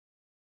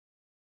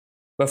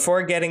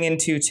Before getting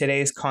into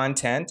today's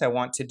content, I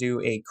want to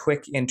do a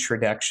quick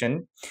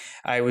introduction.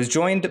 I was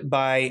joined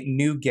by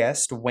new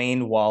guest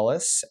Wayne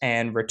Wallace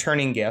and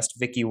returning guest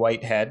Vickie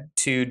Whitehead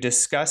to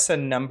discuss a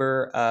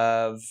number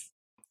of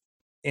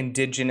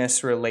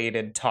Indigenous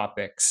related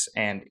topics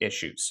and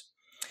issues.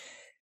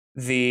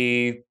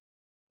 The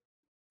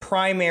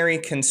primary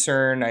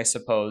concern, I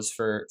suppose,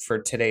 for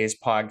today's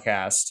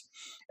podcast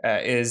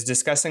is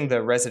discussing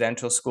the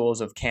residential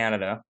schools of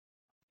Canada.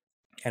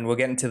 And we'll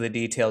get into the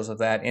details of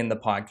that in the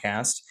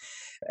podcast.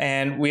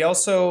 And we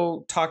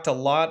also talked a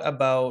lot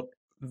about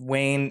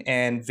Wayne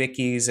and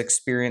Vickie's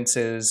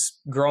experiences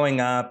growing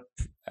up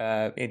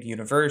at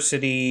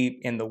university,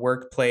 in the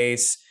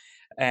workplace,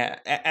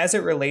 as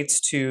it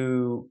relates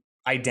to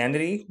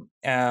identity.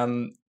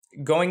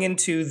 Going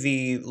into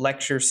the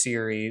lecture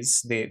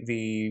series,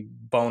 the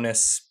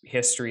bonus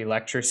history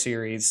lecture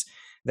series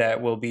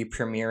that will be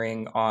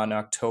premiering on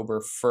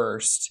October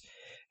 1st,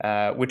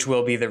 which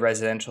will be the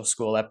residential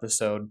school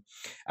episode.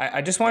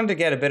 I just wanted to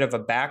get a bit of a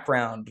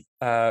background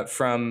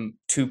from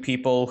two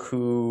people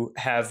who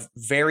have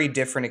very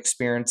different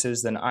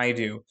experiences than I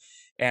do.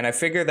 And I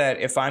figure that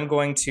if I'm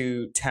going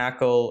to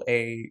tackle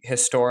a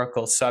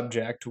historical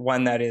subject,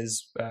 one that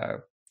is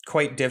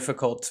quite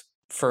difficult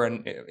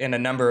in a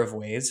number of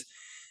ways,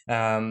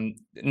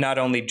 not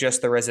only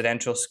just the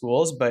residential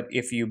schools, but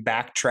if you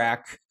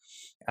backtrack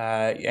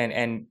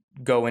and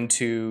go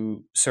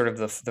into sort of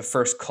the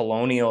first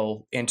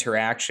colonial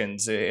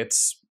interactions,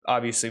 it's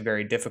obviously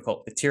very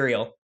difficult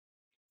material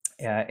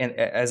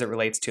as it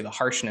relates to the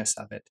harshness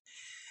of it.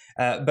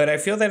 But I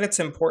feel that it's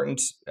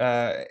important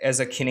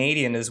as a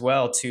Canadian as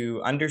well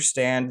to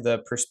understand the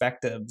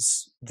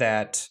perspectives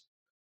that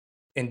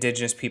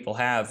Indigenous people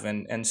have.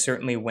 And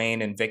certainly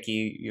Wayne and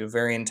Vickie, you're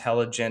very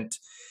intelligent,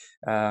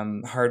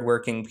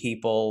 hardworking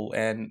people,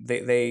 and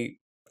they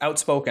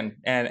outspoken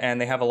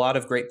and they have a lot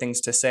of great things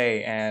to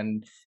say.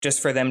 And just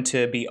for them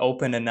to be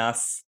open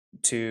enough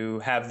to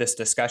have this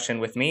discussion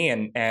with me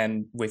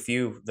and with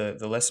you,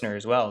 the listener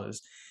as well,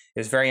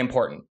 is very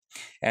important.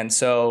 And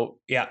so,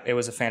 yeah, it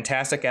was a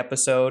fantastic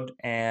episode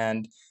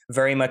and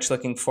very much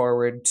looking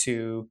forward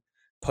to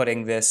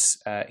putting this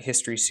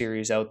history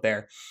series out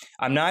there.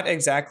 I'm not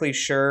exactly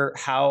sure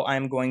how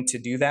I'm going to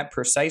do that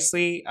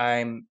precisely.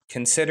 I'm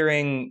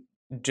considering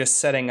just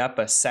setting up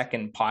a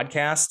second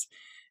podcast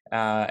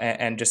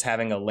and just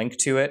having a link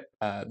to it.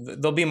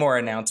 There'll be more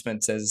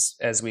announcements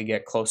as we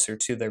get closer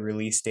to the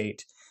release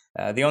date.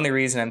 The only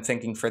reason I'm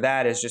thinking for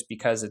that is just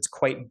because it's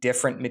quite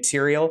different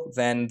material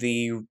than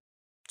the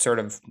sort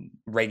of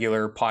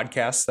regular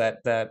podcasts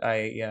that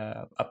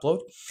I upload.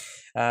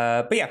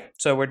 But yeah,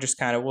 so we're just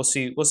kind of, we'll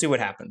see what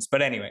happens.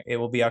 But anyway, it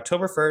will be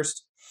October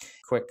 1st.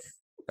 Quick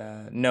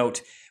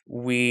note,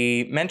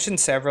 we mentioned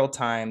several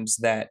times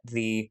that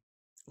the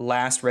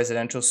last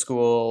residential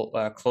school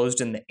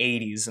closed in the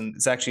 80s, and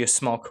it's actually a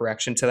small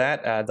correction to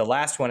that. The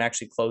last one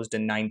actually closed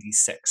in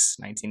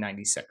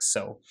 1996.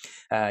 So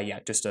yeah,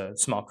 just a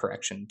small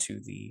correction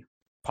to the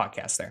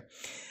podcast there.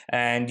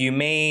 And you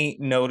may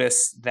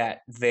notice that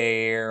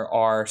there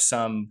are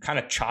some kind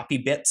of choppy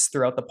bits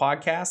throughout the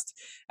podcast.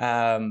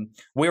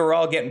 We were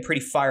all getting pretty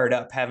fired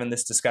up having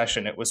this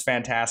discussion. It was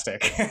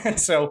fantastic.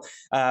 So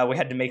we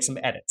had to make some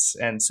edits.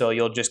 And so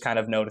you'll just kind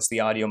of notice the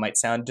audio might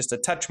sound just a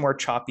touch more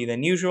choppy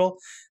than usual.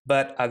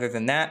 But other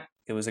than that,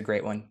 it was a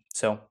great one.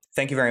 So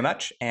thank you very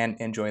much and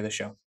enjoy the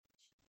show.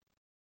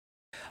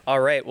 All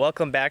right,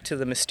 welcome back to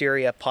the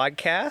Mysteria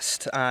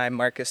podcast. I'm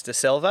Marcus De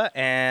Silva,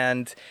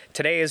 and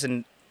today is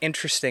an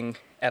interesting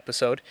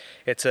episode.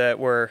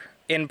 We're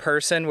in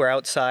person, we're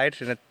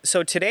outside.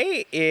 So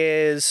today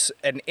is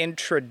an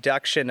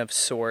introduction of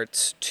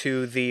sorts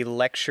to the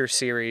lecture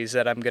series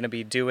that I'm going to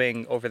be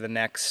doing over the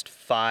next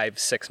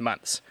 5-6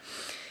 months.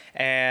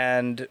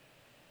 And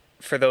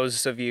for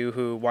those of you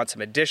who want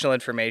some additional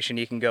information,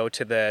 you can go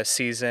to the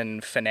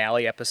season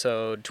finale,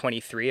 episode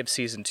 23 of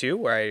season 2,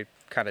 where I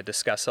kind of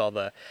discuss all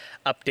the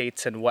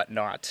updates and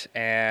whatnot.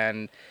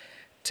 And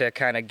to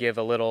kind of give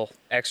a little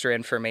extra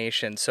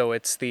information, so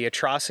it's the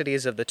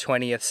Atrocities of the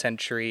 20th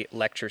Century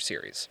lecture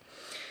series.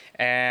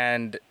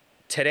 And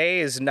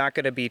today is not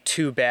going to be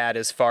too bad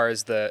as far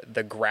as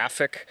the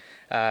graphic.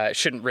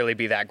 Shouldn't really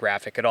be that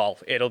graphic at all.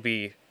 It'll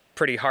be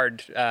pretty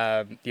hard,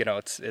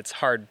 it's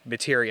hard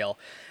material,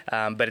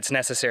 but it's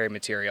necessary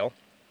material.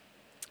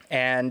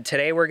 And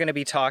today we're going to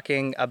be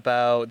talking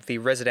about the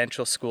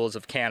residential schools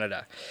of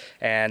Canada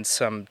and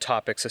some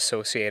topics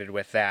associated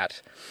with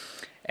that.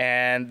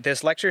 And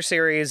this lecture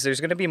series, there's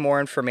going to be more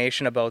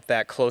information about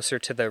that closer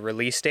to the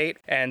release date.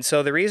 And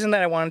so the reason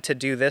that I wanted to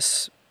do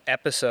this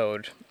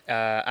episode,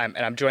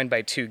 I'm joined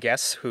by two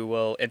guests who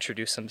will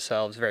introduce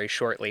themselves very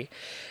shortly.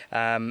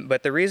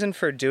 But the reason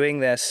for doing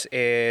this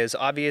is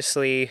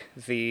obviously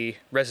the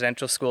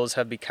residential schools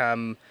have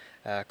become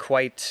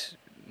quite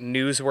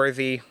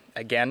newsworthy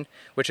again,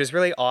 which is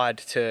really odd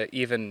to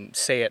even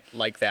say it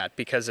like that,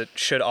 because it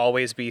should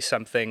always be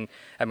something.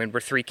 I mean, we're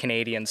three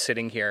Canadians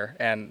sitting here,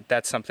 and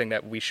that's something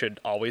that we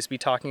should always be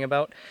talking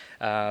about,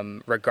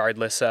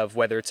 regardless of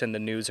whether it's in the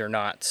news or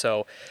not.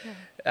 So,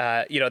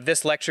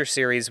 this lecture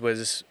series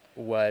was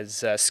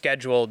was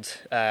scheduled,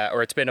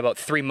 or it's been about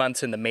 3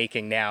 months in the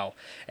making now.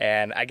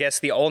 And I guess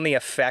the only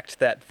effect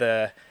that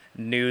the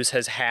news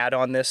has had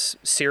on this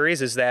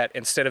series is that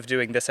instead of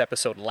doing this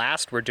episode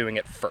last, we're doing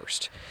it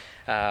first.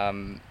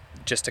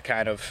 Just to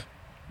kind of,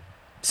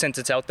 since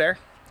it's out there,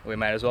 we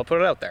might as well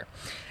put it out there.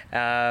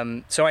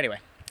 So anyway,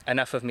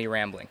 enough of me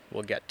rambling.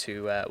 We'll get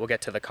to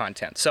the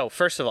content. So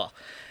first of all,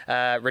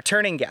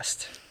 returning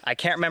guest. I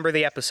can't remember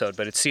the episode,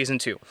 but it's season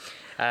 2.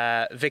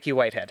 Vickie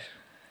Whitehead.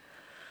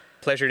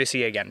 Pleasure to see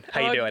you again. How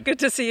you doing? Good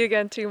to see you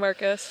again too,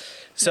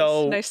 Marcus.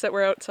 So nice that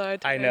we're outside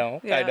today. I know,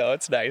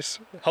 it's nice.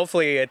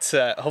 Hopefully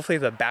hopefully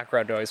the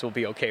background noise will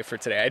be okay for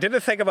today. I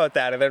didn't think about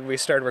that, and then we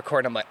started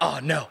recording. I'm like,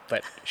 oh no, but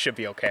it should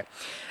be okay.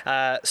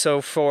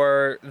 So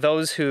for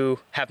those who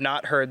have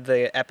not heard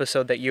the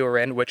episode that you were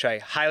in, which I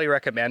highly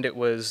recommend, it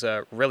was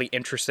a really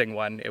interesting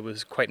one. It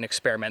was quite an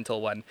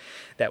experimental one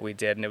that we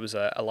did, and it was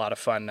a lot of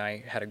fun.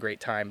 I had a great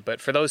time.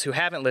 But for those who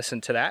haven't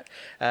listened to that,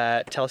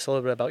 tell us a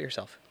little bit about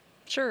yourself.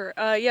 Sure.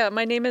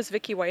 My name is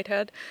Vickie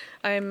Whitehead.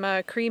 I'm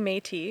Cree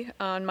Métis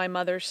on my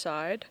mother's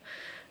side.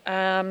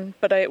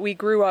 But we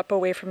grew up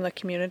away from the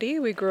community.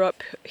 We grew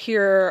up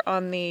here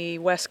on the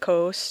West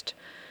Coast.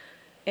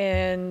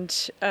 And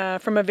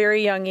from a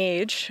very young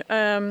age,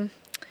 I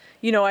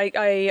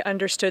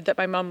understood that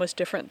my mom was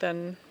different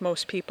than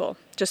most people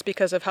just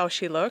because of how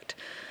she looked.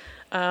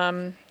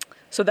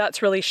 So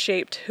that's really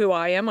shaped who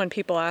I am. When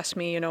people ask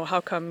me,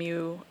 how come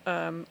you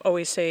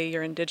always say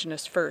you're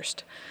Indigenous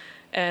first?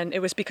 And it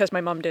was because my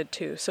mom did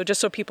too. So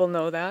just so people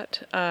know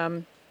that.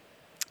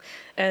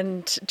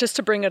 And just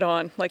to bring it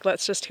on,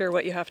 let's just hear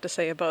what you have to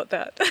say about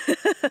that.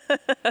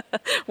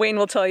 Wayne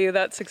will tell you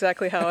that's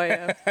exactly how I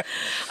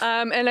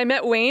am. And I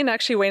met Wayne.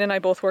 Actually, Wayne and I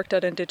both worked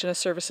at Indigenous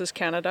Services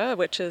Canada,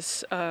 which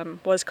was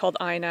called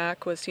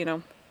INAC, was,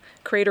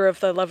 creator of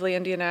the lovely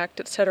Indian Act,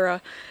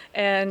 etc.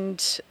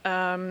 And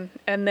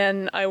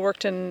then I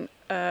worked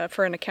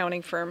for an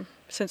accounting firm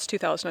since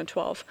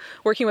 2012,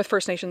 working with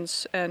First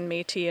Nations and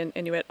Métis and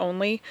Inuit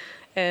only,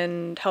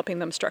 and helping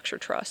them structure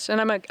trusts.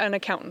 And I'm an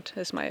accountant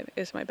is my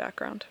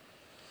background.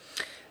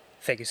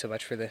 Thank you so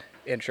much for the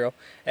intro.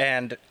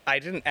 And I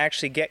didn't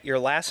actually get your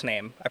last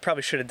name. I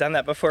probably should have done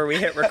that before we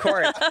hit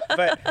record.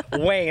 But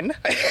Wayne.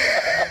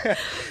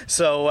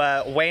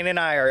 So Wayne and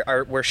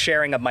I we're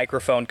sharing a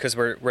microphone because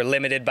we're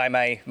limited by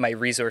my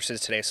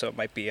resources today. So it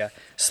might be a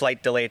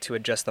slight delay to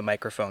adjust the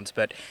microphones.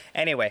 But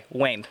anyway,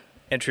 Wayne,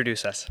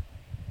 introduce us.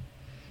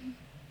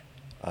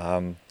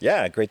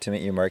 Great to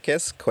meet you,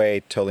 Marcus.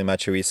 Kwe Toli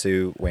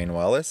Machuisu Wayne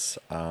Wallace.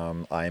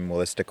 I'm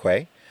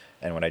Wolastoqey.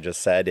 And what I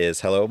just said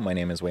is, hello, my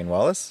name is Wayne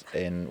Wallace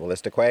in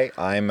Wolastoqey.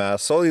 I'm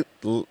slowly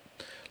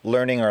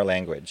learning our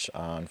language.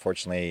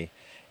 Unfortunately,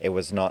 it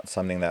was not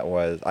something that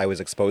I was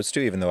exposed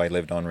to, even though I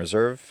lived on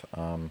reserve.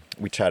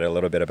 We chatted a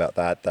little bit about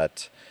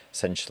that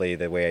essentially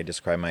the way I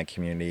describe my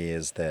community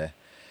is the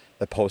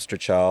poster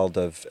child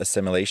of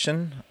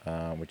assimilation,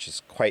 which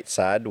is quite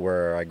sad,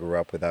 where I grew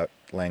up without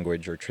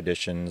language or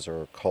traditions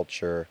or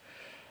culture.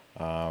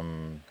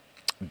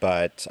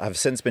 But I've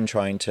since been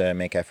trying to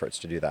make efforts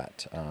to do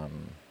that.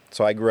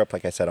 So I grew up,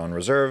 like I said, on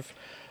reserve.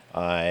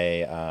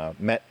 I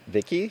met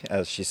Vickie,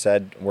 as she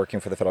said,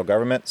 working for the federal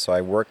government. So I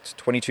worked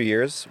 22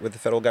 years with the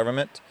federal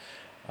government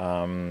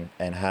and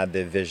had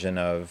the vision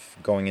of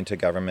going into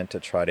government to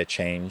try to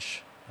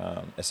change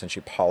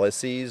essentially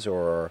policies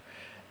or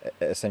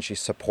essentially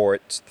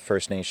support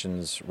First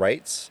Nations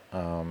rights.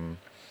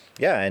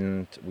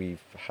 And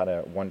we've had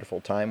a wonderful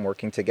time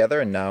working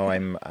together. And now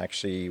I'm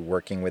actually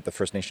working with the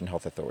First Nation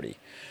Health Authority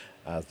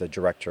as the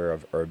Director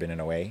of Urban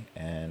and OA,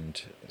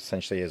 and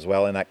essentially as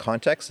well in that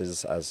context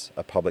is as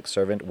a public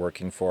servant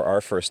working for our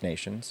First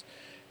Nations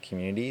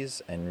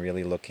communities and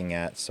really looking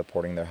at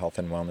supporting their health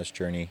and wellness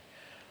journey.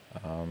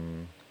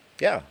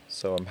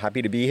 So I'm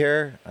happy to be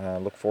here.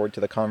 Look forward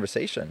to the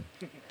conversation.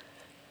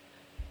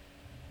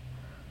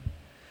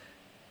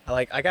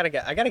 I gotta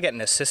get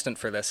an assistant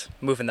for this,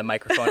 moving the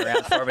microphone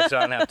around for me so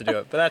I don't have to do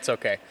it, but that's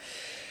okay.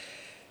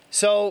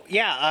 So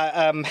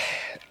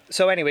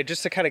so anyway,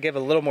 just to kind of give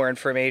a little more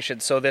information.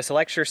 So this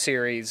lecture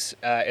series,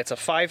 it's a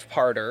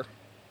 5-parter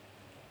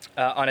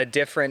on a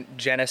different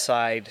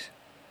genocide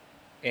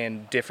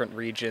in different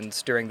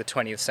regions during the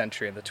 20th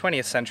century. And the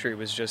 20th century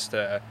was just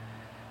a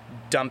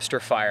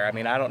dumpster fire. I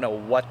mean, I don't know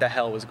what the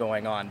hell was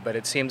going on, but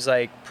it seems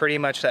like pretty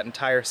much that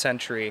entire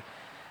century,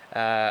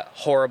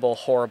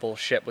 horrible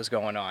shit was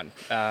going on,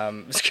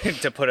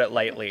 to put it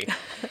lightly.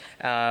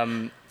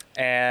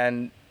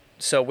 And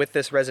so with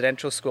this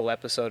residential school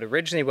episode,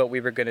 originally what we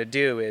were going to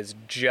do is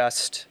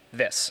just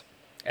this,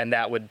 and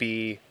that would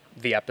be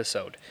the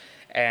episode.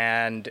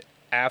 And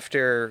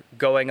after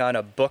going on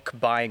a book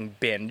buying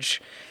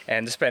binge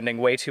and spending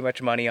way too much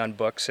money on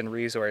books and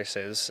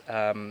resources,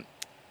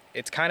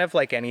 it's kind of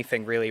like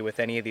anything really with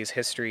any of these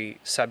history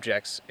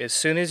subjects. As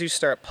soon as you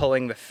start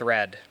pulling the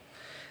thread,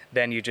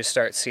 then you just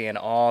start seeing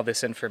all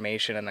this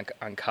information and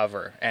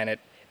uncover. And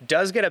it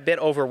does get a bit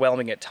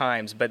overwhelming at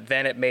times, but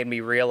then it made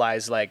me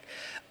realize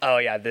oh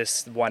yeah,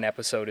 this one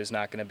episode is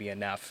not going to be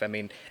enough. I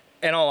mean,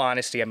 in all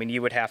honesty,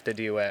 you would have to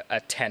do a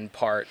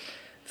 10-part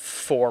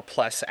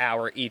 4+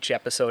 hour each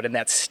episode, and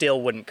that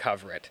still wouldn't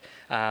cover it.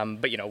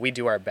 But, you know, we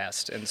do our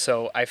best. And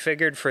so I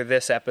figured for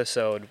this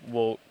episode,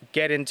 we'll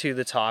get into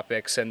the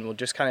topics and we'll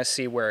just kind of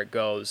see where it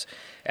goes.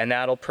 And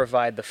that'll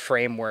provide the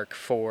framework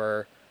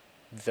for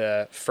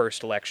the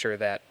first lecture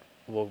that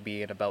will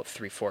be in about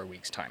 3-4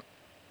 weeks' time.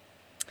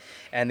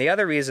 And the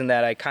other reason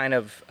that I kind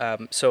of,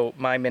 so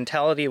my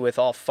mentality with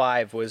all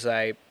 5 was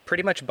I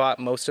pretty much bought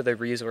most of the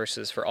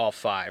resources for all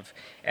 5,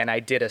 and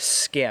I did a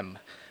skim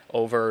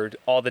over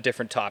all the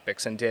different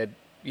topics and did,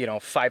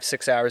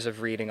 5-6 hours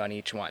of reading on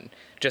each one,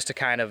 just to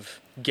kind of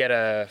get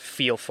a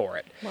feel for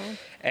it. Wow.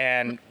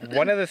 And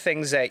one of the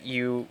things that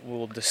you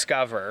will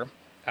discover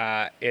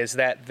is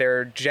that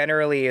there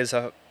generally is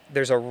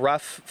there's a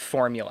rough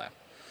formula.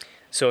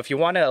 So if you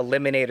want to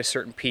eliminate a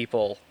certain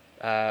people,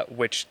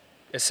 which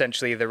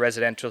essentially the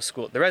residential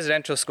school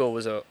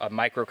was a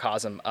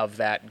microcosm of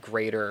that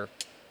greater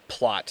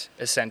plot,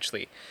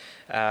 essentially.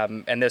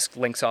 And this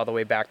links all the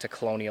way back to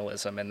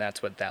colonialism, and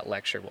that's what that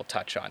lecture will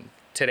touch on.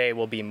 Today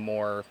will be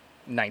more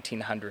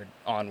 1900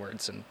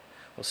 onwards, and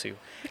we'll see.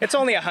 It's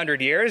only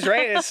 100 years,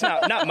 right? It's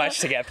not much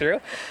to get through.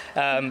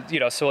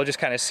 So we'll just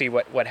kind of see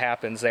what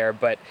happens there.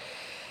 But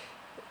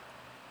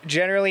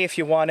generally, if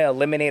you want to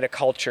eliminate a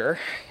culture,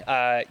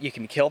 you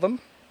can kill them.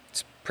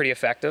 It's pretty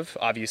effective.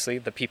 Obviously,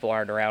 the people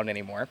aren't around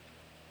anymore.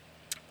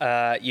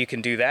 You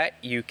can do that.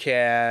 You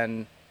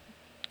can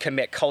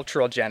commit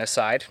cultural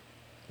genocide,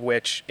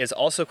 which is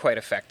also quite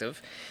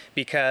effective,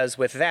 because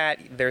with that,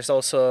 there's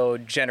also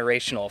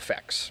generational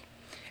effects.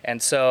 And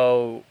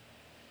so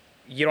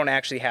you don't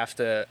actually have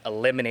to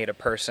eliminate a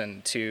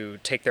person to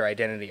take their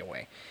identity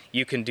away.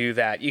 You can do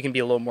that. You can be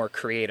a little more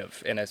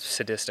creative in a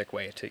sadistic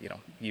way, to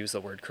use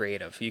the word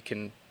creative. It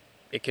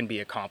can be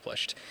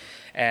accomplished.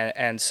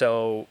 And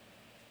so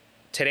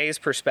today's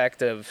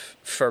perspective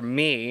for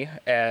me,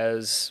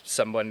 as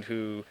someone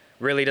who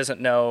really doesn't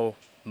know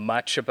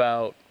much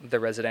about the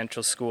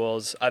residential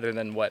schools other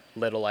than what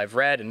little I've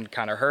read and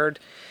kind of heard,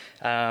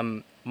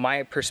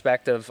 my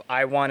perspective,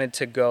 I wanted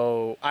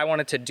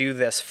to do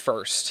this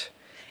first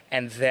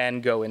and then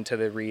go into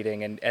the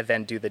reading and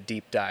then do the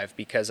deep dive,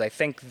 because I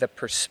think the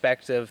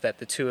perspective that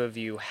the two of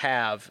you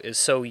have is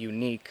so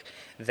unique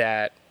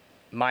that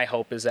my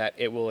hope is that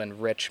it will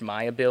enrich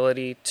my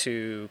ability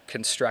to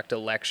construct a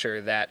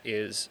lecture that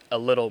is a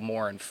little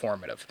more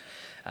informative.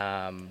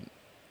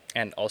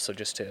 And also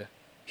just to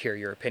hear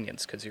your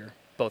opinions, because you're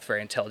both very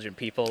intelligent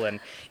people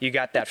and you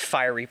got that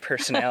fiery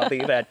personality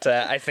that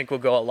I think will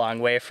go a long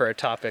way for a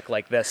topic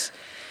like this.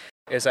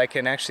 Is I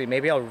can actually,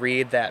 maybe I'll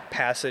read that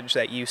passage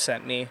that you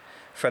sent me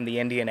from the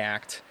Indian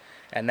Act,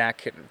 and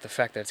the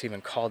fact that it's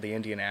even called the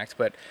Indian Act,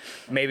 but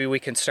maybe we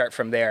can start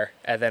from there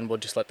and then we'll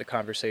just let the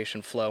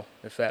conversation flow,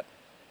 if that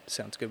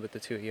sounds good with the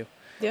two of you.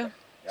 Yeah.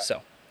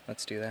 So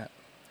let's do that.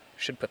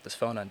 Should put this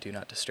phone on Do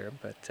Not Disturb,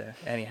 but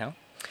anyhow.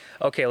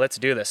 Okay, let's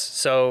do this.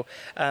 So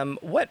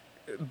what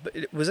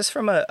was this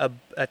from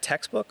a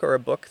textbook or a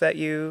book that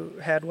you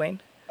had,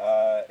 Wayne?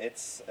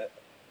 It's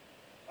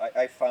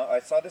I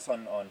saw this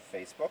on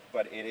Facebook,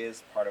 but it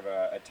is part of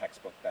a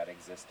textbook that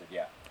existed,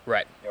 yeah.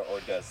 Right. Or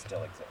does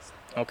still exist.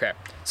 Okay.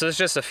 So there's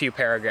just a few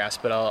paragraphs,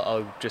 but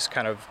I'll just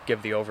kind of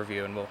give the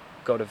overview, and we'll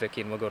go to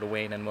Vickie and we'll go to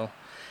Wayne, and we'll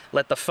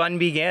let the fun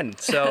begin.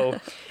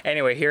 So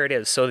anyway, here it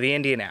is. So the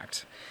Indian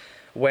Act.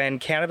 When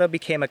Canada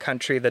became a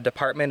country, the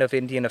Department of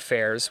Indian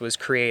Affairs was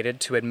created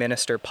to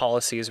administer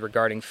policies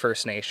regarding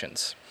First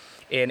Nations.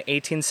 In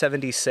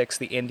 1876,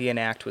 the Indian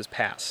Act was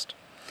passed.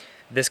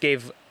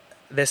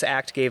 This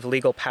act gave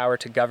legal power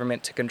to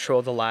government to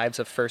control the lives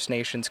of First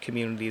Nations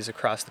communities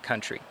across the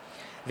country.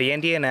 The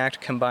Indian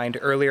Act combined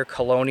earlier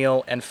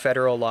colonial and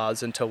federal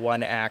laws into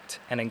one act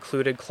and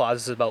included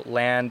clauses about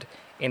land,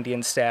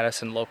 Indian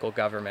status, and local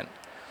government.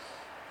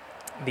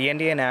 The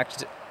Indian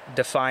Act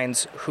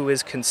defines who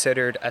is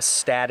considered a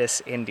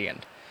status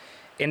Indian.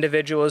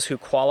 Individuals who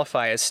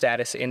qualify as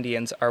status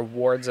Indians are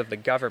wards of the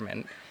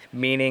government,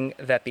 meaning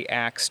that the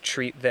act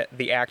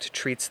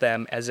treats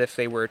them as if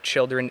they were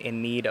children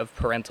in need of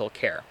parental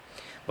care.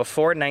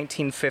 Before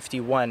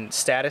 1951,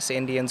 status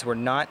Indians were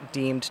not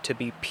deemed to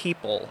be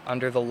people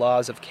under the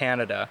laws of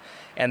Canada,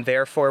 and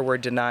therefore were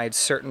denied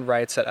certain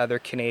rights that other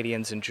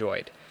Canadians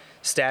enjoyed.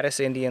 Status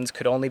Indians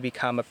could only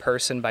become a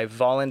person by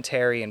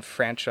voluntary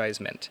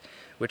enfranchisement,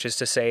 which is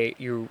to say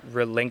you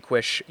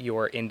relinquish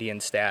your Indian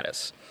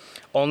status.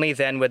 Only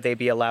then would they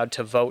be allowed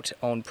to vote,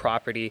 own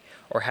property,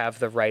 or have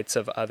the rights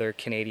of other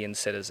Canadian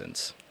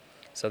citizens.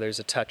 So there's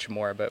a touch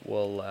more, but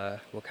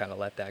we'll kind of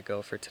let that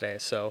go for today.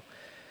 So,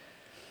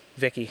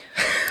 Vickie.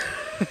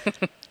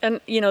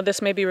 And,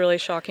 this may be really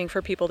shocking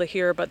for people to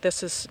hear, but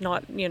this is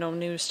not,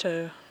 news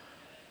to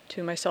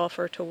myself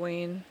or to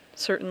Wayne.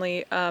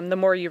 Certainly, the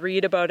more you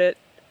read about it,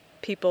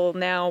 people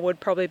now would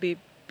probably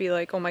be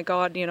like, oh my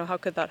God, how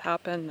could that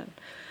happen?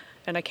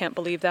 And I can't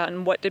believe that.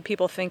 And what did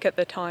people think at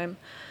the time?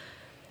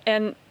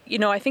 And,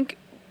 I think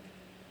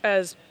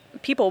as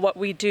people, what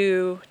we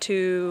do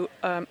to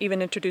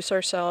even introduce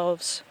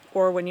ourselves,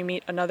 or when you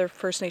meet another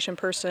First Nation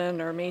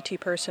person or Métis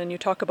person, you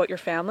talk about your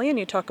family and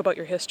you talk about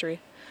your history.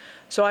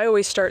 So I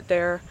always start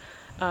there.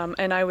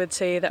 And I would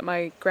say that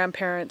my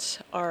grandparents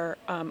are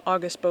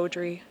August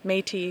Beaudry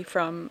Métis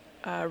from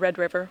Red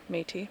River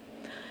Métis,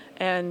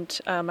 and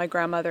my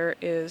grandmother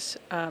is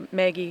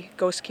Maggie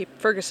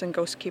Ferguson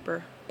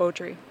Ghostkeeper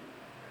Beaudry.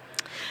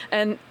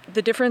 And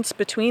the difference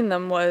between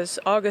them was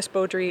August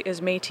Beaudry is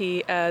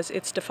Métis as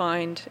it's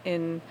defined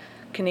in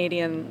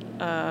Canadian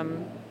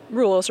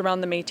rules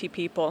around the Métis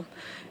people.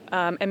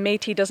 And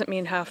Métis doesn't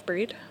mean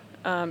half-breed.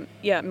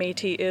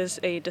 Métis is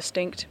a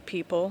distinct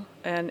people,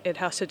 and it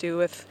has to do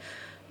with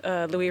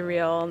Louis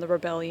Riel and the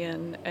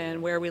rebellion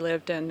and where we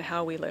lived and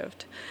how we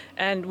lived.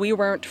 And we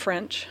weren't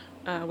French.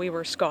 We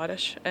were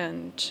Scottish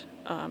and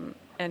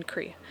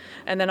Cree.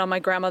 And then on my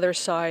grandmother's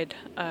side,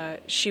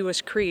 she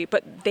was Cree,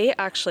 but they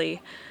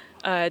actually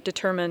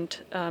determined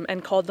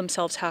and called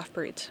themselves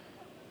half-breeds.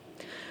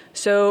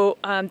 So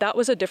that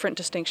was a different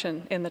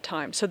distinction in the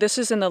time. So this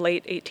is in the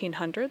late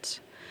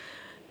 1800s.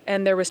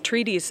 And there was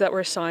treaties that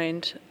were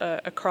signed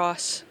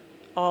across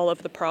all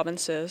of the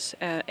provinces,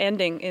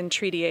 ending in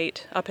Treaty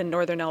 8 up in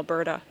northern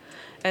Alberta.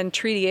 And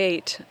Treaty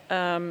 8,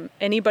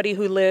 anybody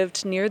who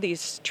lived near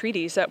these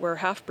treaties that were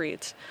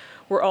half-breeds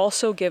were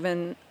also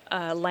given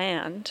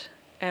land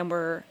and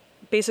were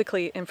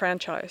basically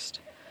enfranchised.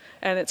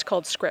 And it's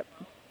called scrip.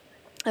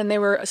 And they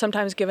were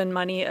sometimes given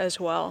money as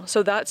well.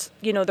 So that's,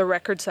 the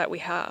records that we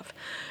have.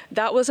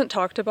 That wasn't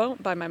talked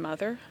about by my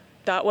mother.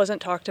 That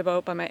wasn't talked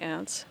about by my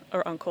aunts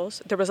or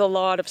uncles. There was a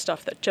lot of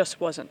stuff that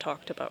just wasn't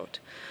talked about.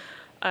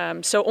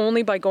 So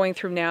only by going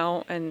through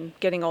now and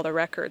getting all the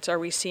records are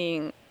we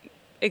seeing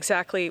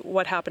exactly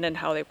what happened and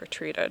how they were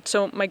treated.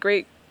 So my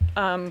great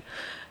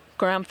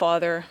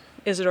grandfather,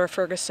 Isidore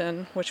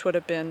Ferguson, which would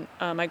have been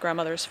my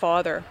grandmother's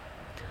father,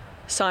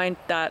 signed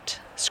that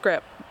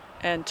scrip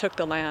and took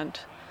the land.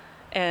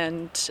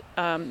 And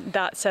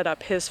that set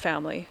up his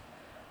family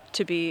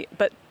to be,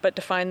 but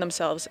define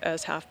themselves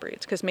as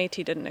half-breeds, because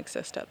Métis didn't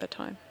exist at the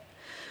time.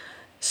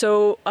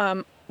 So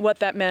what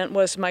that meant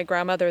was my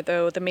grandmother,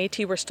 though, the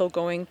Métis were still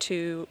going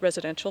to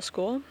residential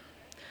school.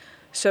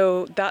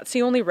 So that's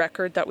the only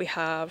record that we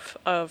have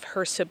of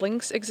her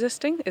siblings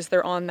existing, is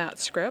they're on that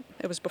scrip.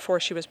 It was before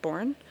she was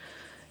born.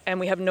 And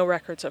we have no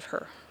records of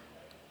her,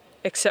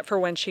 except for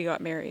when she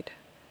got married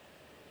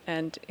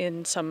and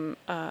in some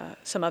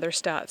other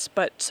stats.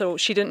 But so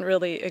she didn't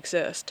really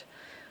exist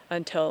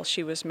until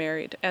she was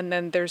married. And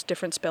then there's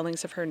different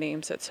spellings of her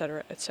names, et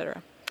cetera, et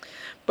cetera.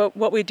 But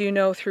what we do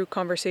know through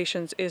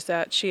conversations is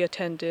that she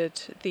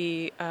attended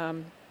the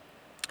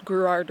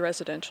Gruard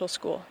Residential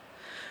School.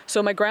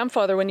 So my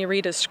grandfather, when you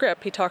read his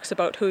script, he talks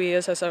about who he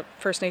is as a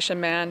First Nation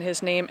man,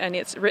 his name, and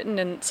it's written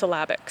in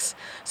syllabics.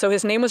 So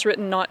his name was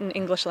written not in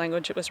English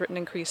language, it was written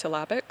in Cree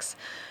syllabics.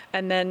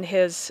 And then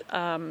his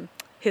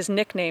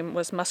nickname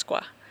was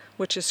Musqua,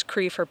 which is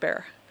Cree for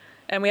bear.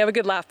 And we have a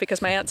good laugh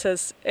because my aunt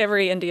says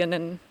every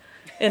Indian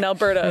in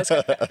Alberta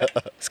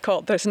is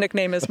called, their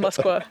nickname is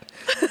Musqua.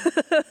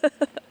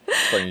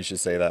 It's funny you should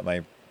say that.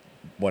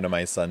 One of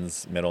my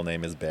son's middle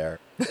name is Bear.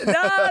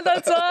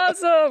 That's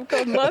awesome.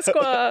 Called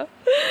Musqua.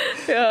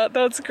 Yeah,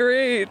 that's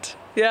great.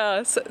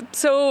 Yeah.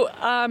 So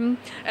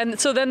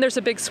then there's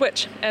a big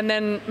switch. And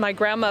then my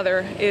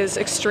grandmother is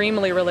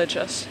extremely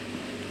religious,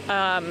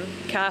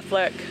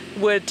 Catholic,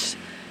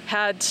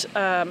 had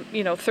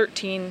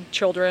 13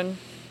 children,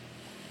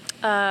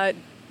 and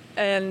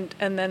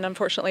then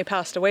unfortunately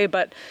passed away.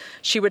 But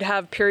she would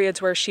have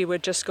periods where she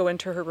would just go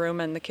into her room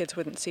and the kids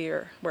wouldn't see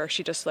her, where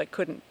she just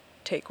couldn't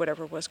take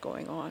whatever was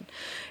going on.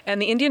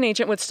 And the Indian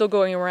agent was still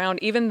going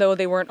around even though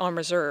they weren't on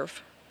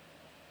reserve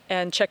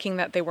and checking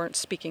that they weren't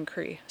speaking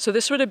Cree. So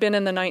this would have been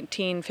in the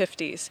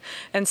 1950s,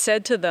 and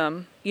said to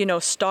them,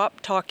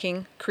 stop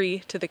talking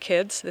Cree to the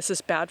kids. This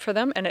is bad for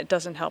them and it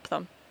doesn't help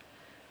them.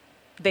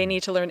 They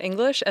need to learn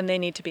English and they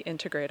need to be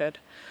integrated.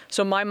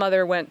 So my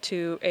mother went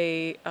to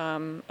a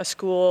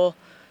school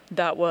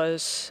that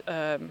was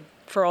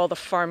for all the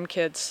farm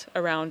kids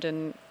around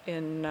in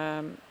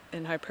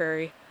High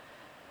Prairie,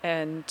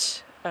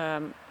 and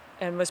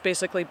was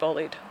basically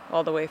bullied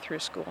all the way through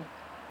school.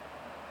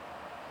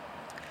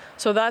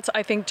 So that's,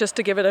 I think, just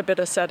to give it a bit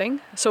of setting.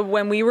 So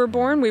when we were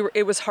born,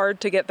 it was hard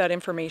to get that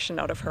information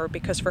out of her,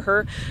 because for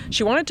her,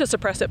 she wanted to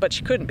suppress it, but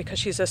she couldn't, because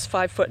she's this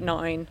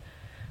 5'9",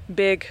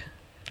 big,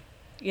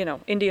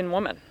 Indian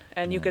woman,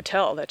 and you could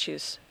tell that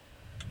she's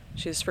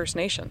First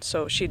Nation.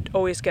 So she'd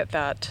always get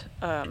that,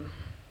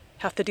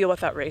 have to deal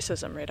with that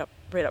racism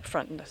right up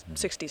front in the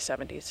 60s,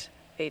 70s,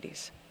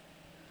 80s.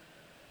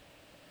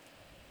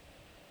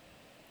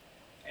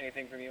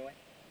 Anything from you,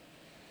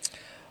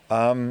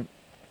 Wayne?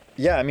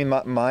 Yeah, I mean,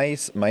 my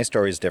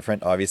story is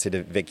different, obviously,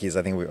 to Vickie's.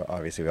 I think we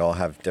all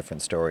have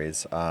different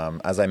stories.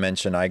 As I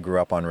mentioned, I grew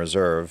up on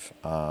reserve,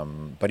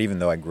 but even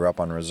though I grew up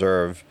on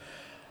reserve,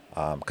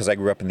 because I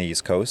grew up in the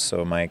East Coast,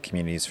 so my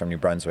community is from New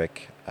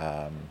Brunswick,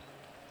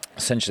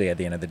 essentially at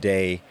the end of the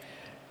day,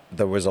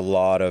 there was a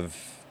lot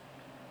of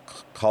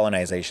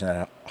colonization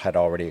that had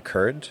already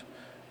occurred.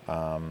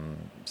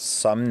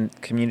 Some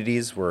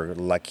communities were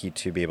lucky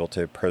to be able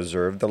to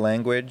preserve the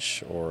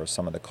language or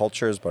some of the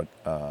cultures, but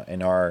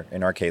in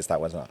our case,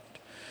 that was not.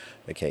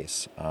 the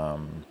case.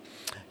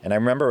 And I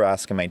remember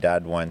asking my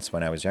dad once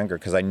when I was younger,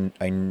 because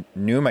I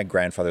knew my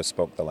grandfather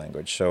spoke the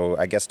language. So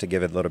I guess to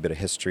give it a little bit of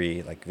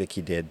history, like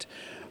Vickie did.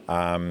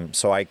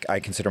 So I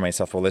consider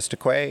myself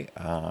Wolastoqey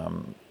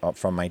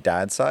from my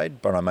dad's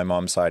side, but on my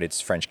mom's side, it's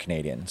French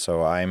Canadian.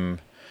 So I'm,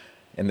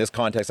 in this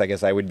context, I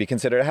guess I would be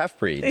considered a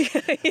half-breed.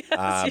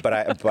 Yes,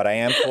 but I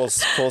am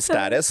full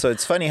status. So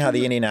it's funny how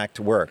the Indian Act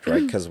worked,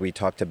 right? Because we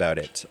talked about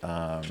it.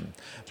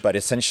 But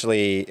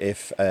essentially,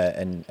 if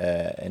an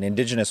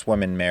Indigenous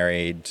woman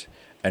married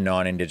a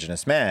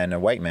non-Indigenous man, a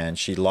white man,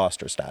 she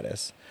lost her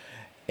status.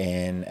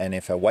 And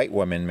if a white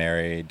woman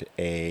married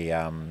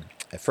a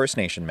First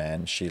Nation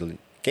man, she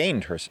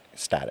gained her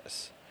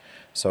status.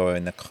 So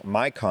in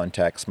my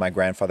context, my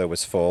grandfather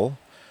was full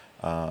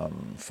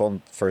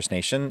First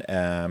Nation,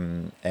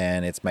 and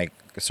it's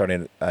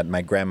started at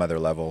my grandmother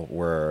level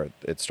where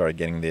it started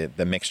getting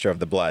the mixture of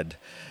the blood.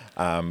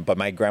 But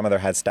my grandmother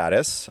had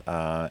status,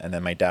 and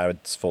then my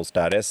dad's full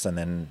status, and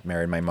then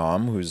married my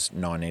mom, who's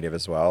non-native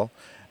as well.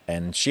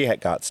 And she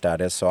had got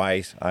status, so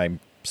I'm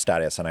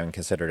status, and I'm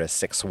considered a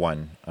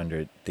 6-1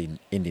 under the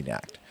Indian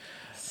Act,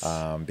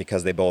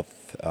 because they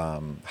both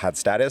had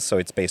status. So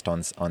it's based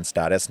on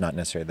status, not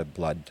necessarily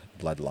the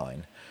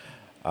bloodline.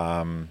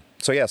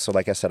 So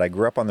like I said, I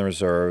grew up on the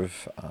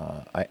reserve.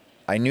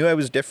 I knew I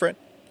was different,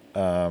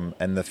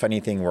 and the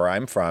funny thing where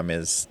I'm from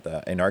is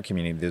in our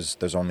community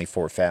there's only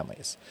 4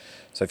 families.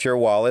 So if you're a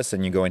Wallace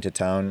and you go into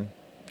town,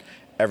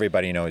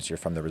 everybody knows you're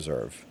from the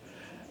reserve.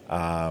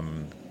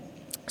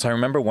 So I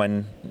remember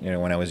when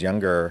I was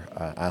younger,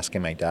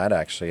 asking my dad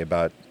actually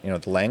about,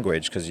 the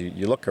language, because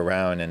you look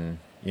around and,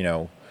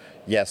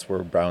 yes,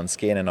 we're brown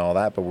skin and all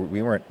that, but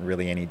we weren't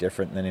really any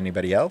different than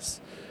anybody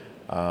else.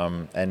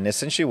 And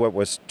essentially what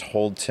was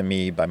told to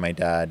me by my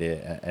dad,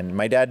 and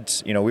my dad,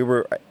 we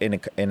were in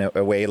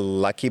a way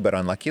lucky but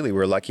unlucky. We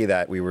were lucky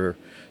that we were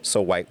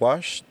so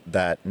whitewashed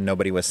that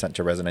nobody was sent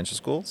to residential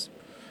schools.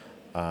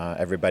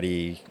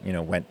 Everybody,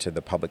 went to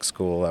the public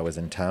school that was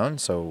in town.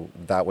 So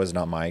that was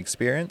not my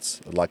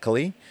experience,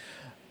 luckily.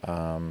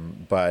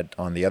 But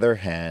on the other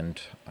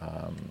hand,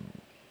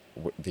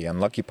 the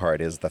unlucky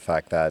part is the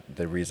fact that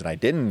the reason they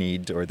didn't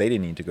need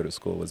to go to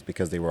school was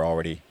because they were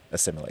already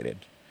assimilated,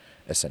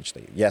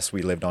 essentially. Yes,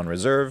 we lived on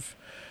reserve.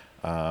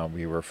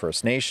 We were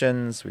First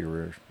Nations. We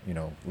were,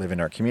 live in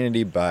our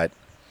community. But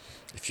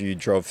if you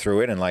drove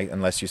through it, and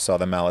unless you saw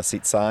the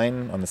Maliseet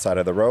sign on the side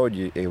of the road,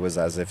 it was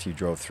as if you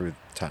drove through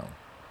town,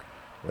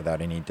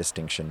 without any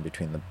distinction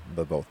between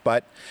the both.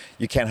 But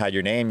you can't hide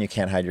your name, you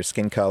can't hide your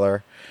skin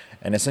color.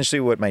 And essentially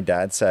what my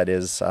dad said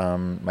is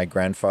my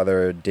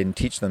grandfather didn't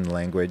teach them the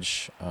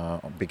language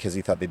because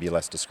he thought they'd be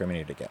less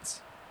discriminated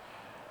against,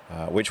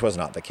 which was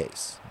not the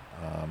case.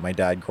 My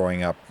dad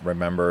growing up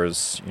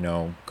remembers,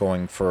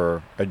 going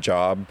for a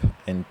job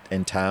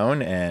in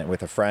town and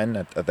with a friend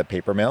at the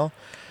paper mill,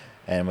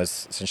 and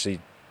was essentially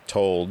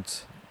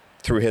told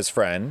through his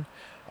friend,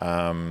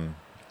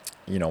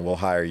 we'll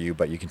hire you,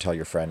 but you can tell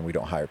your friend we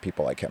don't hire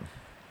people like him.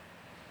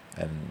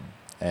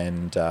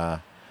 And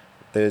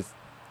there's,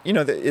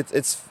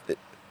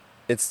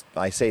 it's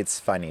I say it's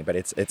funny, but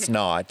it's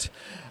not.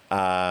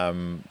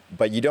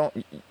 But you don't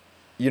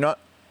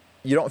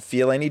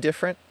feel any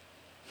different,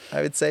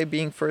 I would say,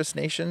 being First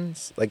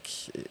Nations. Like,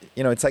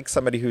 it's like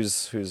somebody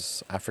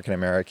who's African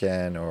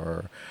American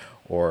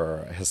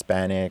or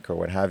Hispanic or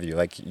what have you.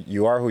 Like,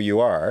 you are who you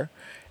are.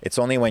 It's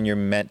only when you're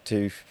meant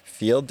to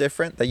feel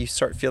different that you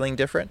start feeling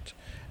different.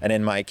 And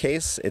in my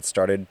case, it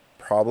started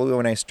probably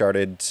when I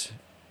started,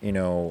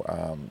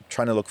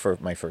 trying to look for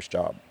my first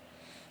job.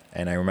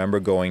 And I remember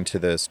going to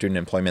the Student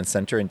Employment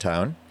Center in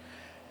town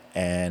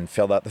and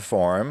filled out the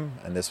form.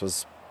 And this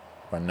was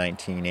around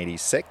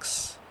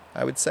 1986,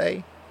 I would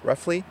say,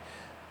 roughly.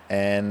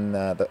 And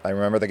I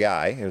remember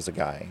it was a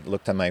guy,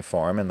 looked at my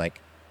form and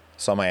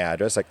saw my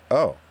address,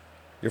 oh,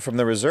 you're from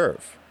the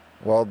reserve.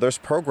 Well, there's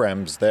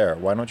programs there.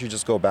 Why don't you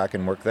just go back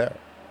and work there?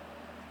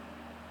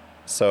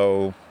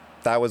 So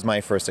that was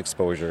my first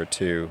exposure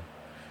to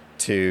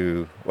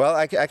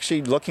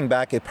actually looking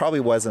back, it probably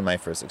wasn't my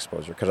first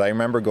exposure, because I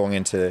remember going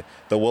into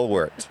the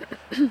Woolworth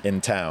in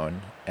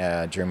town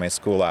during my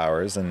school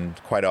hours, and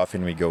quite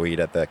often we go eat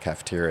at the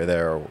cafeteria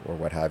there or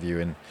what have you,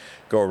 and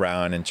go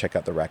around and check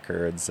out the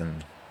records.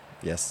 And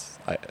yes,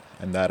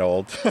 I'm that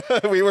old.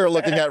 We were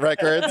looking at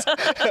records.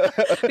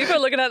 People are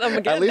looking at them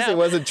again. At least now. It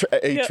wasn't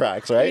 8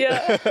 tracks, right?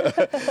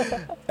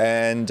 Yeah.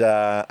 And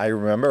I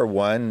remember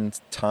one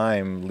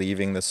time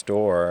leaving the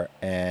store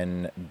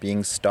and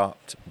being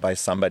stopped by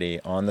somebody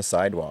on the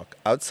sidewalk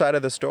outside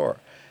of the store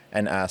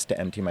and asked to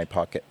empty my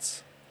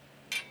pockets.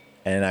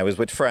 And I was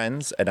with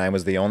friends, and I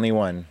was the only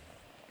one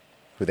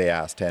who they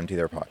asked to empty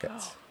their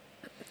pockets.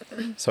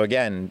 So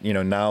again,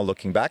 now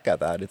looking back at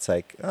that, it's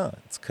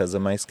it's because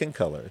of my skin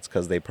color. It's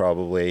because they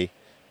probably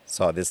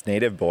saw this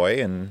native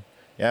boy and,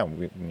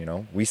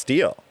 we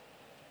steal.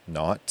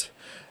 Not.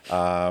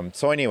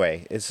 So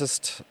anyway, it's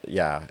just,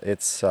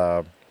 it's,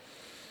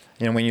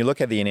 when you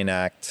look at the Indian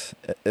Act,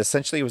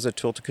 essentially it was a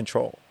tool to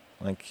control.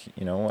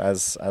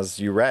 As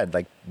you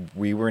read,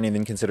 we weren't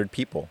even considered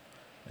people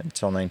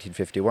until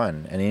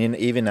 1951. And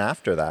even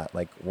after that,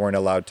 like, weren't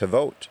allowed to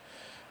vote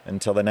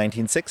until the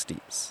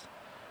 1960s.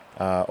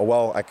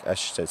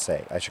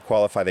 I should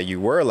qualify that you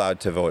were allowed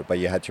to vote, but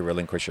you had to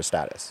relinquish your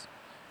status.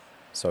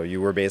 So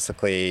you were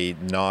basically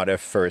not a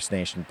First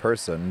Nation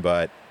person,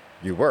 but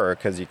you were,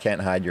 because you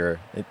can't hide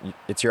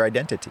it's your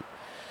identity.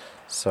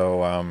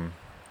 So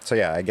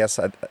yeah, I guess,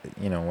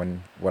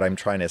 what I'm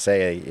trying to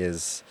say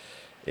is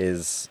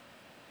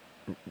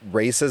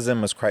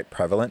racism was quite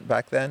prevalent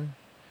back then,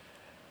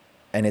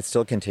 and it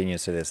still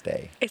continues to this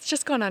day. It's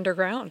just gone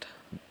underground.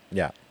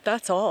 Yeah.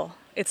 That's all.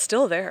 It's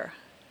still there,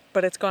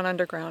 but it's gone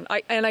underground.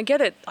 I get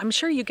it. I'm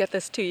sure you get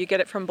this too. You get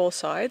it from both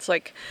sides.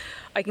 Like,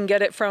 I can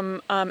get it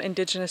from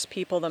Indigenous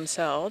people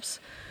themselves.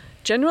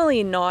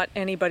 Generally not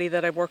anybody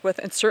that I've worked with,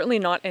 and certainly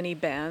not any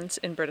bands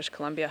in British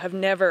Columbia, have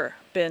never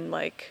been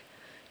like,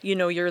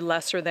 you're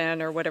lesser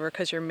than or whatever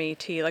because you're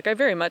Métis. Like, I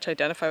very much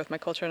identify with my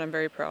culture and I'm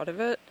very proud of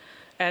it.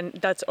 And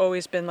that's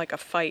always been like a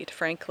fight,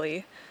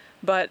 frankly.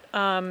 But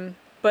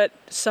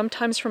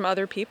sometimes from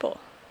other people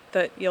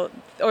that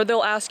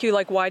they'll ask you,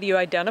 like, why do you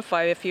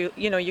identify if you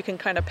can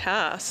kind of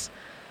pass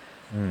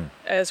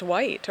as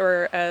white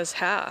or as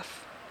half?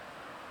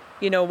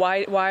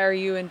 Why are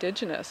you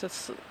Indigenous?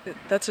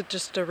 That's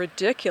just a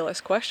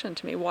ridiculous question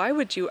to me. Why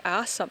would you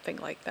ask something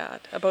like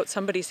that about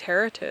somebody's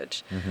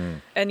heritage? Mm-hmm.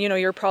 And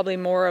you're probably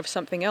more of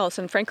something else.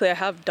 And frankly, I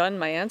have done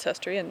my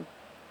ancestry, and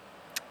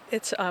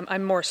it's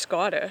I'm more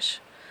Scottish,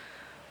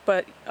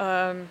 but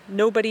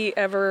nobody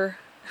ever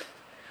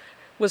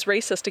was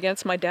racist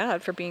against my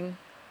dad for being,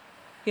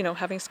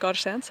 having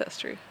Scottish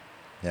ancestry.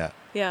 Yeah.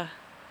 Yeah.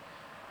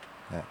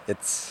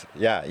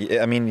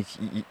 I mean.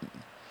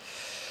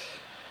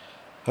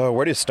 Oh,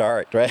 where do you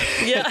start, right?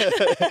 Yeah.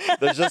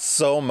 There's just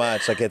so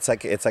much. Like, it's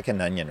like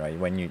an onion, right?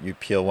 When you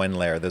peel one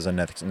layer, there's an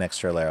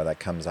extra layer that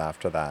comes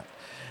after that,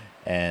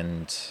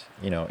 and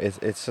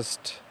it's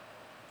just,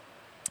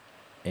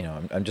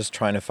 I'm just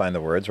trying to find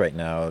the words right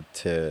now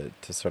to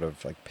sort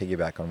of like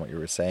piggyback on what you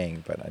were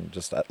saying, but I'm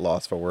just at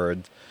loss for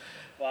words.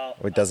 Well,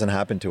 it doesn't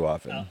happen too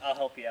often. I'll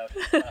help you out.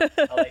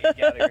 I'll let you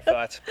gather your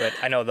thoughts, but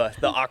I know the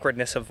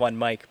awkwardness of one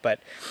mic, but.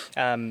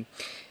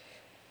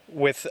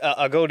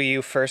 I'll go to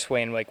you first,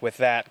 Wayne, like with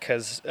that,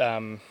 because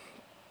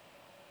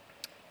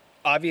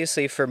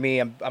obviously for me,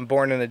 I'm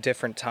born in a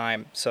different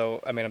time.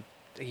 So, I mean, I'm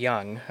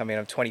young. I mean,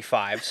 I'm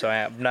 25, so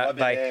I'm not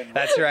like,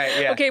 that's right,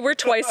 yeah. Okay, we're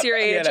twice your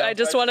age. I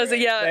just want to say,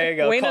 there you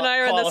go. Wayne and I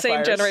are in the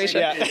same generation.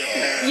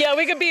 Yeah,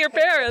 we could be your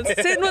parents,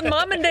 sitting with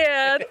mom and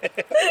dad.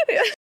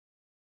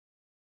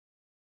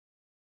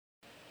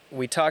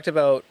 We talked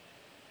about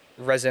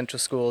residential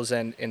schools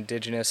and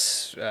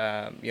Indigenous,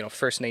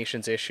 First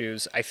Nations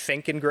issues, I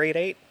think in grade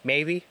 8,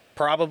 maybe,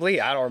 probably,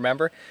 I don't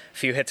remember. A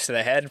few hits to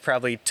the head,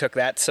 probably took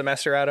that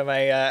semester out of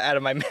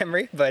my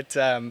memory, but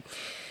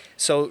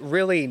so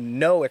really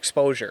no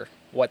exposure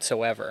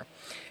whatsoever.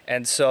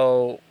 And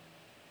so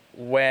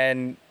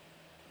when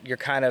you're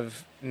kind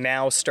of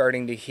now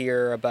starting to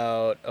hear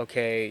about,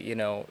 okay,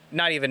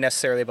 not even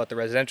necessarily about the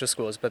residential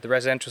schools, but the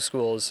residential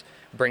schools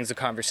brings the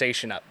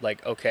conversation up,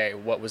 like, okay,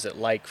 what was it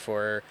like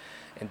for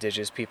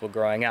Indigenous people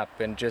growing up,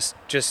 and just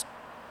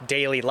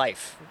daily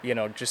life,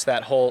 just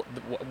that whole,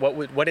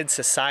 what did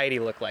society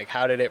look like?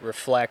 How did it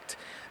reflect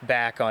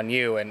back on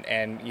you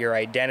and your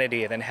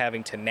identity, and then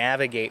having to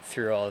navigate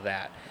through all of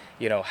that?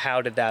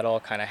 How did that all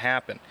kind of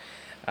happen?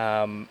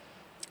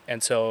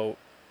 And so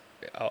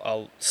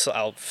I'll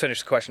finish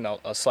the question.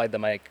 I'll slide the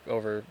mic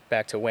over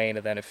back to Wayne,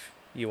 and then if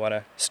you want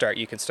to start,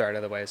 you can start.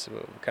 Otherwise,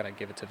 we'll kind of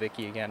give it to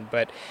Vickie again.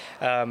 But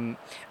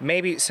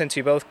maybe since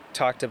you both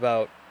talked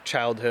about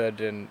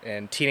childhood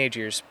and teenage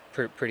years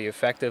pretty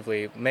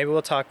effectively, maybe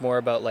we'll talk more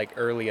about like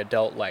early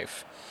adult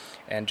life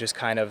and just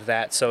kind of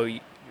that. So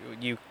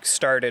you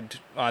started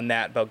on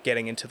that about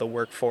getting into the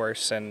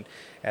workforce, and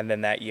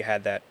then that you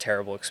had that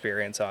terrible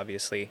experience,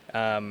 obviously.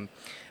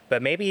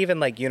 But maybe even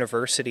like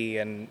university,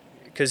 and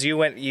because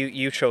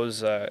you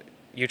chose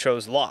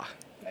law.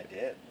 I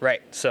did.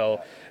 Right.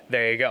 So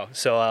there you go.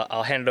 So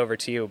I'll hand it over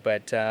to you.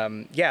 But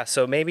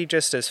so maybe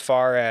just as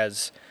far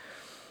as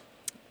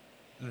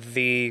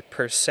the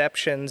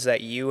perceptions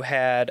that you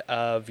had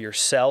of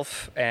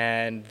yourself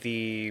and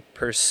the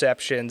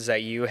perceptions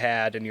that you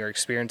had and your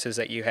experiences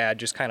that you had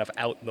just kind of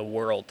out in the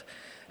world,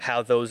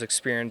 how those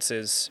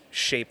experiences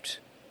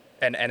shaped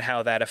and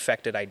how that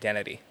affected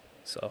identity.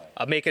 So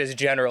I'll make it as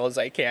general as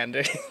I can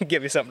to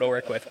give you something to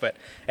work with. But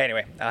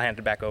anyway, I'll hand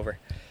it back over.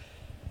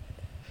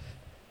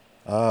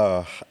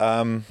 So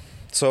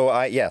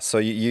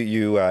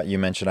you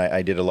mentioned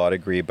I did a law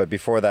degree, but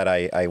before that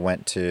I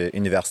went to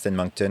Université de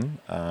Moncton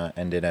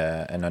and did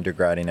an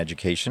undergrad in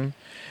education.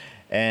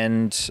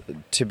 And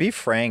to be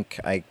frank,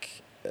 I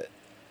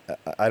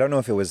don't know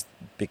if it was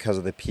because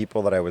of the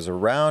people that I was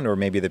around or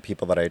maybe the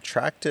people that I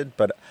attracted,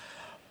 but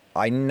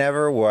I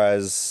never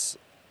was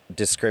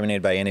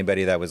discriminated by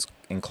anybody that was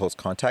in close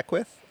contact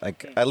with,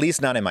 like at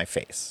least not in my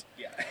face.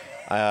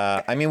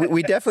 I mean,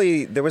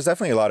 there was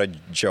definitely a lot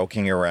of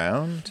joking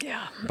around.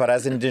 Yeah. But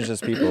as Indigenous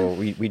people,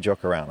 we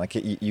joke around. Like,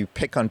 you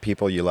pick on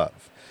people you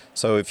love.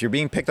 So if you're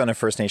being picked on by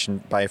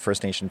a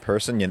First Nation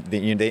person,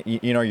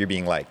 you know you're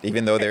being liked,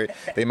 even though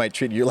they might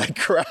treat you like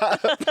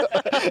crap.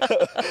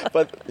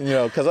 But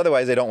because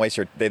otherwise they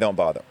don't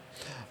bother.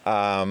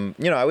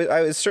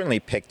 I was certainly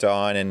picked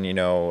on, and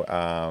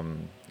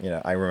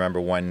I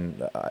remember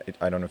one.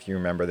 I don't know if you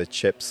remember the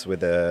chips with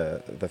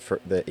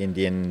the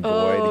Indian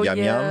boy, the Yum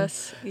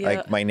yes. Yum. Yeah.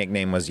 Like my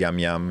nickname was Yum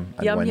Yum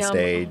at one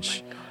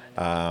stage.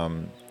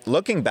 Oh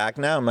Looking back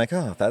now, I'm like,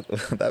 oh, that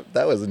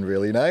wasn't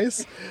really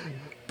nice.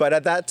 But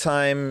at that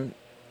time,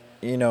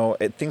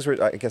 things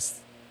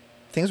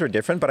were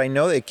different. But I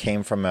know it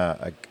came from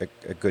a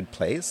good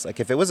place. Like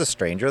if it was a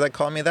stranger that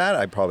called me that,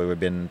 I probably would have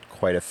been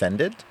quite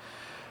offended.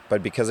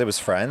 But because it was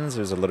friends,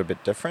 it was a little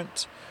bit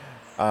different.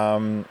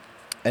 And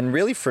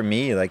really for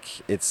me, like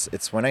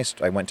it's when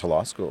I went to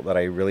law school that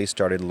I really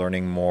started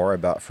learning more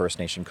about First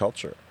Nation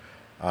culture.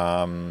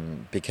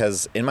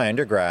 Because in my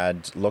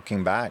undergrad,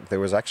 looking back, there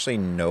was actually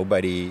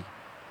nobody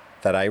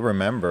that I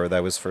remember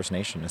that was First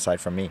Nation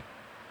aside from me,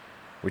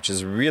 which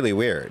is really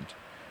weird.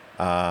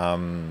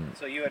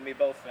 So you and me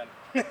both then.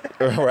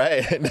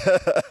 Right.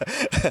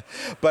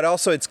 But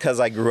also it's because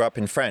I grew up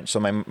in French. So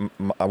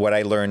what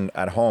I learned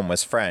at home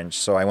was French.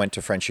 So I went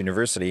to French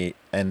University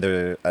and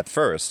at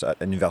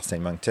Université de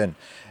Moncton.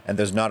 And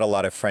there's not a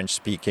lot of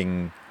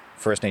French-speaking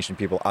First Nation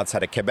people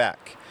outside of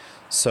Quebec.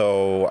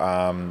 So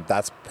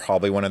that's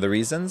probably one of the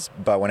reasons.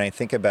 But when I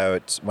think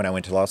about when I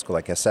went to law school,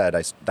 like I said,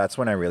 that's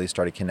when I really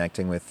started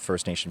connecting with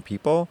First Nation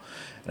people.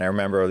 And I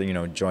remember,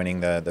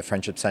 joining the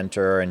Friendship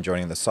Center and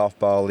joining the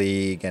softball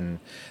league. And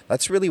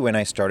that's really when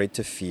I started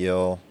to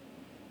feel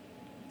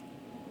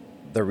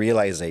the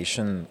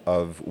realization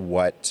of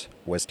what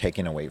was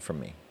taken away from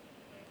me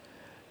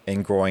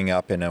in growing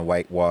up in a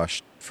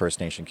whitewashed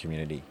First Nation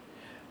community.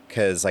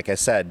 Because, like I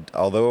said,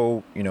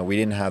 although, we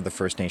didn't have the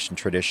First Nation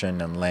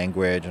tradition and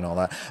language and all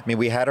that, I mean,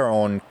 we had our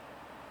own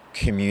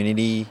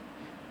community,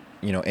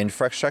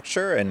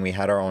 infrastructure, and we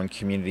had our own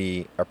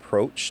community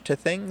approach to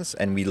things,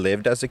 and we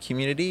lived as a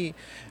community,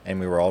 and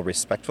we were all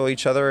respectful of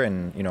each other.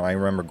 And, I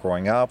remember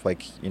growing up,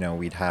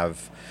 we'd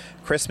have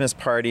Christmas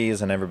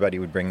parties, and everybody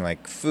would bring,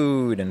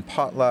 food and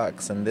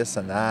potlucks and this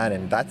and that,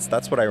 and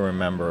that's what I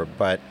remember.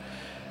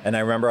 And I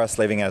remember us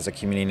living as a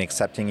community and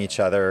accepting each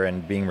other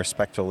and being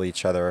respectful of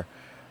each other.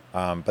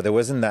 But there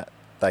wasn't that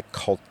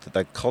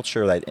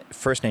culture, that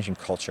First Nation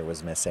culture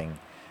was missing.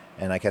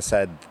 And like I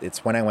said,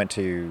 it's when I went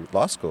to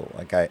law school,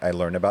 I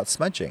learned about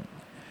smudging.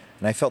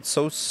 And I felt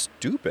so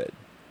stupid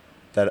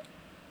that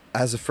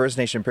as a First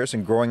Nation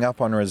person growing up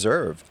on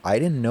reserve, I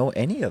didn't know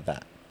any of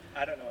that.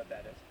 I don't know what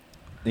that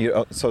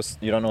is. So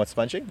you don't know what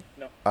smudging?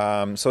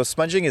 No. So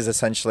smudging is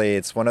essentially,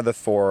 it's one of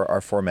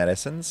our four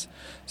medicines.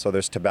 So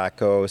there's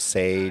tobacco,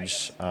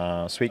 sage,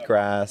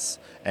 sweetgrass,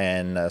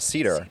 and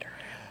cedar.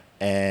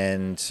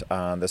 And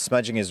the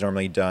smudging is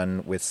normally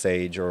done with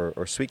sage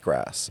or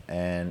sweetgrass.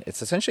 And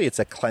it's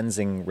a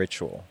cleansing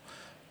ritual.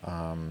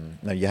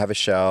 Now you have a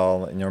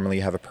shell, and normally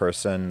you have a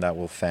person that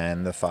will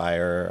fan the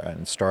fire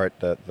and start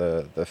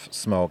the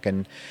smoke.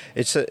 And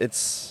it's sort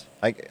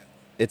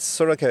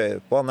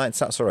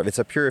of it's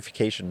a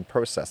purification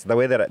process. The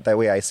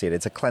way I see it,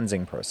 it's a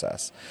cleansing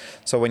process.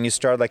 So when you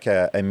start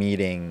a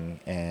meeting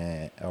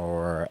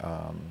or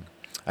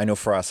I know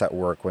for us at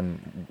work,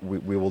 when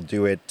we will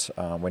do it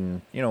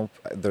when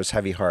there's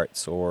heavy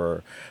hearts,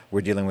 or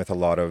we're dealing with a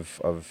lot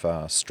of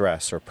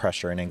stress or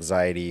pressure and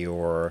anxiety,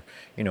 or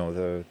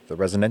the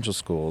residential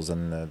schools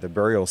and the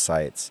burial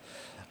sites.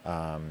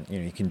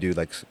 You can do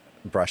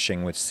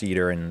brushing with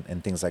cedar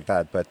and things like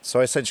that. But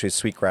so essentially, the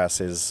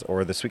sweetgrass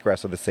or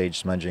the sage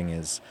smudging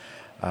is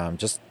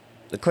just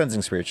a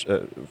cleansing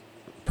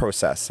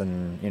process,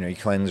 and you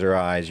cleanse your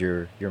eyes,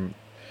 your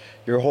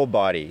whole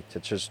body,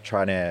 to just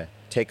try to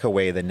take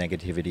away the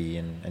negativity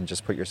and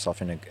just put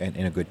yourself in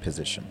a good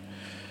position.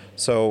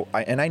 So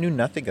I knew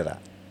nothing of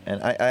that,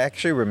 and I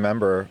actually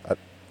remember at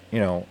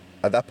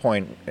that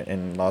point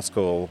in law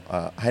school,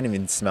 I hadn't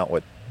even smelt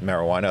what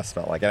marijuana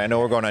smelled like. And I know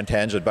we're going on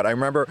tangent, but I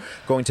remember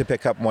going to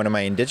pick up one of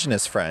my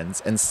Indigenous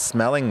friends and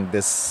smelling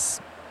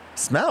this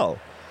smell.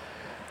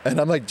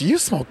 And I'm like, do you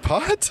smoke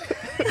pot?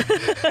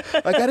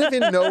 I didn't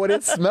even know what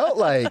it smelled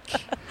like.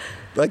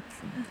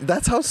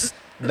 That's how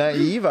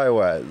naive I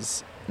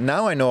was.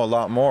 Now I know a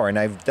lot more, and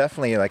I've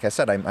definitely, like I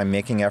said, I'm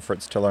making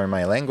efforts to learn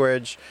my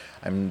language.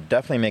 I'm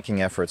definitely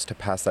making efforts to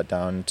pass that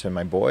down to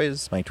my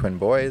boys, my twin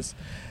boys,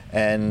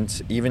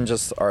 and even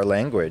just our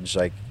language.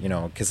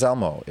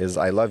 Kizelmo is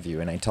I love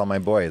you, and I tell my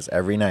boys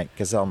every night,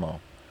 Kizelmo.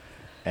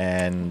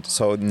 And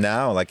so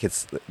now,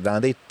 now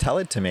they tell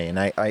it to me, and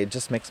it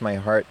just makes my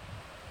heart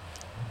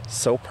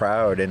so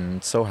proud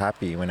and so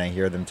happy when I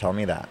hear them tell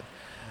me that.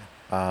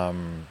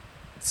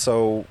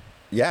 So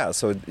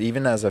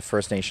even as a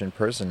First Nation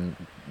person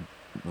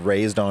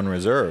raised on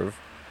reserve,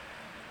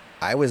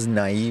 I was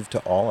naive to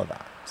all of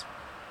that.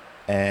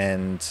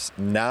 And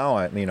now,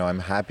 I'm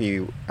happy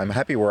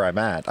where I'm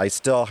at. I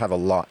still have a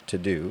lot to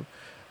do.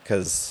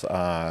 because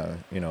the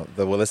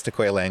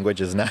Wolastoqey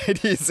language is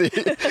not easy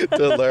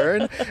to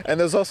learn. And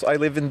there's also, I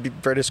live in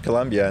British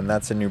Columbia, and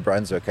that's in New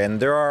Brunswick, and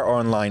there are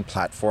online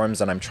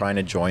platforms, and I'm trying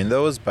to join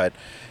those, but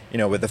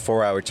with the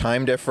 4-hour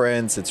time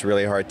difference, it's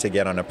really hard to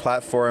get on a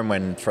platform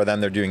when for them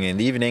they're doing it in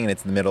the evening and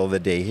it's in the middle of the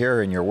day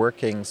here and you're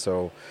working.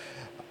 So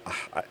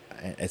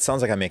it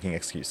sounds like I'm making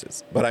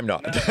excuses, but I'm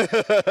not.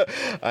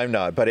 I'm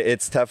not. But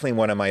it's definitely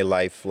one of my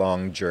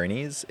lifelong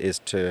journeys is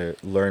to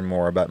learn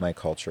more about my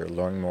culture,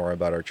 learn more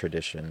about our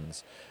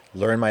traditions,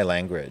 learn my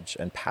language,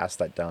 and pass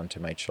that down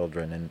to my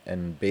children,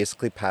 and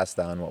basically pass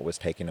down what was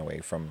taken away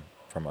from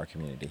our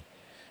community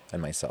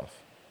and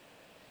myself.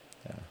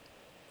 Yeah.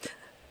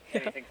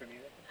 Anything from you?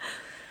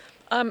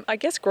 I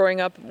guess growing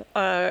up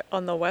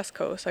on the West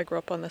Coast, I grew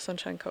up on the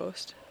Sunshine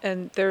Coast,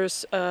 and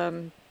there's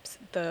a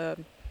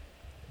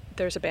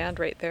band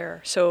right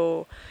there.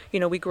 So,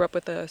 we grew up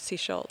with the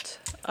Seashelt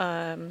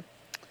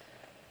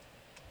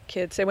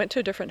kids. They went to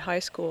a different high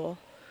school.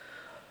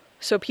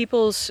 So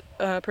people's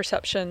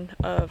perception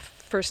of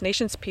First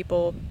Nations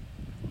people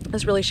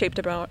is really shaped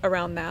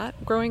around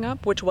that growing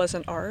up, which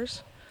wasn't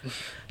ours.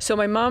 So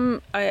my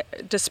mom,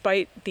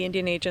 despite the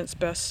Indian agent's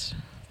best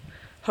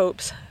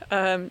hopes,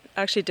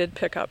 actually did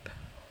pick up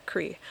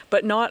Cree,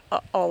 but not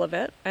all of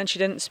it, and she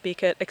didn't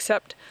speak it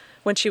except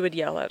when she would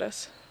yell at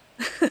us.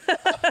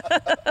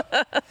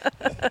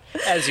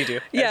 As you do.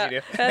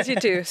 As you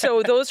do.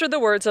 So those are the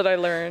words that I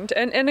learned,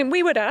 and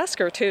we would ask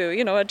her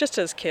too, just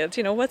as kids,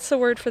 what's the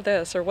word for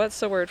this or what's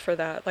the word for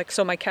that? Like,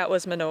 so my cat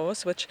was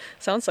Minos, which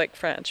sounds like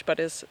French, but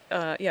is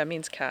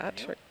means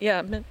cat.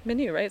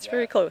 Minu, right? It's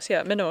very close.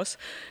 Yeah, Minos.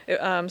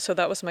 So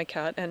that was my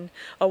cat, and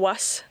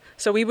Awas.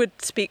 So we would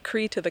speak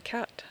Cree to the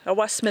cat.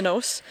 Awas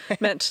Minos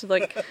meant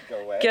like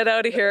get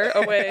out of here,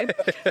 away,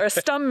 or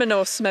Stum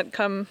Minos meant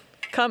come.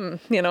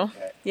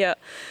 Yeah.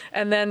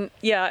 And then,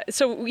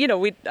 so,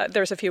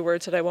 there's a few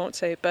words that I won't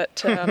say,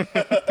 but, and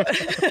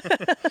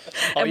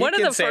one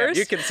of the first,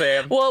 you can say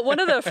them. Well, one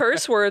of the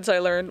first words I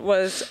learned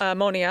was,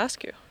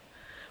 Moniasku,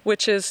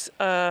 which is,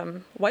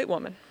 white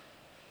woman,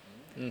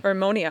 or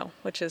Moniao,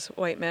 which is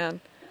white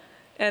man.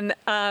 And,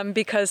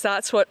 because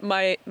that's what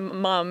my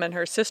mom and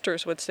her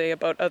sisters would say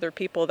about other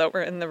people that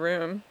were in the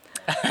room.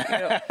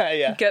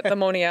 Get the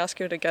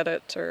Moniasku to get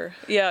it, or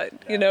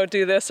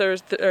do this or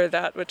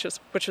that,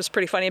 which was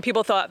pretty funny. And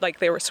people thought like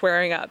they were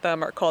swearing at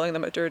them or calling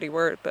them a dirty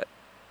word, but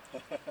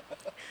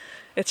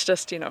it's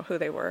just who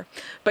they were.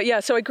 But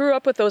so I grew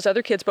up with those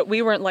other kids, but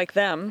we weren't like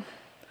them.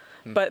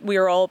 But we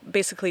were all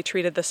basically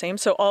treated the same.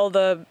 So all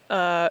the,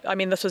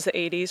 this was the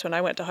 80s when I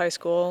went to high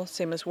school,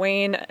 same as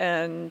Wayne,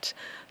 and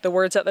the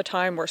words at the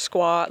time were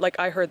squaw. Like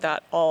I heard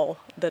that all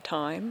the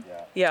time.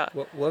 Yeah.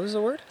 What was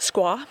the word?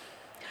 Squaw.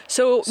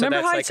 So remember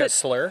that's how like I said, a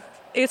slur?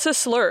 It's a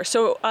slur.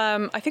 So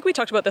I think we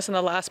talked about this in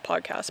the last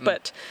podcast,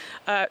 but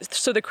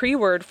so the Cree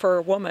word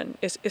for woman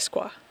is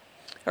isqua,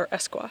 or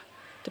esqua,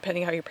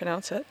 depending how you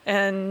pronounce it.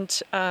 And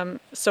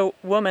so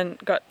woman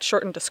got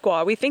shortened to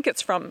squaw. We think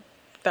it's from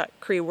that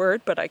Cree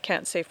word, but I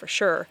can't say for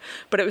sure.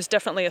 But it was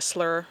definitely a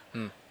slur,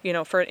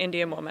 for an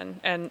Indian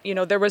woman. And,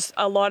 there was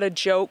a lot of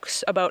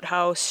jokes about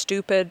how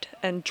stupid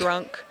and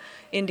drunk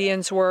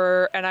Indians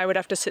were. And I would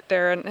have to sit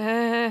there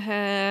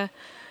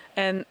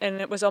and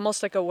it was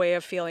almost like a way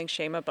of feeling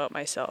shame about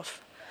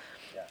myself.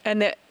 Yeah.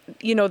 And that,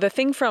 the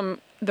thing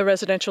from the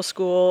residential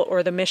school,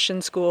 or the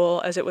mission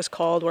school, as it was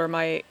called, where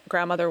my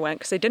grandmother went,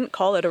 because they didn't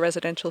call it a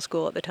residential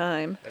school at the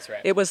time. That's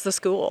right. It was the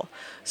school.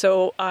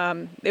 So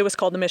it was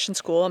called the mission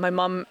school, and my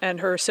mom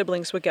and her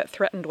siblings would get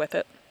threatened with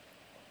it.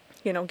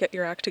 Get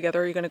your act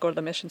together, you're going to go to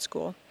the mission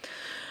school.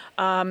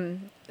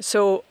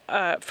 So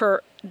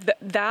for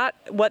that,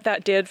 what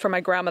that did for my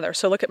grandmother.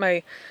 So look at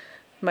my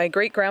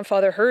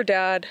great-grandfather, her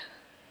dad,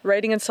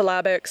 writing in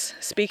syllabics,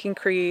 speaking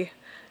Cree,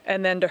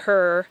 and then to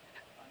her,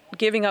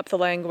 giving up the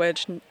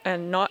language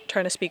and not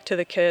trying to speak to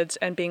the kids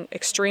and being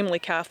extremely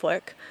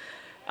Catholic.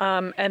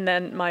 And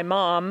then my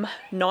mom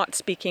not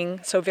speaking,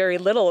 so very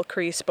little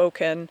Cree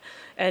spoken,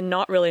 and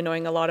not really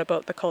knowing a lot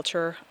about the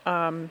culture.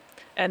 And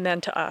then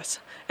to us.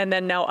 And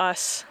then now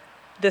us,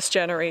 this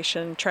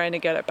generation, trying to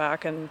get it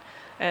back and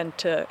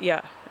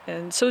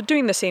And so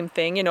doing the same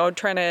thing,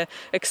 trying to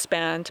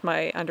expand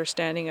my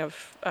understanding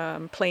of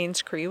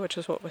Plains Cree, which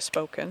is what was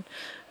spoken,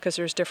 because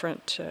there's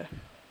different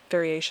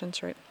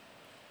variations, right?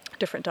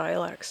 Different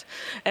dialects,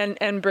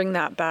 and bring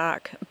that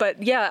back. But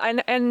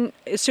and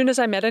as soon as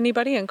I met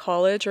anybody in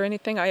college or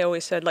anything, I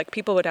always said, like,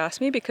 people would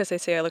ask me because they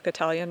say I look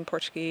Italian,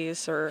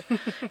 Portuguese, or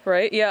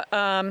right,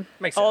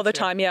 makes all sense, the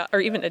time, or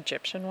even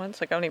Egyptian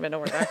ones. Like, I don't even know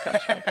where that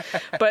comes from.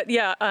 But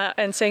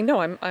and saying no,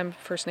 I'm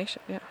First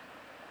Nation.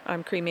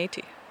 I'm Cree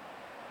Métis.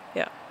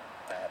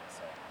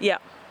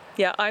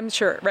 Yeah, I'm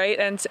sure, right?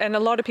 And a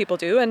lot of people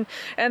do. And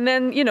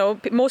then,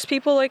 most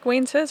people, like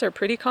Wayne says, are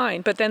pretty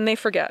kind, but then they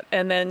forget.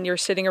 And then you're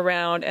sitting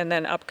around, and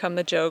then up come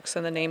the jokes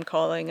and the name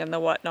calling and the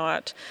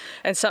whatnot.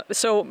 And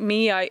so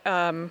me, I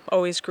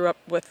always grew up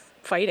with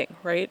fighting,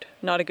 right?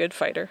 Not a good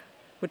fighter.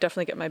 Would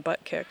definitely get my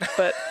butt kicked.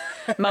 But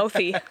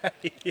mouthy,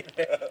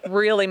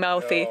 really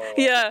mouthy.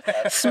 Yeah,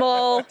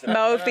 small,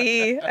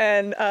 mouthy,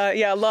 and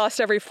lost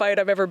every fight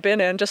I've ever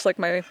been in, just like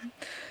my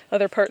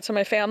other parts of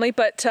my family.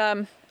 But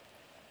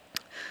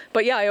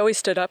yeah, I always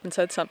stood up and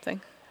said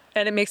something,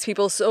 and it makes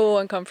people so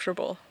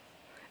uncomfortable.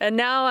 And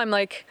now I'm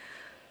like,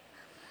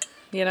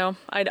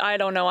 I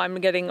don't know. I'm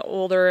getting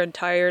older and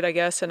tired, I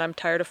guess, and I'm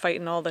tired of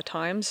fighting all the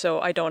time. So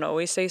I don't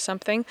always say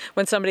something.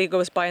 When somebody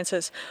goes by and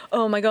says,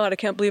 "Oh my God, I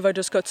can't believe I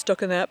just got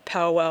stuck in that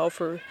powwow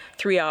for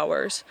 3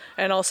 hours."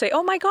 And I'll say,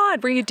 "Oh my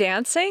God, were you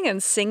dancing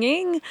and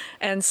singing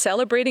and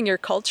celebrating your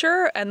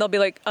culture?" And they'll be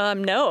like,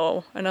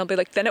 "No." And I'll be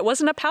like, "Then it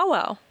wasn't a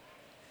powwow."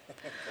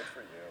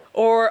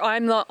 Or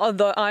I'm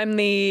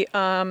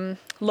the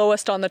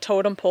lowest on the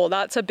totem pole.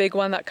 That's a big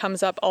one that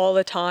comes up all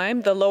the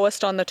time, the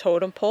lowest on the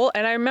totem pole.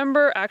 And I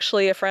remember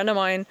actually a friend of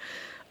mine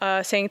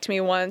saying to me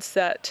once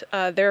that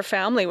their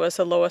family was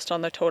the lowest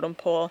on the totem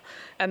pole.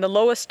 And the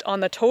lowest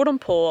on the totem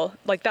pole,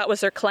 like that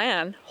was their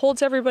clan,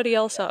 holds everybody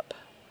else up.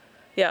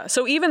 Yeah,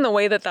 so even the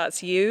way that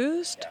that's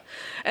used.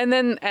 And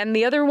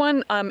the other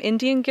one,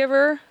 Indian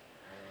giver.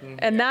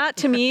 And that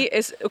to me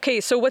is, okay,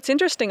 so what's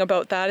interesting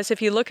about that is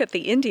if you look at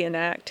the Indian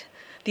Act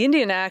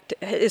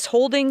is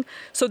holding,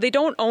 so they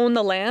don't own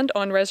the land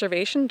on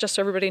reservation, just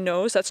so everybody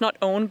knows. That's not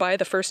owned by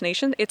the First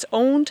Nation. It's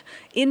owned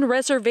in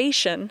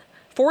reservation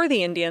for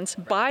the Indians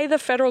by the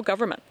federal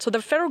government. So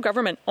the federal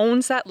government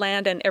owns that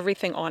land and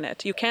everything on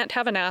it. You can't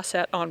have an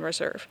asset on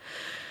reserve.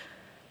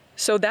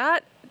 So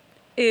that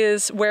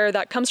is where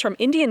that comes from.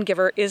 Indian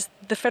giver is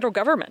the federal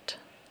government,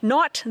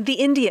 not the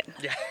Indian.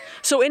 Yeah.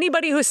 So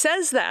anybody who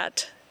says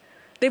that,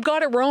 they've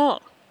got it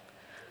wrong.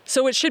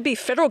 So it should be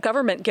federal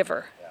government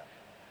giver.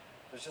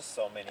 There's just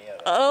so many of them.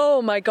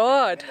 Oh my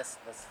God.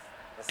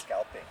 The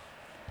scalping.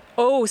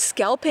 Oh,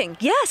 scalping.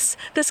 Yes,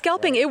 the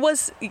scalping. Right. It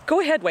was, go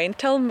ahead, Wayne,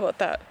 tell them about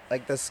that.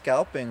 Like the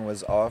scalping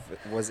was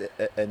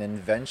an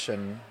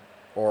invention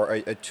or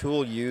a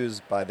tool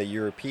used by the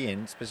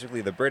Europeans,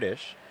 specifically the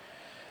British,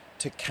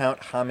 to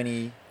count how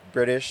many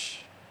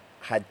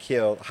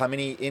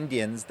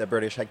Indians the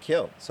British had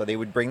killed. So they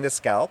would bring the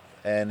scalp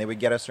and they would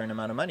get a certain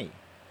amount of money.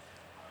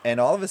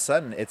 And all of a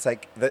sudden, it's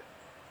like the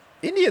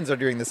Indians are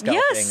doing the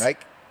scalping. Yes.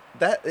 Like,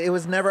 that it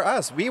was never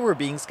us. We were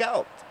being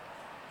scalped.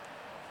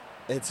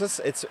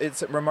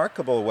 It's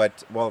remarkable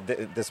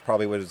this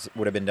probably would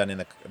have been done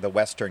in the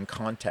Western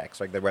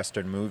context, like the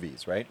Western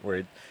movies, right? Where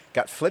it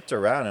got flipped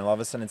around and all of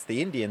a sudden it's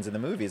the Indians in the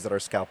movies that are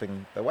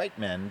scalping the white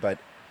men, but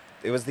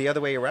it was the other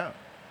way around.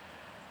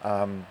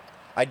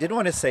 I did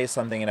want to say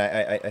something, and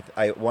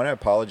I want to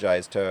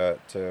apologize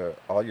to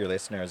all your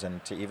listeners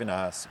and to even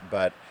us,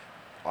 but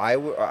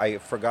I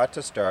forgot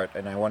to start,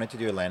 and I wanted to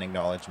do a land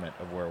acknowledgement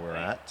of where we're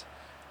at.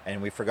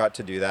 And we forgot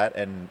to do that,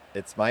 and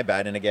it's my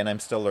bad. And again,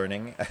 I'm still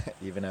learning,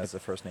 even as a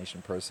First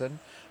Nation person.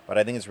 But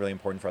I think it's really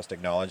important for us to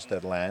acknowledge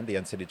that land, the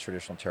unceded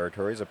traditional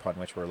territories upon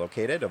which we're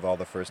located, of all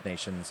the First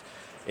Nations,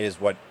 is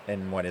what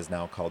is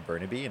now called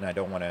Burnaby. And I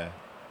don't want to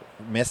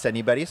miss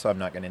anybody, so I'm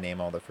not going to name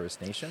all the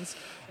First Nations.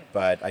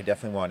 But I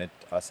definitely wanted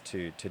us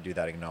to do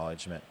that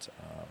acknowledgement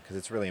because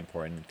it's really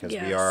important. Because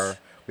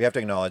we have to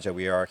acknowledge that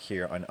we are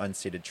here on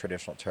unceded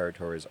traditional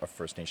territories of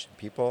First Nation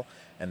people,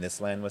 and this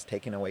land was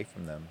taken away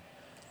from them.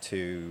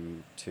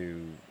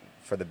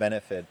 For the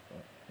benefit,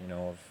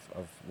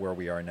 of where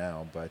we are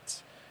now,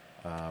 but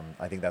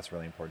I think that's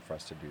really important for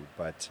us to do.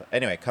 But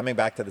anyway, coming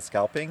back to the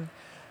scalping,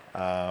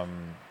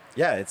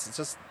 it's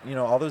just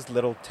all those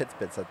little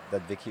tidbits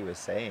that Vickie was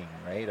saying,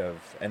 right?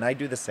 And I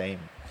do the same.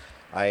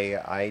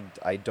 I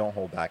don't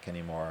hold back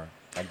anymore.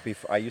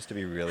 I used to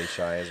be really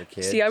shy as a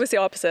kid. See, I was the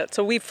opposite.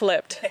 So we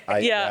flipped.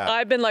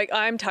 I've been like,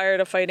 I'm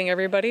tired of fighting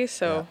everybody.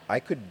 So I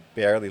could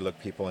barely look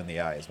people in the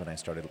eyes when I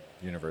started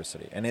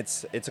university. And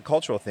it's a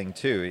cultural thing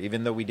too.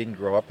 Even though we didn't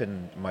grow up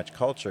in much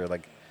culture,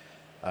 like,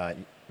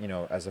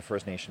 as a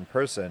First Nation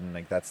person,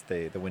 like that's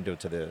the window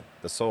to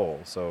the soul.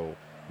 So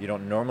you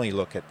don't normally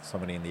look at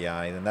somebody in the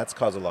eye. And that's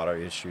caused a lot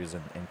of issues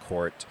in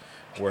court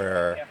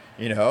where,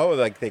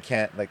 like they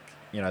can't, like,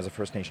 as a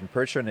First Nation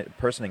person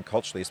and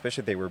culturally,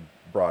 especially if they were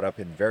brought up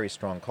in very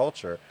strong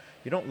culture,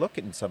 you don't look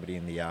at somebody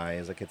in the eye.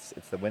 It's like it's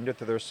the window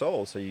to their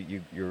soul. So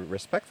you're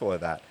respectful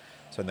of that.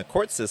 So in the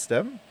court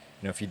system,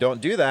 if you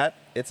don't do that,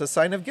 it's a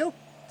sign of guilt.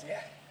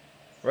 Yeah.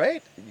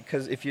 Right?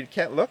 Because if you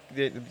can't look,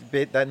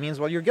 that means,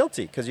 well, you're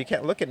guilty because you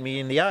can't look at me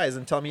in the eyes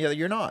and tell me that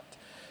you're not.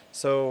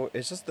 So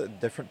it's just the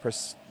different,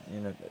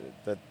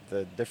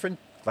 the different,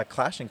 like,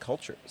 clashing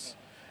cultures.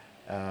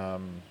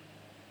 And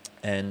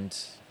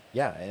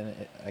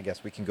I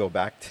guess we can go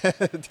back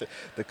to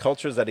the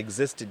cultures that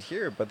existed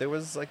here, but there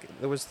was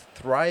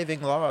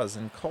thriving laws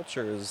and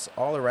cultures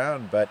all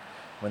around. But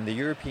when the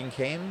European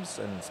came,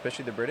 and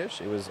especially the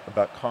British, it was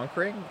about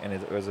conquering, and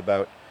it was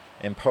about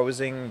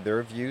imposing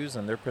their views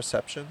and their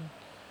perception.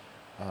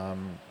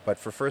 But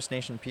for First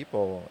Nation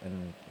people,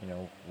 and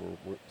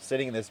we're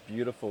sitting in this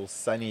beautiful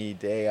sunny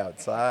day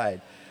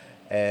outside,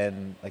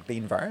 and like the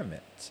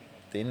environment,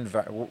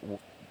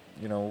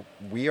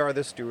 we are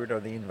the steward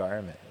of the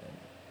environment.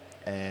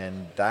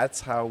 And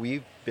that's how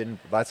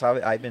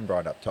I've been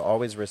brought up, to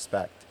always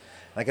respect.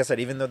 Like I said,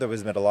 even though there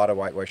was been a lot of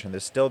whitewashing,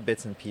 there's still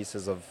bits and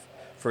pieces of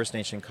First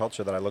Nation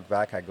culture that I look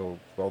back, I go,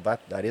 well,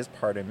 that is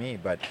part of me.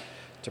 But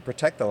to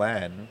protect the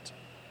land,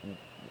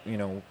 you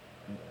know,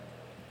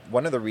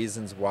 one of the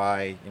reasons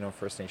why, you know,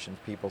 First Nations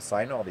people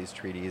signed all these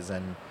treaties,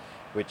 and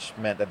which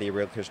meant that they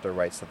relinquished their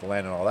rights to the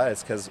land and all that,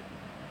 is because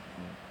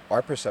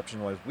our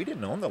perception was we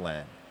didn't own the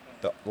land.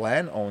 The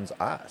land owns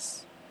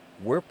us.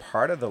 We're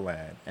part of the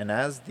land. And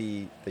as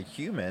the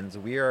humans,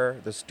 we are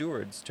the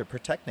stewards to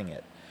protecting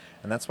it.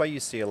 And that's why you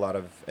see a lot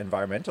of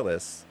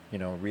environmentalists, you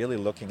know, really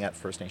looking at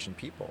First Nation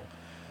people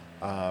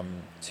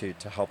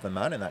to help them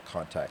out in that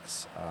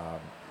context.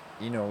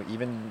 You know,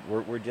 even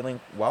we're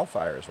dealing with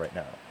wildfires right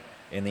now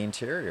in the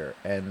interior,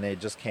 and they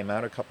just came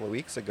out a couple of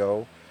weeks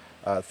ago.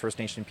 First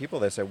Nation people,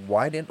 they said,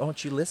 why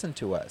don't you listen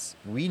to us?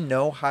 We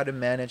know how to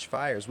manage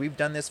fires. We've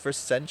done this for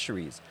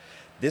centuries.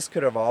 This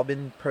could have all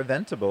been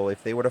preventable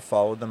if they would have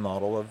followed the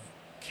model of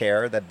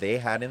care that they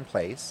had in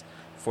place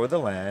for the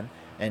land,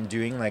 and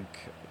doing, like,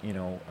 you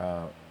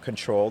know,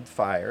 controlled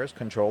fires,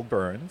 controlled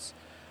burns,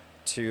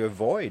 to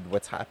avoid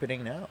what's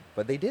happening now.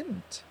 But they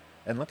didn't.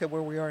 And look at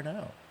where we are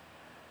now.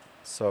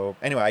 So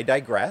anyway, I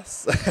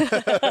digress.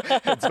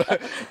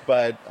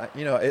 but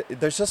you know,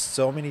 there's just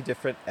so many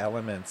different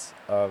elements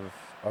of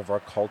our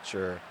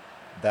culture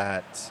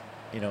that,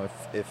 you know,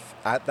 if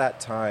at that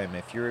time,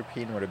 if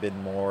European would have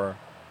been more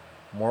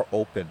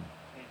open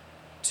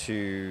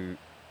to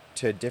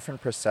a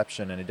different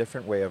perception and a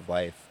different way of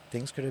life,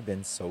 things could have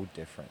been so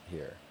different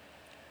here.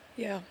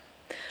 Yeah.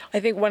 I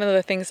think one of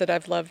the things that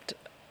I've loved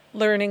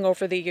learning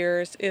over the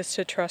years is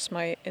to trust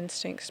my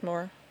instincts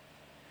more.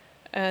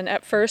 And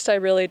at first I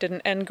really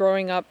didn't. And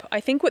growing up, I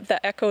think what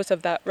the echoes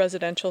of that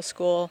residential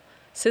school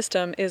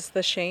system is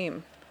the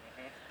shame.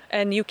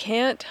 And you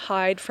can't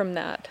hide from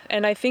that.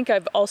 And I think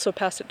I've also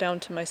passed it down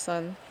to my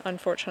son,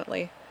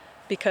 unfortunately,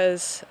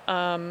 because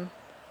I'm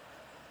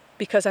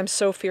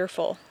so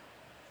fearful.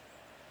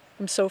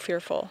 I'm so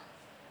fearful.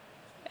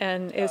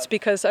 And it's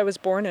because I was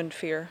born in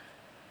fear.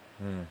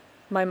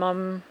 My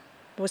mom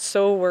was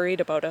so worried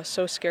about us,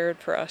 so scared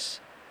for us.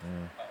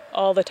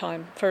 All the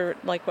time, for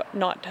like what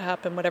not to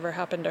happen, whatever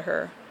happened to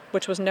her,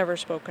 which was never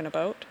spoken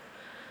about,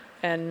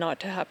 and not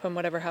to happen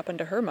whatever happened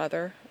to her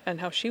mother and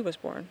how she was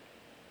born.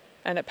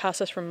 And it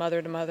passes from mother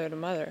to mother to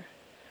mother,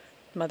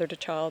 mother to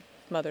child,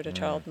 mother to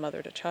child,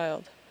 mother to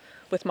child.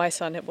 With my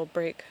son, it will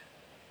break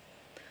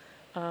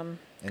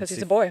because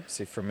he's a boy.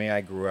 See, for me,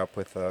 I grew up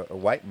with a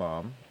white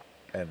mom,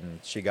 and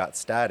she got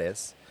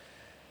status,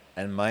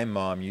 and my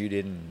mom, you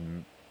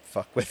didn't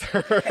fuck with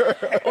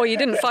her. Oh, you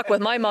didn't fuck with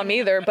my mom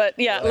either, but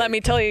yeah, like, let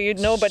me tell you,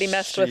 nobody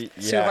messed with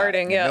Sue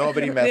Harding. Yeah,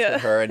 nobody messed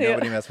with her, and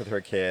nobody messed with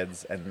her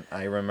kids. And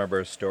I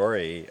remember a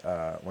story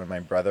when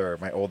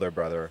my older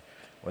brother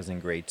was in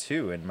grade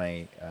 2,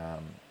 and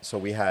so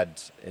we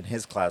had, in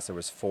his class, there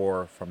was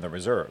 4 from the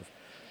reserve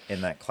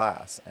in that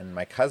class, and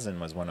my cousin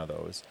was one of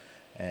those.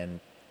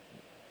 And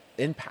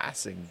in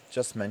passing,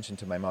 just mentioned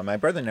to my mom, my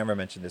brother never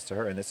mentioned this to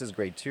her, and this is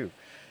grade 2.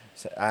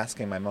 So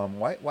asking my mom,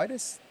 why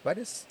does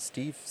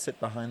Steve sit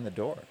behind the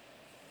door?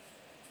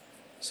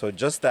 So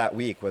just that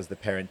week was the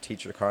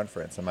parent-teacher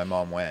conference, and my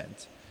mom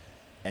went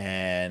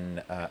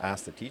and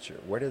asked the teacher,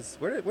 where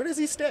does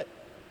he sit?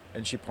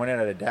 And she pointed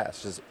at a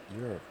desk. She says,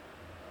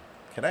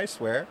 can I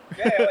swear?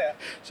 Yeah.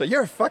 So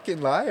you're a fucking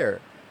liar.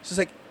 She's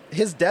like,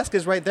 his desk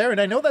is right there, and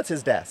I know that's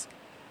his desk.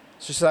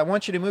 She says, I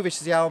want you to move it. She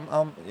says, yeah,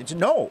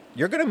 no,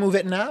 you're going to move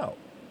it now,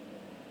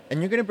 and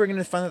you're going to bring it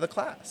in front of the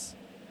class.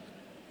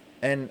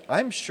 And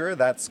I'm sure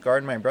that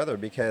scarred my brother,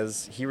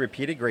 because he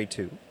repeated grade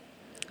 2.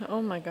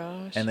 Oh my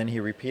gosh. And then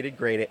he repeated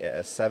grade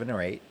 7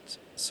 or 8.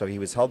 So he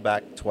was held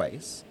back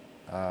twice.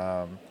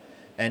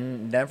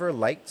 And never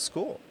liked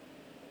school.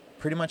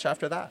 Pretty much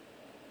after that.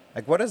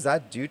 Like, what does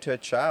that do to a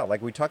child?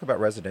 Like, we talk about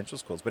residential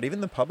schools, but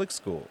even the public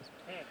schools,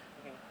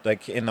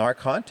 like in our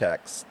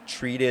context,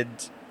 treated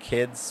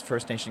kids,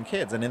 First Nation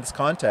kids. And in this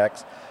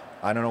context,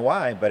 I don't know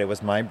why, but it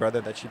was my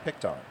brother that she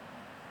picked on.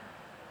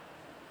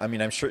 I mean,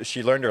 I'm sure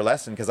she learned her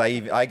lesson, because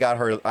I got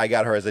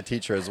her as a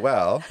teacher as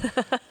well,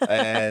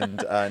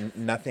 and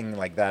nothing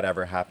like that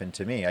ever happened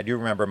to me. I do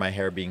remember my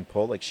hair being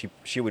pulled. Like,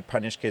 she would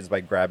punish kids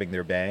by grabbing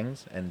their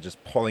bangs and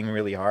just pulling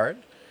really hard.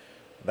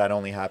 That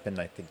only happened,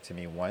 I think, to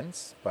me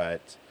once.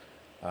 But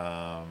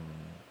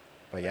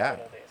yeah,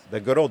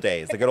 the good old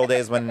days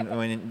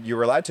when you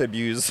were allowed to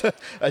abuse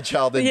a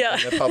child in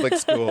a public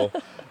school.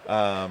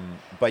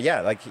 But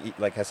yeah,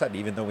 like I said,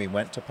 even though we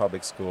went to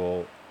public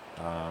school,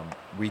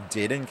 we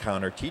did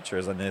encounter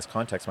teachers, and in this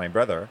context, my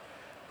brother,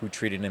 who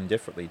treated him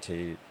differently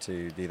to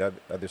the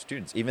other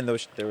students, even though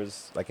there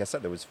was, like I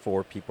said, there was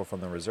 4 people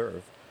from the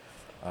reserve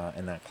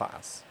in that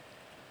class.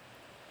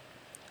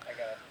 I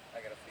got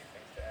a few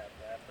things to add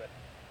to that, but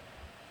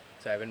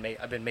so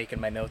I've been making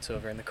my notes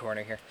over in the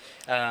corner here.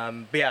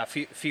 But yeah, a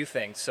few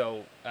things.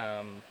 So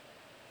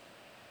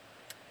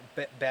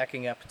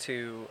backing up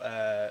to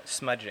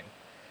smudging.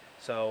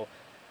 So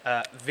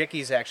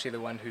Vickie's actually the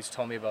one who's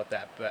told me about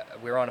that,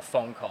 but we were on a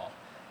phone call,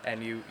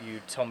 and you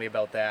told me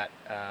about that,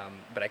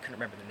 but I couldn't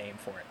remember the name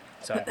for it.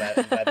 So I'm glad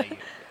that you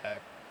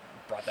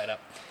brought that up.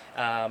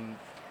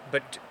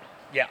 But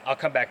yeah, I'll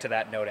come back to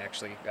that note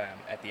actually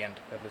at the end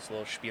of this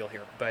little spiel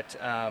here. But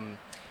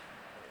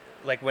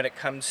like when it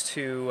comes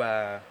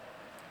to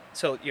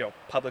so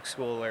public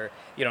school or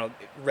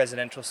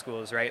residential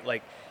schools, right?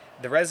 Like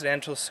the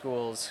residential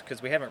schools,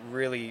 because we haven't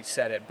really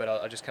said it, but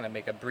I'll just kind of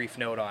make a brief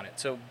note on it.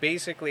 So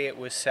basically, it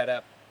was set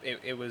up.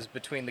 It was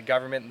between the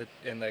government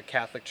and the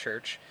Catholic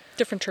Church.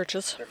 Different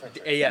churches.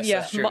 Yes,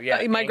 yeah. That's true.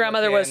 Yeah, my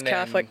grandmother was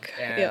Catholic.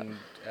 And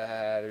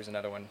there's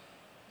another one.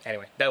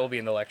 Anyway, that will be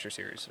in the lecture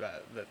series.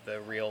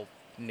 The real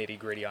nitty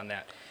gritty on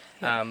that.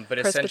 But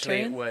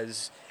essentially, it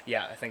was.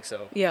 Yeah, I think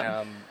so.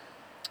 Yeah.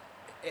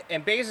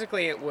 And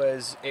basically, it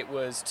was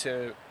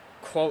to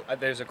quote.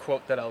 There's a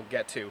quote that I'll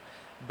get to,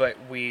 but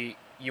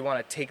you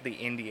want to take the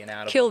Indian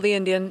out of Kill the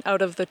Indian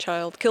out of the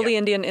child. Kill the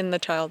Indian in the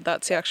child.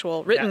 That's the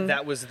actual written.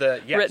 That was the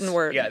written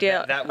word.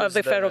 That was of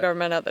the federal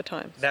government at the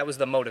time. That was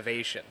the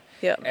motivation.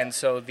 Yeah. And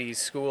so these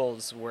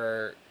schools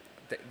were,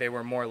 they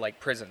were more like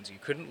prisons. You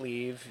couldn't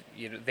leave.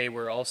 They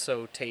were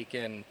also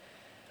taken.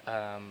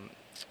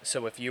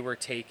 So if you were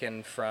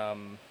taken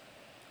from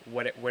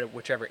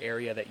whichever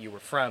area that you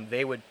were from,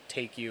 they would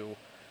take you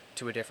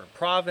to a different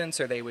province,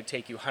 or they would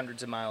take you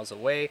hundreds of miles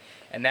away,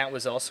 and that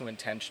was also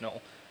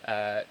intentional.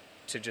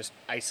 To just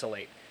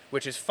isolate,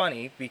 which is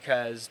funny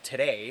because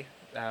today,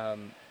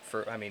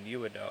 you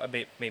would know,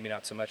 maybe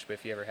not so much, but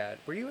if you ever had,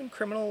 were you in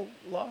criminal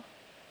law?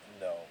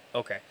 No.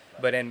 Okay.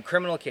 But in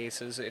criminal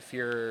cases, if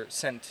you're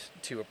sent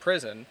to a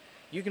prison,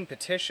 you can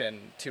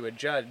petition to a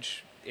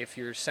judge if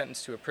you're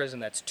sentenced to a prison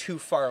that's too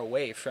far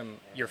away from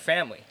your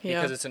family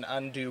because it's an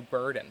undue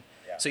burden.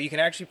 Yeah. So you can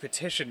actually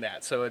petition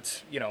that. So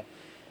it's,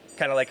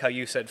 kind of like how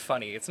you said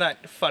funny. It's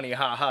not funny,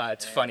 haha.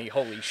 It's funny,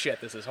 holy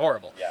shit, this is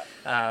horrible.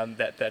 Yeah.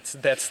 That's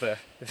the.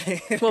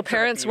 Well,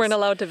 parents weren't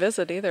allowed to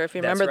visit either. If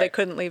you remember, they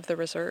couldn't leave the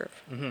reserve.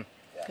 Mm-hmm.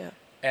 Yeah.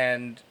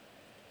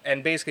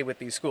 And basically with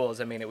these schools,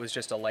 it was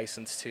just a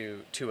license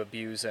to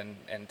abuse and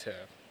to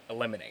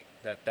eliminate.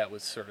 That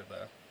was sort of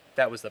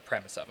the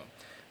premise of them.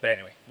 But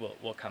anyway,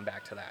 we'll come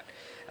back to that.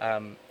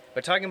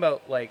 But talking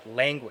about like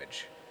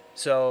language,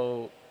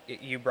 so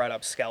you brought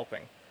up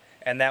scalping.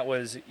 And that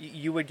was,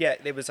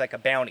 it was like a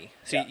bounty.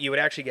 So you would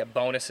actually get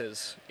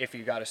bonuses if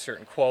you got a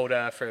certain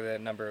quota for the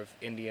number of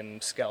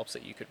Indian scalps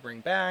that you could bring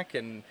back.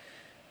 And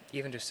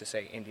even just to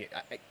say Indian,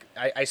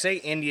 I say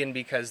Indian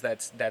because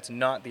that's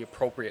not the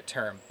appropriate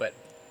term, but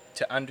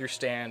to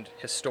understand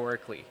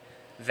historically,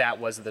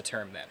 that was the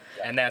term then.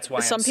 And that's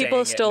why some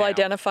people still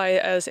identify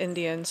as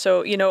Indian.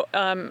 So,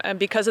 and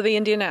because of the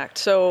Indian Act.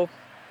 So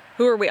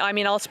who are we?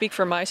 I'll speak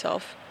for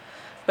myself,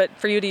 but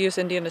for you to use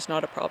Indian is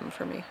not a problem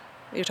for me.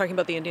 You're talking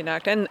about the Indian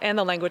Act and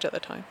the language at the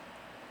time.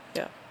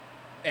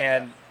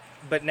 Yeah.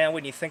 But now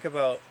when you think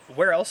about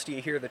where else do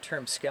you hear the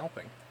term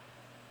scalping?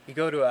 You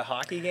go to a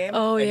hockey game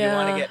and you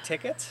want to get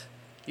tickets?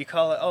 You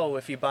call it,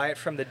 if you buy it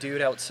from the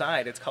dude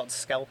outside, it's called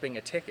scalping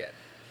a ticket.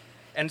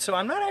 And so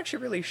I'm not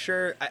actually really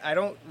sure. I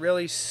don't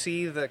really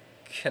see the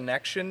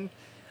connection.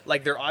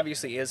 Like there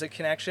obviously is a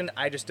connection.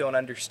 I just don't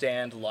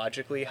understand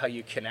logically how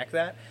you connect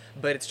that.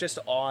 But it's just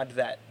odd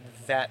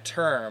that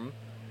term,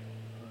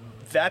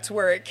 that's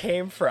where it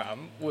came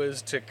from,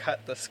 was to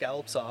cut the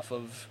scalps off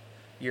of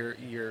your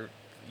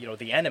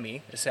the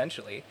enemy,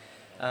 essentially.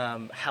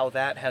 How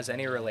that has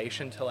any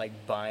relation to like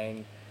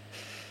buying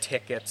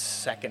tickets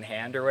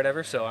secondhand or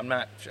whatever. So I'm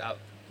not,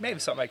 maybe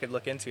something I could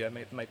look into. I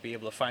might be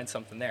able to find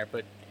something there.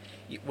 But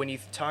when you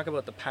talk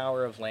about the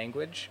power of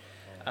language,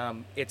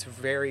 it's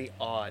very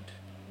odd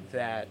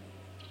that,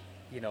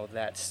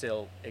 that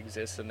still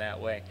exists in that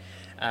way.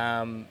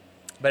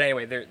 But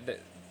anyway,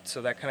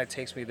 so that kind of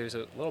takes me, there's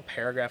a little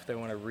paragraph that I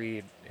want to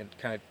read. It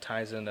kind of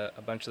ties into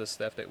a bunch of the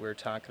stuff that we're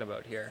talking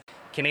about here.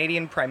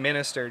 Canadian Prime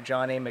Minister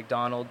John A.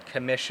 Macdonald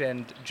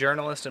commissioned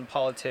journalist and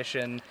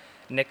politician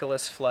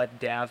Nicholas Flood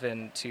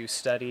Davin to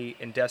study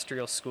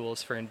industrial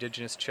schools for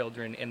Indigenous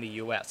children in the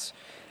U.S.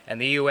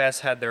 And the U.S.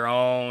 had their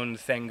own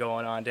thing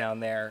going on down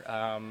there.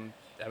 I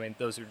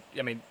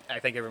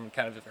think everyone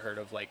kind of heard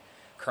of like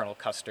Colonel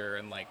Custer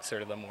and like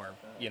sort of the more,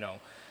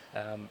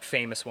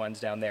 famous ones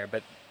down there.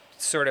 But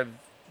sort of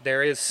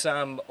there is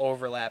some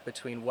overlap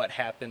between what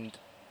happened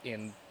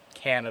in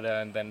Canada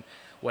and then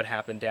what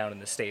happened down in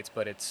the States,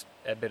 but it's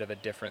a bit of a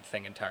different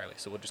thing entirely.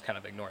 So we'll just kind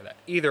of ignore that.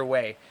 Either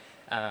way,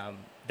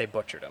 they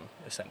butchered them,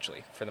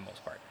 essentially, for the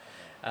most part.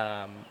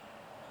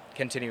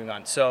 Continuing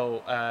on.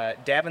 So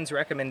Davin's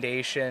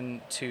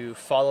recommendation to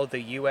follow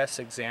the U.S.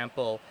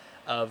 example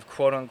of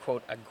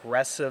quote-unquote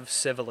aggressive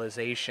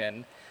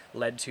civilization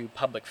led to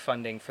public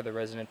funding for the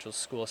residential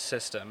school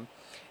system.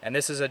 And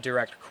this is a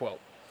direct quote.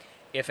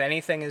 "If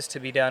anything is to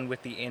be done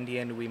with the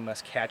Indian, we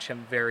must catch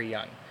him very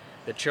young.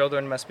 The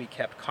children must be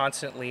kept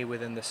constantly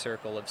within the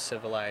circle of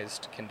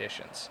civilized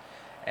conditions."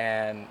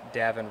 And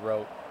Davin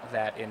wrote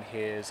that in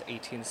his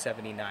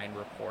 1879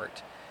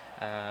 report.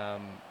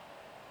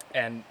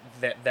 And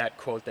that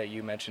quote that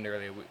you mentioned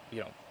earlier,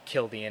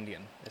 kill the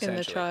Indian, essentially. In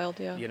the child,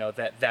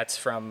 yeah. That's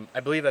from, I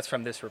believe that's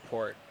from this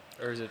report.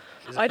 Or is it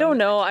I don't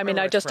know.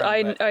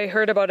 I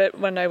heard about it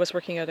when I was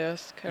working at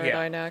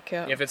INAC,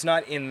 yeah. If it's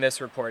not in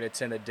this report,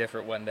 it's in a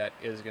different one that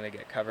is going to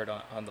get covered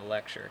on the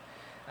lecture.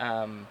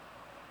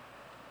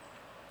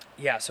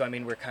 yeah, so I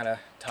mean, we're kind of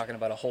talking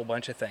about a whole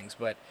bunch of things,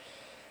 but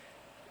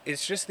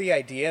it's just the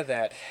idea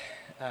that,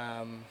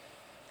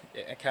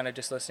 kind of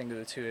just listening to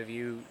the two of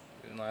you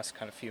in the last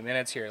kind of few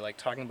minutes here, like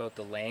talking about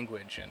the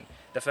language and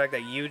the fact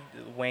that you,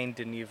 Wayne,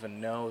 didn't even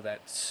know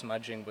that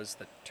smudging was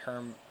the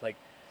term, like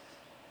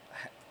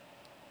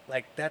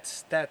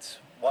that's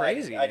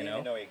crazy. I didn't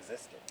even know it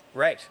existed.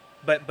 Right,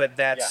 but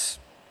that's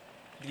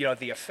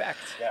the effect.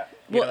 Yeah.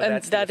 Well,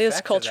 and that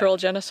is cultural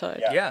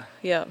genocide.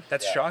 Yeah.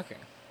 That's shocking,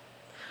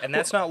 and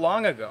that's not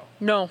long ago.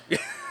 No.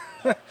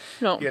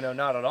 No.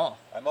 Not at all.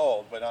 I'm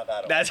old, but not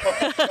that old. That's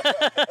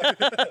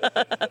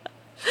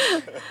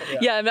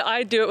Yeah, and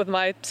I do it with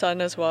my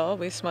son as well.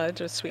 We smudge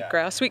with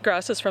sweetgrass.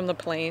 Sweetgrass is from the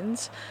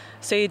plains.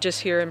 Sage is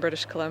here in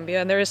British Columbia,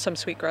 and there is some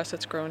sweetgrass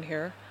that's grown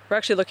here. We're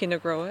actually looking to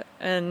grow it,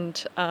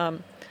 and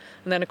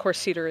then of course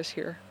cedar is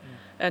here,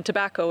 and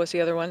tobacco was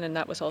the other one, and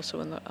that was also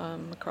in the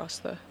across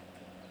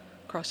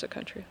the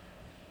country.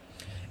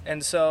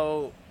 And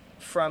so,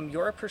 from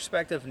your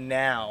perspective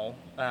now,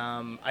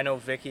 I know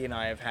Vickie and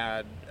I have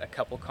had a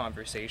couple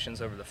conversations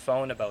over the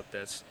phone about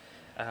this.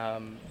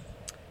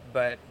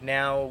 But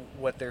now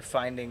what they're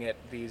finding at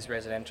these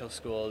residential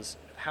schools,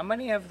 how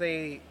many have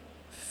they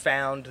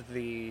found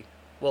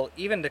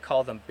even to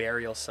call them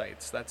burial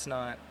sites, that's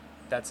not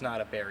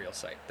a burial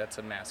site, that's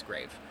a mass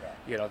grave.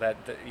 Yeah.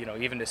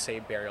 Even to say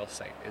burial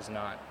site is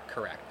not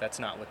correct. That's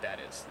not what that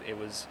is. It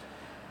was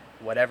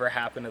whatever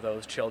happened to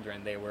those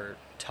children, they were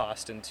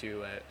tossed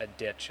into a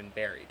ditch and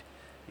buried,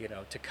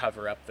 to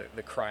cover up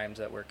the crimes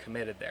that were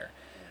committed there.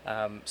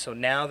 So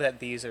now that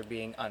these are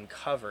being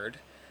uncovered,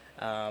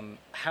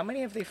 how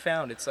many have they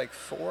found? It's like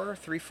 4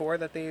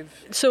 that they've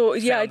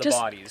found the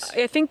bodies.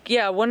 I think,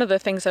 one of the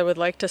things I would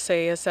like to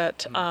say is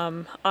that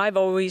I've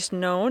always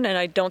known, and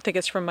I don't think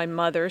it's from my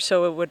mother,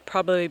 so it would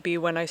probably be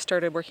when I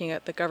started working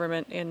at the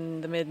government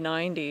in the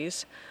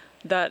mid-90s,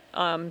 that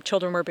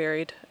children were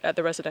buried at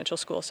the residential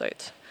school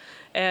sites.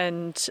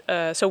 And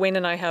so Wayne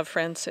and I have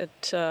friends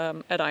at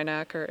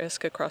INAC or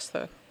ISC across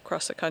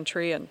the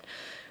country,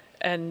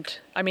 and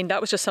I mean, that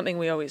was just something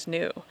we always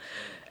knew.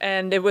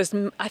 And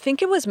I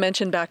think it was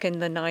mentioned back in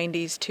the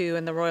 90s too,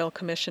 in the Royal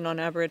Commission on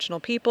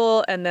Aboriginal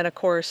People, and then of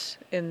course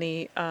in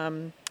the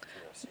in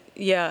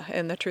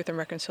the Truth and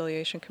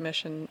Reconciliation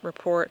Commission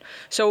report.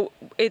 So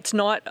it's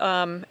not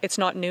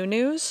new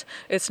news.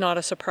 It's not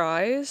a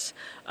surprise.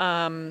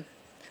 And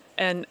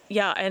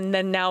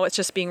then now it's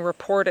just being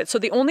reported. So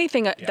the only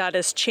thing that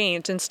has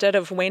changed, instead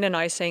of Wayne and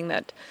I saying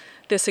that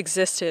this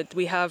existed,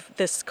 we have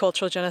this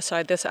cultural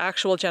genocide, this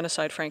actual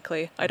genocide,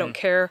 frankly. I don't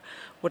care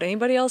what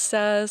anybody else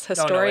says,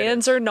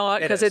 historians or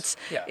not, because it's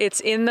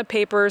in the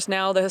papers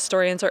now. The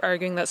historians are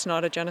arguing that's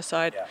not a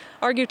genocide. Yeah.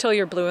 Argue till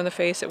you're blue in the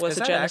face. It was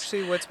a genocide.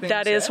 Actually what's being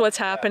That said? Is what's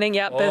happening.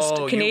 Yeah, this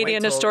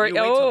Canadian historian.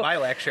 You wait till my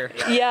lecture.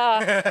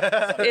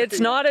 Yeah, it's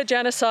not a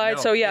genocide.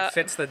 No, so yeah, it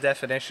fits the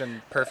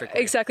definition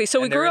perfectly. Exactly. So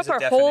and we grew up our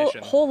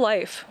whole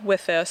life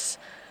with this,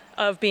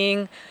 of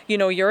being,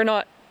 you're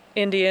not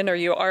Indian, or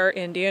you are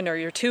Indian, or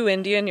you're too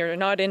Indian, you're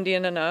not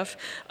Indian enough.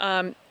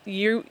 And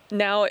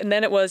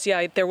then it was,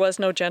 there was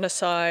no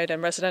genocide,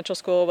 and residential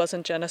school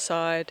wasn't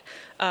genocide.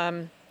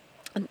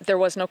 There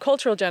was no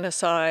cultural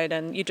genocide,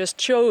 and you just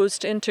chose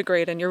to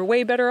integrate, and you're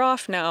way better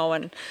off now.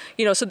 And,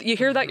 so you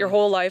hear that your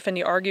whole life, and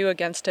you argue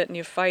against it, and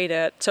you fight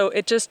it. So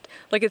it just,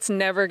 it's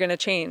never going to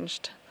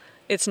change.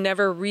 It's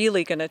never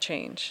really going to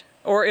change,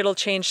 or it'll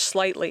change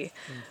slightly.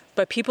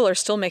 But people are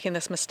still making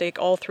this mistake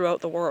all throughout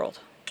the world.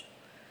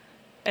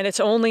 And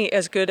it's only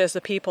as good as the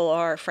people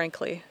are,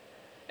 frankly.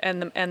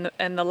 And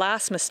the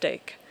last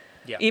mistake,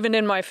 even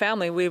in my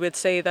family, we would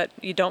say that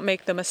you don't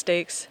make the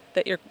mistakes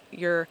that your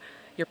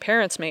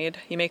parents made.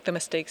 You make the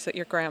mistakes that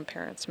your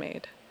grandparents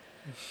made.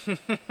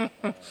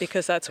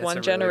 Because that's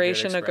one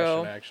generation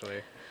ago.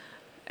 Actually.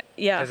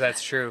 Yeah. Because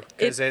that's true.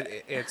 Because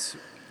it's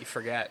you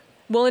forget.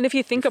 Well, and if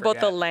you think about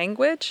the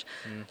language,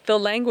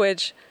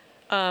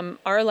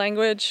 our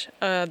language,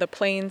 the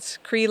Plains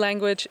Cree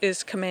language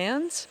is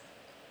commands.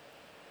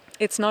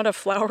 It's not a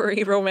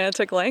flowery,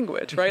 romantic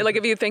language, right?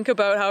 If you think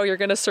about how you're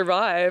going to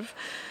survive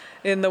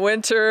in the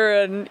winter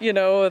and,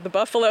 the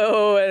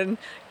buffalo and,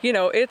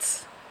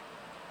 it's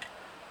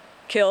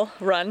kill,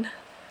 run.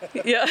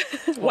 Yeah.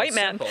 White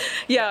man. Simple.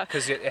 Yeah.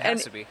 Because it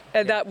has to be.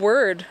 And that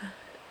word,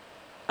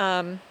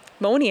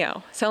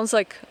 moniao, sounds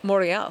like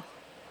Montreal.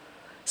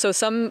 So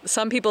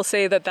some people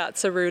say that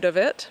that's the root of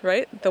it,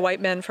 right? The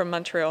white men from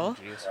Montreal.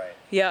 Right.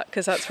 Yeah,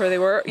 because that's where they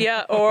were.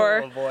 Yeah,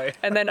 or oh boy.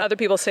 And then other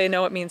people say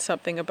no, it means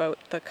something about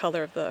the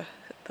color of the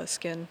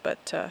skin,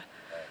 but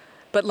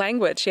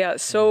language, yeah.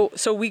 So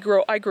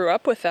I grew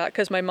up with that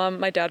because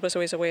my dad was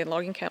always away in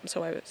logging camp,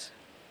 so I was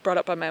brought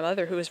up by my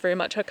mother, who was very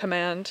much a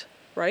command,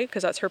 right?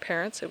 Because that's her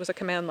parents. It was a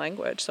command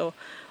language. So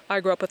I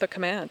grew up with a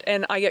command,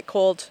 and I get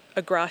called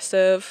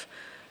aggressive.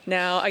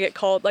 Now I get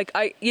called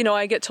I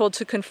get told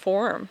to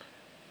conform.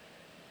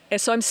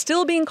 And so I'm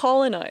still being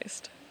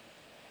colonized.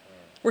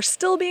 We're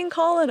still being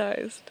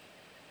colonized.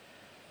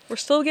 We're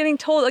still getting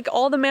told,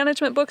 all the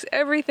management books,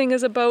 everything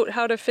is about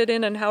how to fit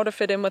in and how to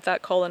fit in with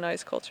that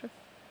colonized culture.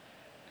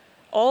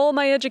 All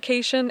my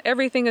education,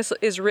 everything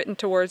is written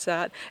towards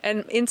that.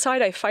 And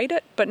inside I fight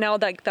it, but now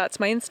that's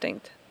my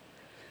instinct.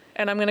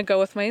 And I'm going to go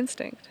with my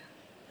instinct.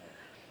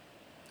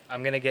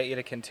 I'm going to get you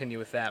to continue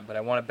with that, but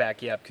I want to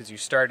back you up because you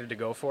started to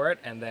go for it,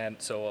 and then,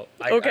 so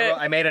Okay.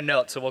 I made a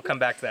note, so we'll come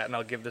back to that, and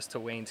I'll give this to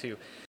Wayne too.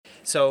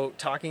 So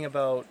talking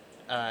about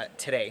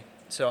today,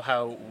 so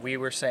how we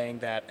were saying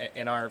that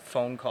in our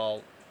phone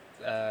call,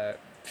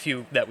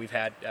 few that we've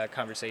had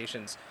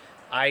conversations,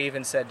 I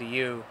even said to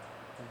you,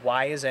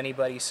 why is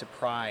anybody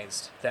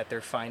surprised that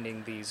they're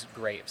finding these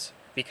graves?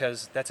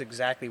 Because that's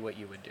exactly what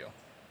you would do.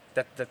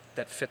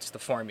 That fits the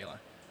formula.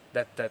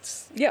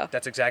 That's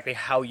exactly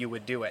how you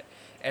would do it.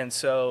 And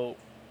so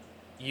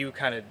you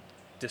kind of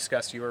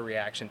discussed your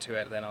reaction to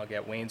it, then I'll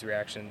get Wayne's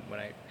reaction when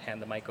I hand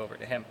the mic over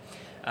to him.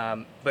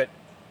 But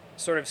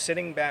sort of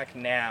sitting back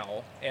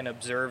now and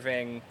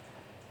observing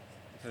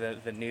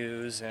the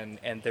news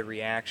and the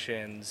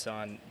reactions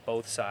on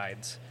both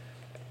sides,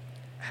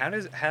 how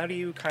do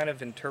you kind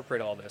of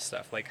interpret all this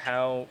stuff? Like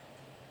how,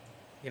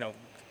 I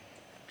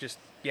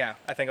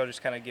think I'll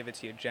just kind of give it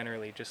to you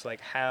generally, just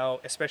like how,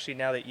 especially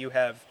now that you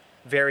have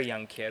very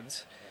young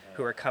kids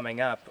who are coming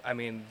up, I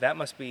mean, that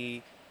must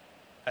be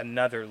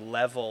another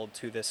level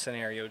to this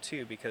scenario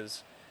too,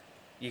 because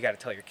you got to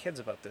tell your kids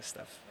about this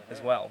stuff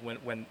as well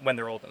when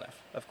they're old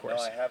enough, of course.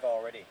 No, I have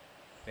already.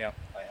 Yeah.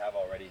 I have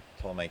already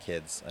told my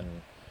kids,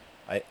 and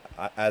I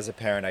as a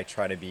parent, I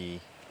try to be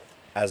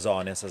as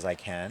honest as I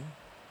can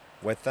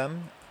with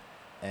them.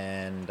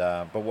 And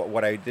but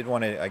what I did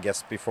want to, I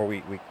guess, before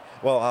we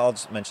I'll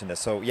just mention this.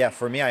 So yeah,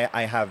 for me,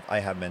 I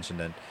have mentioned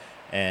it,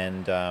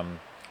 and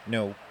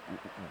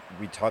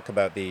we talk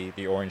about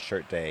the Orange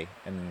Shirt Day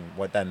and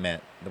what that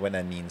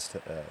means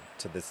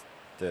to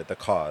the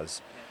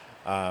cause.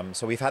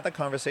 So we've had that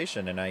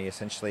conversation, and I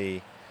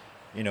essentially,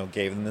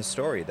 gave them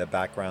the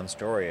background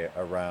story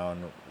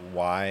around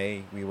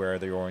why we wear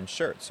the orange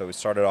shirt. So we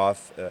started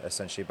off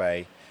essentially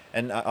by,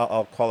 and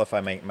I'll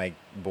qualify, my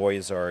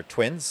boys are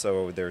twins,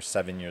 so they're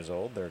 7 years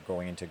old. They're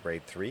going into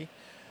grade 3.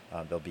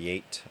 They'll be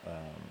 8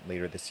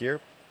 later this year.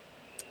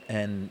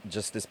 And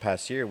just this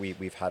past year,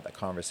 we've had that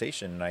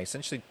conversation, and I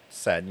essentially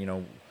said,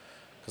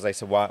 because I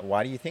said,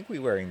 why do you think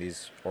we're wearing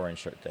these Orange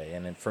Shirt Day?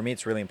 And for me,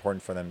 it's really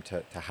important for them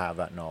to have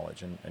that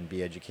knowledge and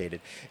be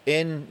educated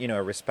in,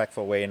 a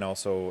respectful way, and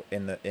also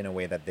in a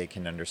way that they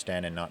can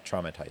understand and not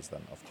traumatize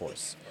them, of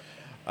course.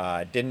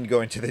 Didn't go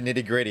into the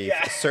nitty-gritty,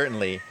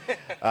 certainly,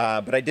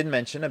 but I did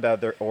mention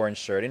about their orange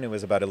shirt, and it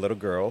was about a little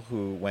girl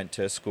who went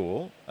to a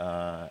school,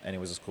 and it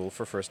was a school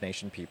for First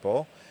Nation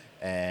people,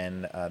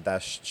 and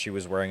she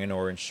was wearing an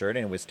orange shirt,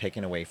 and it was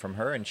taken away from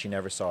her, and she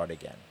never saw it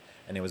again.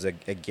 And it was a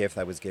gift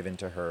that was given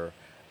to her,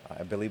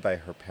 I believe by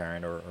her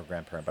parent or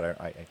grandparent, but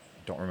I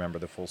don't remember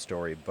the full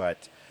story.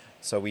 But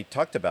so we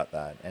talked about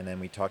that, and then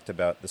we talked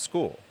about the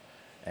school,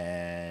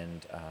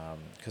 and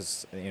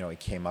because it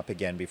came up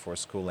again before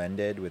school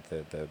ended with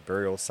the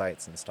burial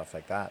sites and stuff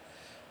like that.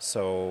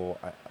 So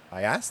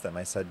I asked them,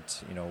 I said,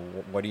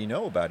 what do you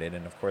know about it?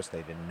 And of course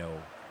they didn't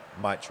know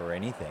much or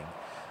anything.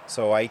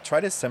 So I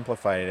tried to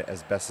simplify it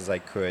as best as I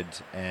could,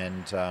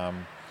 and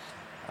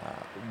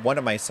one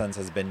of my sons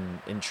has been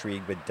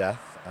intrigued with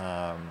death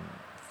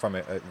from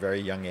a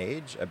very young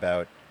age,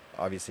 about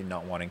obviously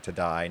not wanting to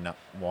die, not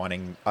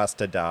wanting us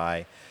to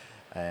die.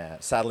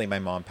 Sadly, my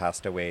mom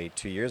passed away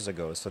 2 years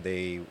ago, so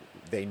they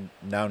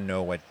now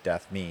know what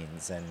death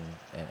means and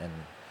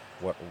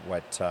what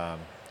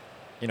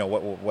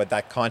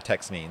that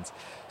context means.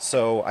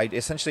 So I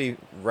essentially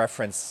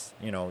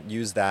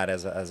use that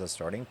as a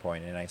starting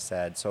point, and I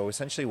said, so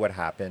essentially what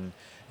happened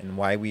and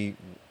why we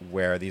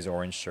wear these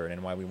orange shirts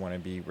and why we want to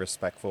be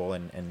respectful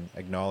and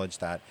acknowledge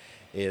that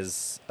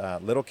is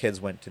little kids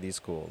went to these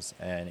schools,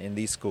 and in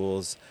these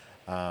schools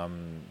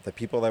the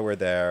people that were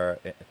there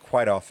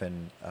quite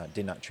often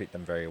did not treat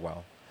them very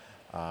well.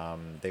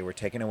 They were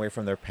taken away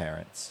from their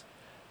parents.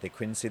 They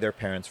couldn't see their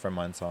parents for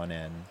months on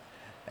end,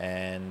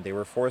 and they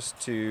were forced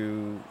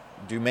to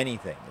do many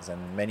things,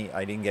 and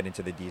I didn't get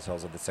into the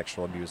details of the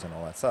sexual abuse and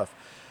all that stuff,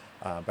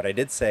 but I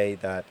did say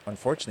that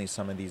unfortunately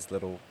some of these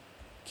little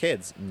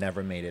kids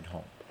never made it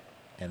home.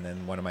 And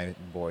then one of my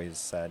boys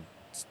said,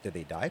 "Did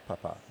they die,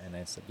 Papa?" And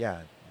I said,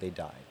 "Yeah, they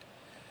died."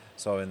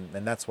 So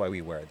and that's why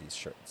we wear these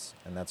shirts,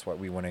 and that's why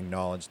we want to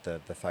acknowledge the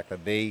fact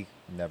that they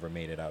never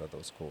made it out of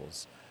those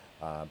schools,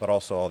 but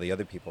also all the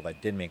other people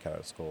that did make it out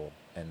of school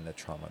and the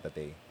trauma that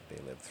they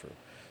lived through.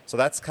 So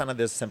that's kind of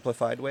this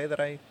simplified way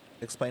that I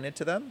explain it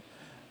to them,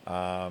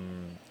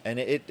 and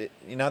it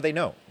now they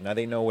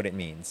know what it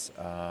means.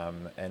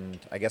 And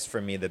I guess for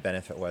me the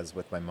benefit was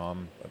with my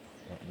mom,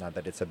 not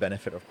that it's a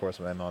benefit of course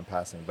with my mom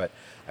passing, but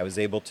I was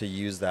able to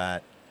use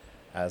that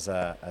as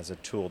a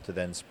tool to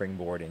then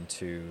springboard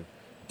into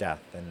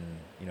death and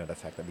the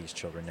fact that these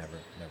children never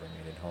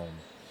made it home.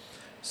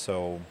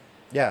 So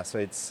yeah, so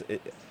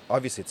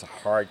obviously it's a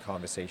hard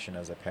conversation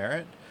as a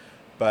parent,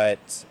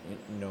 but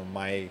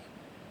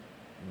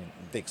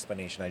the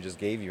explanation I just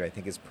gave you I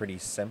think is pretty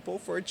simple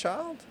for a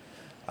child,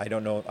 I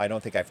don't know. I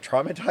don't think I've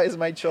traumatized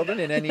my children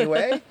in any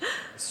way.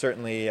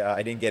 Certainly,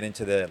 I didn't get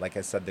into like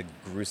I said, the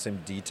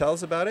gruesome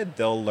details about it.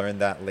 They'll learn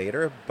that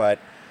later. But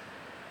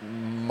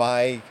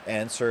my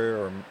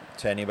answer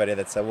to anybody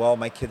that said, well,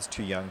 my kid's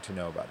too young to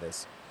know about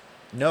this.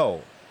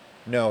 No,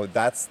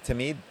 that's, to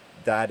me,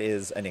 that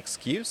is an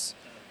excuse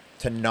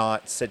to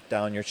not sit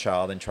down your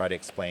child and try to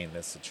explain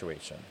this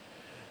situation.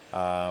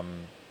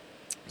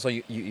 So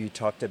you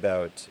talked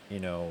about,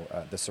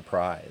 the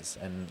surprise,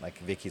 and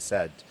like Vickie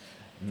said,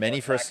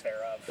 many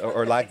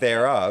lack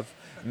thereof.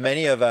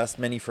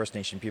 Many First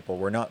Nation people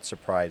were not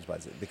surprised by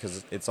it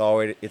because it's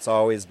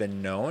always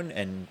been known,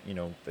 and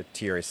the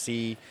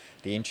TRC,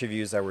 the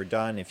interviews that were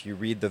done, if you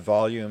read the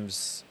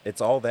volumes,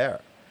 it's all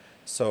there.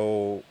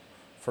 So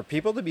for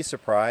people to be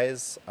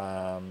surprised,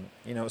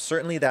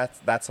 certainly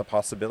that's a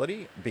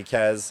possibility,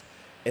 because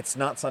it's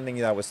not something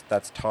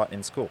that's taught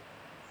in school.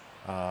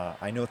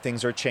 I know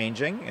things are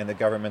changing and the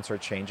governments are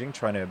changing,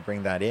 trying to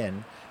bring that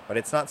in, but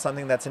it's not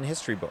something that's in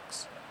history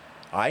books.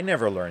 I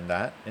never learned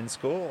that in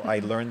school. I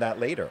learned that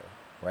later,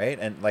 right?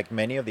 And like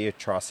many of the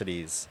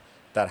atrocities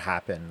that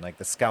happen, like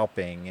the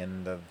scalping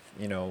and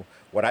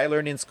what I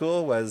learned in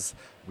school was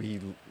we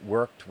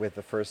worked with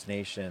the First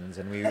Nations,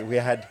 and we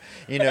had,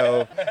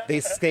 they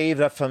saved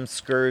us from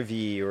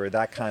scurvy or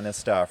that kind of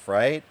stuff,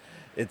 right?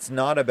 It's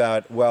not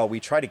about, well, we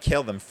try to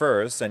kill them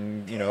first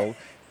and,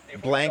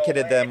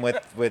 blanketed them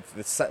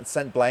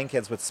sent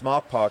blankets with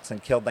smallpox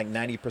and killed like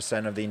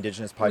 90% of the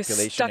Indigenous population in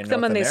North America. We stuck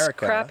them on this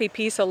crappy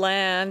piece of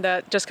land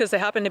that just because they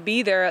happened to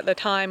be there at the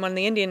time when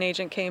the Indian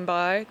agent came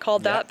by,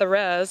 called that the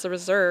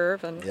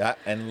reserve. And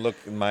and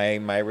look,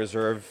 my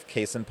reserve,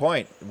 case in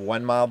point,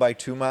 1 mile by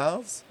 2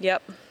 miles.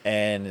 Yep.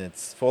 And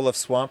it's full of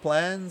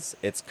swamplands.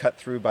 It's cut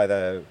through by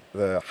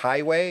the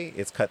highway.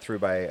 It's cut through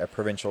by a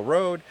provincial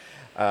road.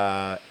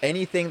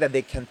 Anything that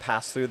they can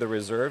pass through the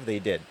reserve, they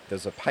did.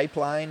 There's a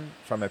pipeline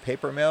from a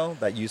paper mill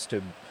that used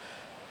to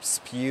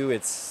spew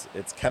its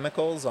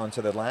chemicals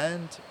onto the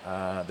land.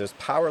 There's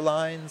power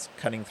lines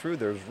cutting through.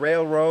 There's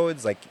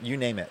railroads, like you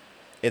name it,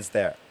 it's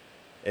there.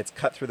 It's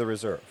cut through the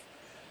reserve.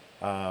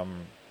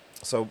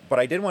 But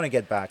I did want to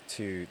get back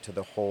to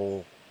the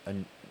whole,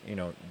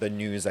 the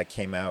news that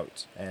came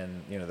out,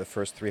 and the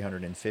first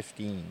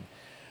 315.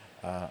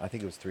 I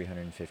think it was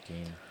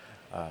 315.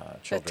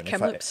 Children.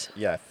 Kamloops.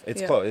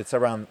 It's close. It's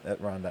around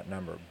that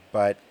number.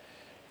 But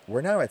we're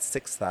now at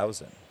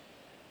 6,000.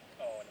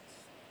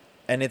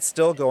 And it's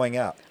still going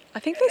up. I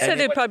think they said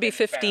it'd probably be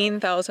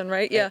 15,000,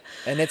 right? Yeah.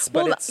 And it's I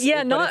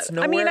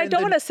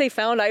don't want to say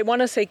found. I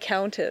want to say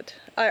counted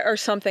or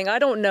something. I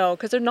don't know,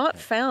 because they're not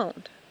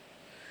found.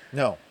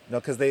 No,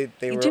 because they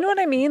were. Do you know what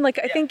I mean? Like,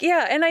 I think,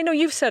 and I know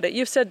you've said it.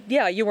 You've said,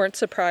 you weren't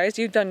surprised.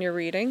 You've done your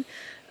reading.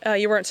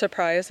 You weren't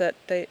surprised that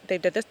they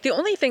did this. The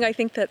only thing I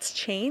think that's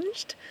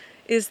changed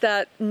is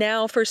that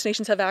now First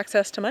Nations have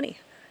access to money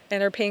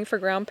and are paying for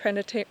ground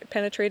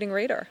penetrating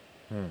radar.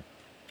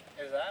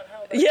 Is that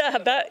how?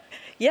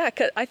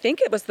 Cause I think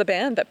it was the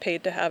band that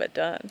paid to have it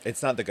done.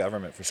 It's not the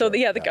government, for sure. So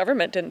the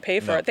government didn't pay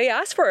for it. They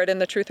asked for it in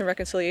the Truth and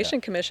Reconciliation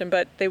Commission,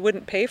 but they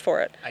wouldn't pay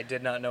for it. I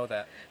did not know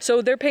that.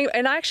 So they're paying,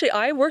 and actually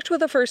I worked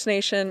with a First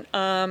Nation,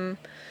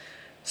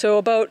 so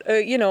about,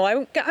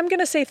 I'm going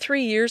to say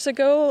 3 years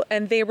ago,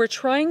 and they were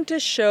trying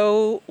to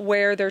show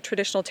where their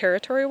traditional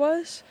territory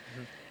was.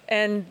 Mm-hmm.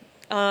 And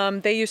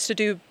they used to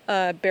do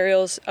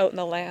burials out in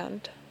the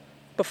land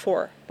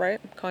before,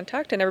 right?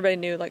 Contact. And everybody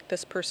knew, like,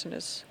 this person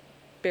is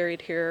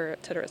buried here,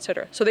 et cetera, et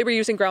cetera. So they were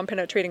using ground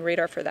penetrating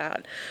radar for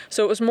that.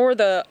 So it was more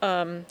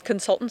the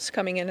consultants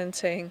coming in and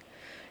saying,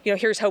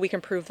 here's how we can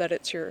prove that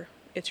it's your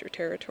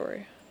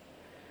territory.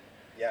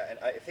 Yeah, and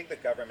I think the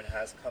government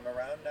has come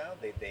around now.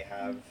 They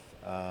have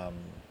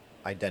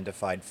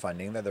identified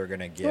funding that they're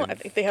going to give. Well, I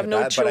think they have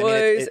no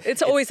choice.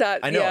 It's always that.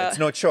 I know, it's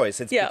no choice.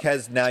 It's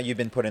because now you've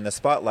been put in the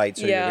spotlight,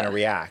 so you're going to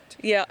react.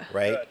 Yeah.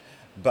 Right? Good.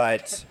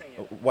 But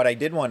what I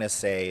did want to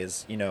say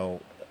is,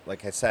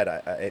 like I said,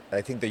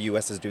 I think the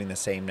U.S. is doing the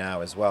same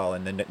now as well.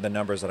 And the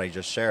numbers that I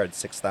just shared,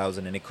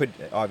 6,000, and it could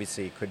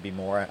be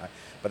more,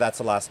 but that's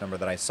the last number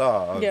that I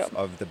saw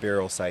of the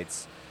burial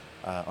sites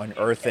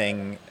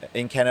unearthing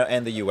in Canada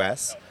and the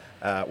U.S.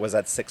 Was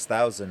at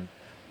 6,000.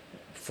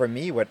 For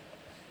me, what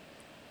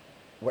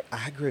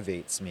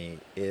aggravates me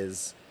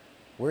is,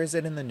 where is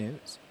it in the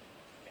news?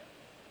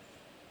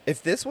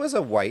 If this was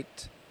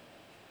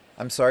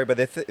I'm sorry, but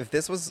if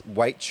this was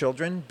white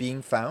children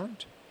being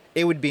found,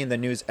 it would be in the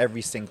news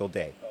every single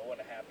day. Well, it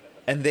wouldn't have happened.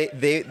 And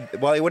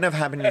it wouldn't have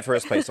happened in the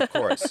first place, of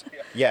course.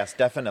 Yes,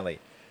 definitely.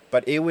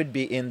 But it would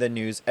be in the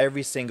news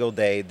every single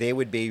day. They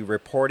would be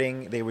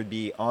reporting. They would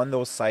be on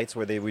those sites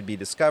where they would be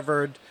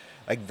discovered.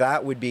 Like,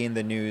 that would be in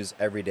the news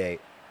every day.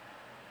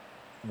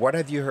 What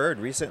have you heard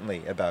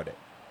recently about it?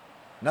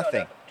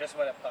 Nothing. No, just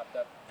when it popped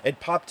up. It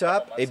popped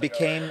up. It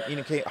became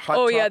hot.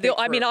 Oh yeah.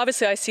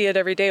 Obviously I see it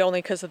every day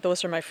only because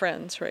those are my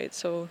friends, right?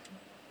 So.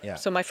 Yeah.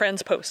 So my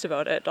friends post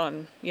about it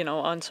on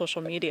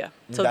social media.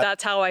 So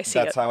that's how I see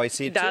it. That's how I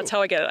see it too. That's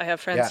how I get it. I have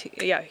friends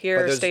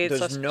here, States,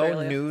 there's Australia.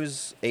 No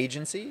news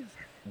agencies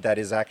that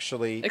is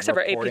actually Except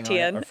for reporting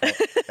APTN. on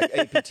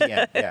it,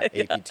 APTN, yeah,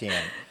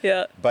 APTN.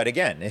 Yeah. But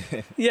again,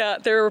 Yeah,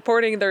 they're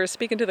reporting, they're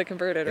speaking to the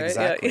converted, right?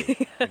 exactly,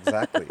 Yeah.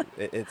 exactly.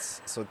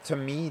 It's so to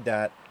me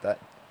that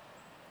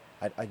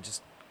I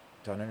just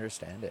don't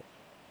understand it.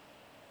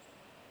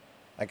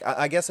 Like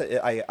I guess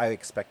I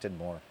expected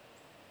more,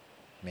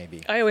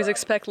 maybe. I always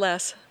expect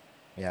less.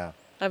 Yeah.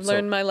 I've So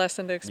learned my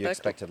lesson to expect. You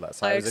expected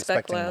less. I was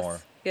expect expecting less. more.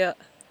 Yeah.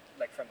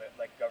 Like from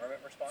the government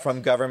response?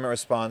 From government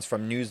response,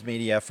 from news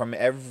media, from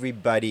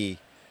everybody,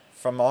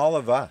 from all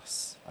of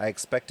us. I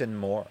expected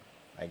more,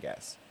 I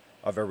guess,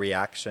 of a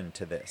reaction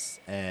to this.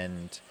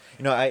 And,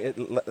 you know,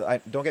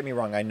 I don't get me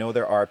wrong. I know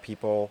there are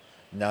people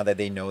now that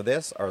they know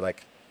this are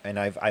like, and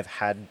I've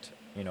had,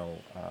 you know,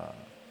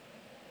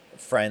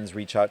 friends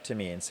reach out to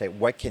me and say,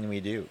 what can we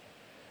do?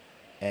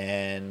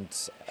 And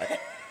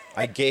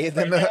I gave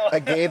them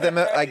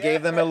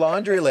a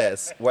laundry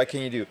list. What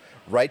can you do?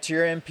 Write to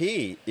your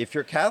MP. If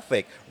you're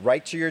Catholic,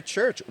 write to your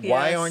church. Yes.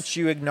 Why aren't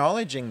you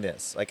acknowledging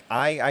this? Like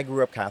I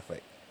grew up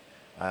Catholic.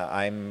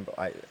 I'm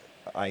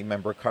a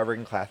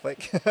recovering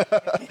Catholic.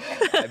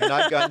 I've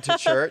not gone to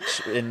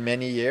church in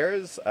many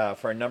years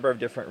for a number of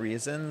different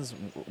reasons.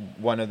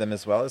 One of them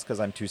as well is because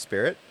I'm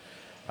two-spirit,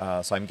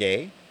 so I'm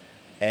gay.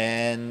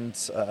 And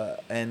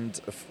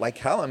like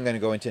hell, I'm going to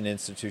go into an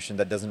institution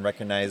that doesn't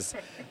recognize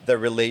the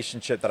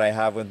relationship that I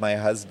have with my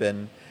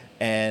husband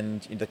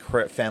and the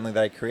family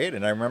that I created.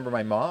 And I remember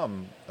my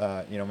mom,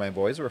 you know, my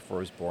boys were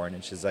first born,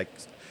 and she's like,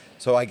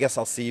 so I guess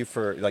I'll see you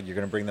for, like, you're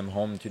going to bring them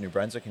home to New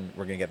Brunswick and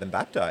we're going to get them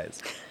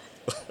baptized.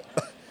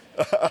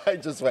 I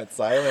just went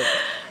silent.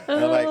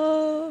 And I'm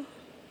like,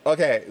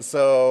 okay,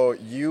 so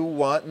you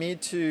want me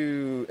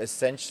to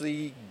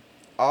essentially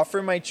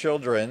offer my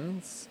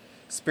children's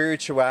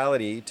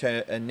spirituality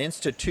to an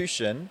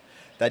institution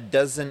that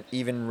doesn't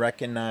even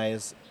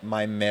recognize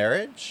my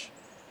marriage?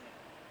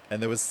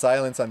 And there was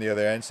silence on the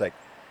other end. She's like,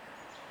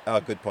 oh,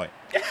 good point.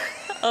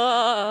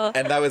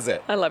 And that was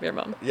it. I love your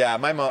mom. Yeah,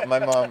 my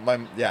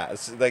mom, yeah,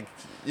 it's like,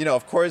 you know,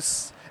 of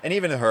course, and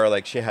even her,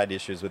 like, she had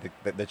issues with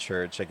the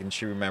church, like, and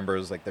she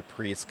remembers, like, the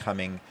priest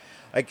coming,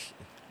 like,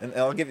 and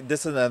I'll give,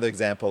 this is another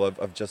example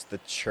of just the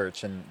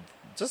church and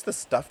just the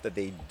stuff that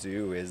they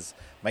do is,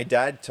 my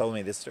dad told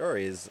me this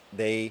story, is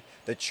the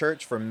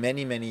church for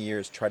many, many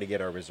years tried to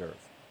get our reserve.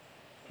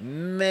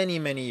 Many,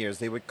 many years.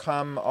 They would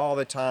come all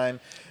the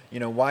time, you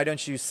know, why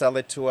don't you sell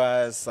it to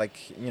us?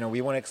 Like, you know, we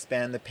want to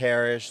expand the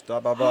parish, blah,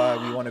 blah,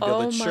 blah. We want to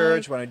build a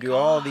church, we want to do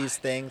all these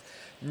things,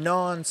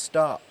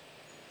 non-stop.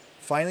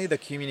 Finally, the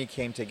community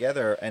came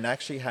together and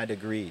actually had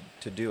agreed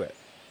to do it.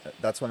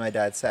 That's what my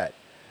dad said.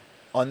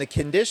 On the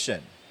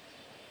condition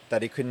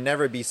that it could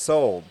never be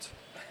sold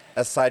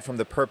aside from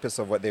the purpose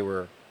of what they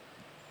were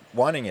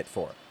wanting it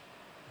for.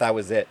 That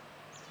was it.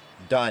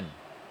 Done.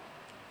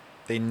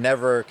 They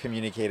never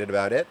communicated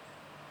about it.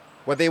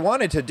 What they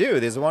wanted to do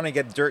is they want to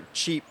get dirt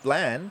cheap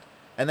land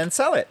and then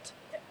sell it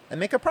and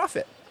make a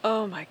profit.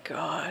 Oh my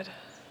God.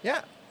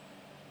 Yeah.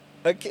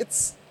 Like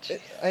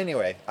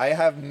anyway, I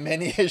have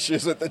many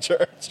issues with the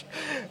church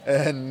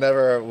and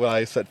never will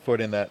I set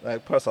foot in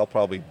that. Plus, I'll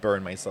probably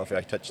burn myself if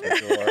I touch the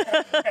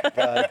door.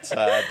 But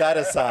that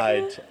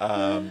aside,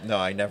 no,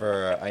 I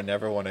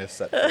never want to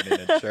set foot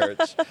in a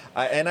church.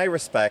 And I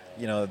respect,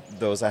 you know,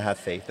 those that have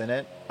faith in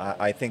it.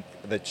 I think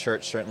the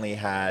church certainly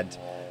had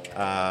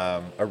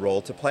a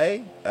role to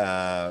play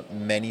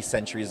many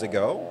centuries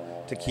ago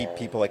to keep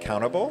people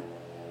accountable.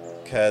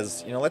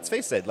 Because, you know, let's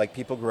face it, like,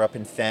 people grew up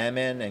in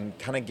famine and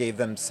kind of gave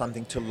them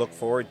something to look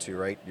forward to,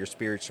 right? Your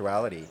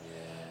spirituality.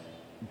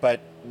 But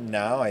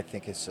now I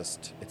think it's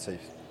a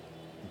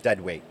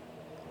dead weight.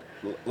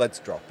 Let's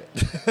drop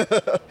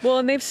it. Well,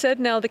 and they've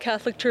said now, the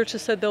Catholic Church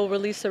has said they'll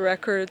release the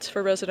records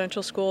for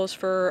residential schools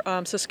for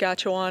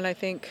Saskatchewan, I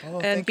think,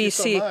 and thank BC. you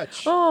so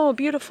much. Oh,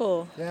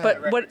 beautiful. Yeah. But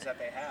The records that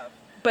they have.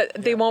 But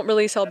they won't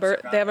release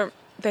Alberta. survived.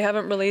 They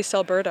haven't released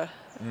Alberta,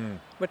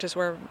 which is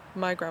where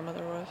my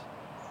grandmother was.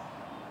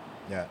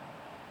 Yeah.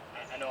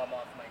 I know I'm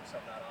off mic, so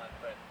I'm not on,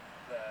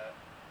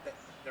 but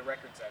the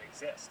records that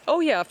exist.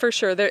 Oh yeah, for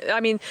sure. I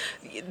mean,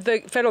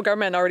 the federal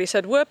government already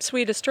said, "Whoops,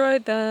 we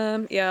destroyed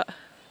them." Yeah.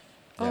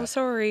 Oh, Yeah.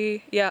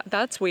 sorry. Yeah,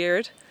 that's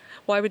weird.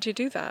 Why would you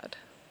do that?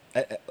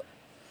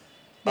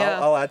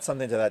 I'll add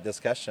something to that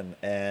discussion.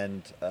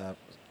 And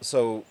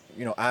so,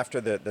 you know,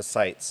 after the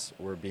sites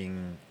were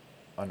being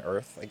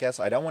unearthed, I guess,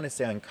 I don't want to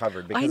say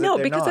uncovered because I know,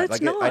 they're because not. it's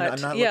like, not.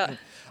 I'm not Yeah. looking,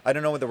 I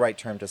don't know what the right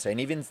term to say.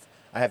 And even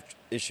I have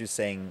issues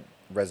saying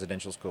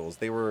residential schools.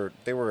 They were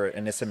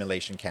an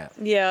assimilation camp.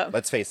 Yeah.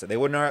 Let's face it. They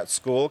were not at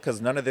school because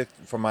none of the,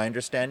 from my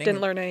understanding,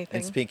 Didn't learn anything.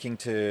 And speaking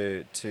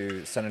to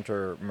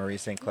Senator Marie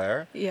St.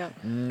 Clair, Yeah.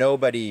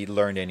 nobody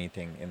learned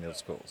anything in those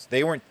schools.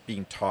 They weren't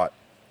being taught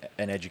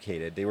and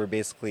educated. They were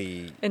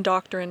basically being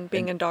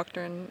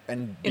indoctrined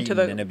and into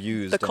beaten and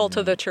abused. the cult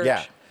of the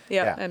church.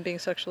 Yeah. And being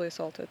sexually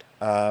assaulted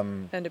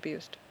and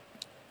abused.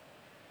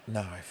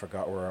 No, I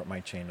forgot where my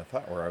chain of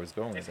thought, where I was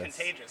going It's with this.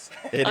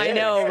 contagious. I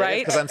know, right?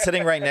 Because I'm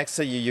sitting right next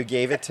to you. You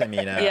gave it to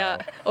me now.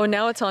 Yeah. Oh,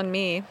 now it's on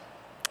me.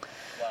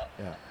 Well,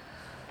 Yeah.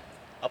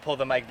 pull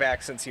the mic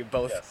back since you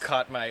both Yes.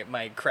 caught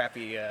my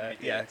crappy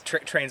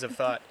trains of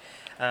thought.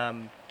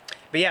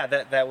 But yeah,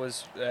 that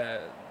was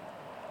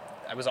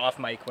I was off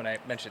mic when I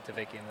mentioned it to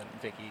Vickie, and then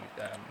Vickie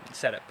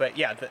said it. But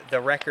yeah,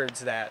 the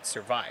records that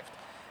survived,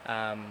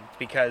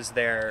 because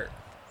they're.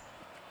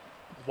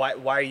 Why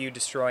are you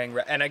destroying?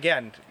 And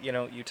again,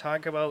 you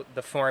talk about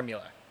the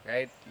formula,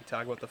 right? You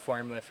talk about the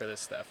formula for this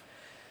stuff.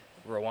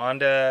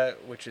 Rwanda,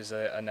 which is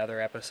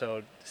another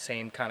episode,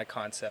 same kind of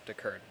concept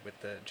occurred with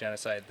the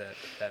genocide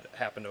that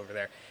happened over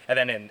there.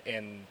 And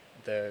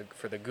then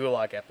for the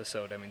Gulag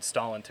episode, I mean,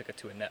 Stalin took it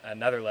to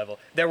another level.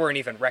 There weren't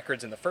even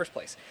records in the first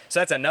place.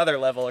 So that's another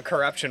level of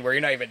corruption where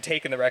you're not even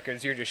taking the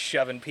records, you're just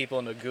shoving people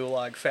into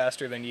Gulag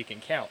faster than you can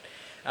count.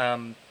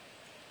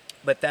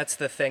 But that's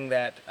the thing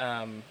that...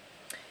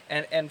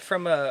 And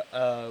from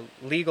a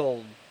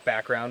legal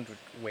background, which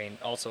Wayne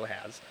also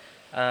has,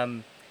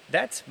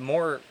 that's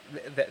one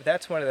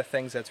of the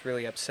things that's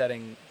really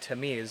upsetting to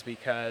me, is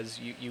because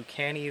you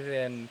can't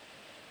even,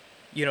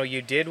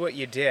 you did what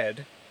you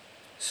did,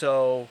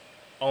 so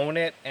own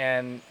it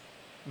and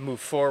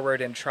move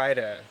forward and try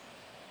to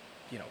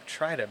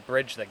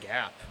bridge the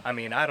gap. I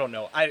mean, I don't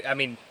know. I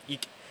mean,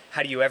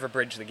 how do you ever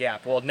bridge the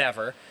gap? Well,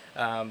 never.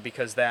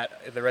 Because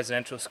the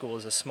residential school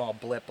is a small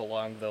blip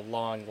along the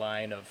long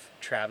line of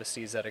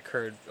travesties that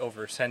occurred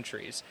over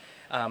centuries.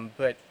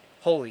 But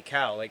holy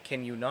cow, like,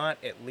 can you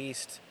not at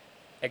least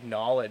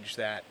acknowledge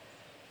that,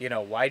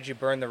 why'd you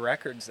burn the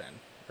records then?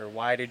 Or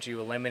why did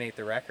you eliminate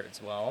the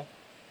records? Well,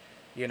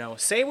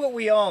 say what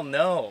we all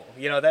know.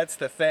 That's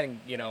the thing,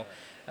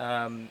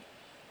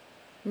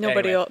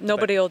 Nobody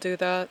will do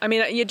that. I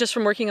mean, just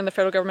from working in the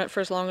federal government for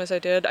as long as I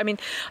did. I mean,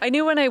 I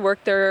knew when I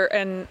worked there,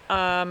 and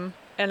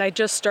I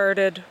just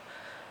started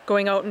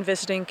going out and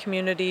visiting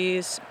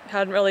communities,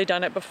 hadn't really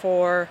done it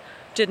before,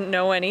 didn't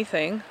know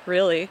anything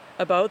really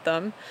about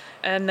them.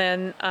 And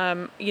then,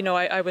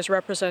 I was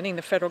representing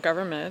the federal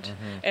government,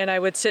 and I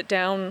would sit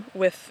down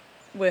with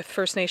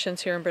First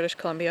Nations here in British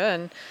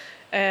Columbia,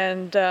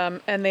 and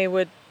they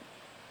would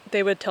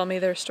tell me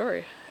their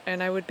story,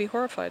 and I would be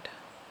horrified.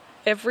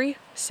 Every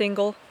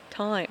single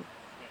time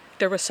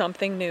there was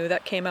something new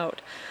that came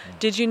out.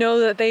 Did you know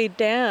that they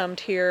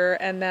dammed here,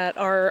 and that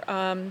our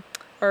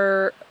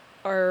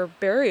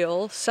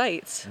burial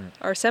sites,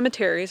 our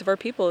cemeteries of our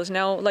people is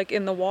now like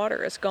in the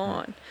water, it's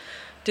gone.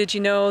 Did you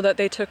know that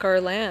they took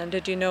our land?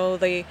 Did you know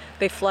they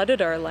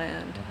flooded our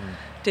land?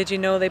 Did you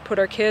know they put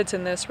our kids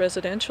in this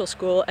residential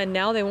school and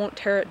now they won't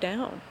tear it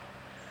down?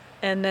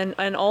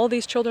 And all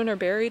these children are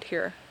buried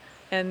here.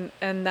 And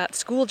that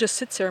school just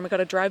sits there, and we got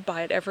to drive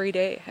by it every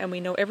day, and we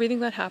know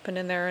everything that happened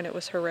in there, and it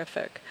was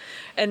horrific.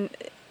 And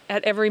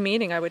at every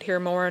meeting, I would hear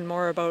more and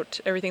more about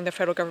everything the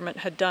federal government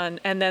had done,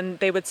 and then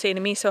they would say to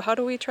me, "So how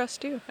do we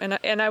trust you?"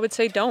 And I would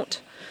say,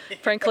 "Don't,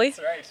 frankly,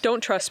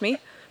 don't trust me."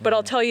 But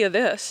I'll tell you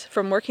this: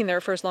 from working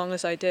there for as long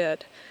as I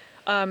did,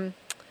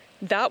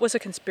 that was a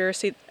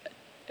conspiracy.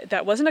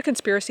 That wasn't a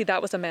conspiracy,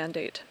 that was a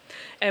mandate.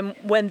 And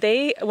when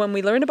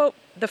we learn about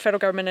the federal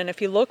government, and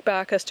if you look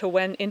back as to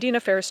when Indian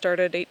Affairs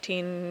started,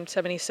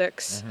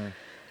 1876,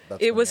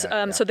 it was,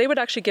 so they would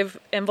actually give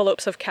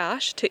envelopes of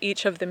cash to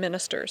each of the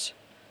ministers,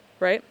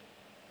 right?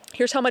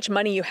 Here's how much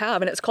money you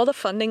have, and it's called a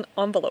funding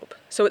envelope.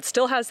 So it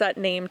still has that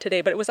name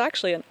today, but it was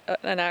actually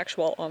an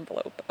actual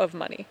envelope of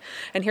money.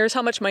 And here's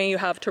how much money you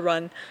have to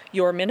run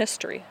your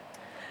ministry.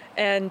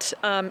 And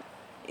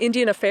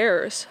Indian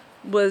Affairs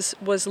was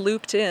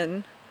looped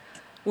in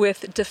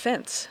with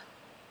defense.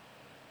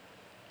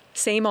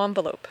 Same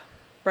envelope,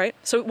 right?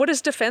 So what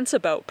is defense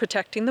about?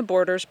 Protecting the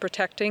borders,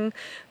 protecting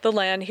the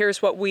land.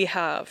 Here's what we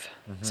have.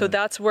 So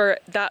that's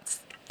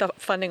the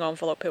funding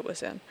envelope it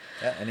was in.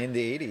 Yeah, and in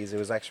the 80s, it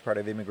was actually part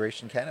of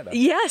Immigration Canada.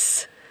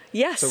 Yes.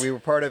 So we were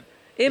part of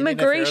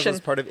immigration.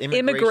 Part of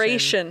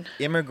Immigration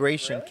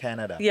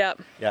Canada. Yeah.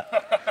 Yeah.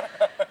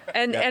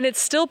 And it's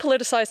still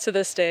politicized to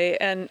this day,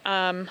 and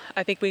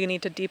I think we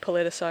need to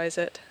depoliticize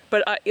it.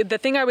 But the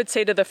thing I would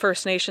say to the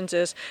First Nations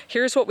is,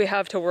 here's what we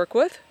have to work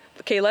with.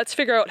 Okay, let's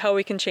figure out how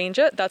we can change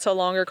it. That's a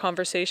longer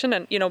conversation,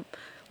 and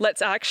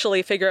let's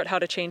actually figure out how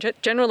to change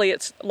it. Generally,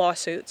 it's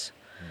lawsuits.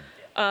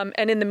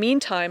 And in the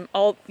meantime,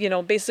 I'll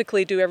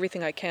basically do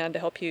everything I can to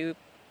help you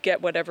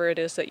get whatever it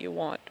is that you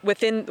want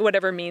within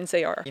whatever means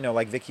they are.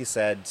 Like Vickie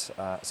said,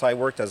 so I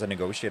worked as a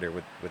negotiator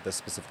with the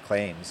specific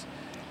claims,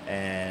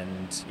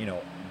 and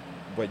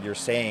what you're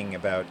saying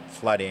about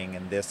flooding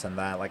and this and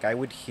that, like I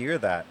would hear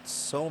that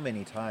so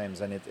many times,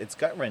 and it's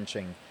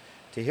gut-wrenching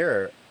to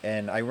hear.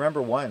 And I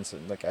remember once,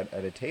 like at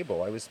a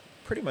table, I was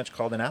pretty much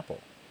called an apple.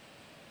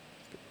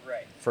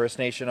 Right. First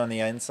Nation on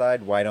the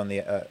inside, white on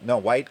the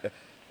white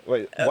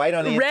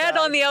on the red inside,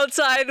 on the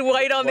outside,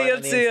 white on the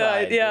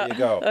inside. Yeah, there you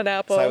go. An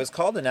apple. So I was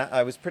called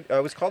I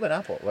was called an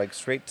apple, like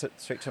straight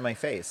to my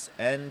face,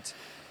 and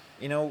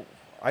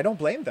I don't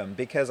blame them,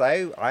 because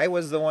I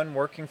was the one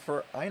working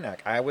for INAC.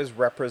 I was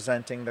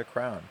representing the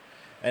Crown.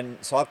 And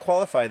so I'll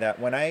qualify that.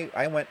 When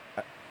I went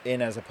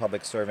in as a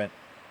public servant,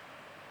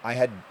 I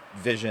had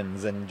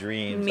visions and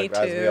dreams,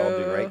 as we all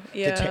do, right?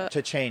 Yeah.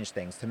 To change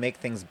things, to make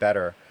things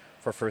better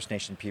for First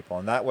Nation people.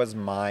 And that was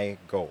my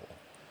goal.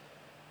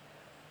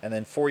 And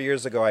then 4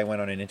 years ago, I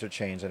went on an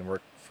interchange and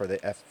worked for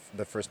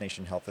the First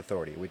Nation Health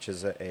Authority, which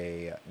is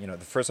the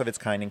first of its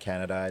kind in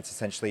Canada. It's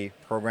essentially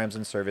programs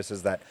and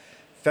services that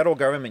federal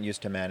government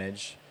used to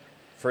manage.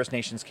 First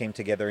Nations came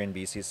together in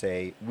BC,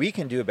 say, we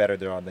can do a better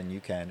job than you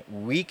can.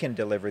 We can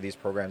deliver these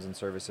programs and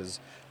services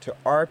to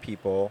our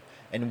people,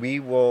 and we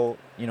will,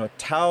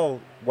 tell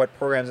what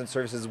programs and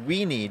services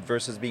we need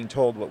versus being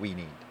told what we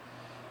need.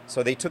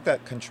 So they took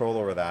that control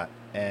over that,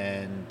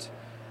 and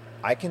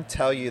I can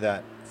tell you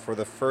that for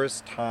the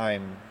first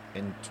time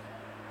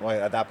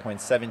at that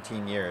point,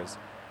 17 years,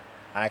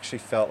 I actually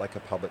felt like a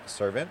public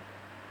servant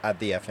at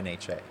the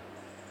FNHA,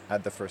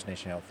 at the First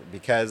Nation Health,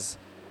 because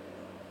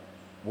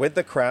with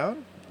the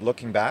Crown,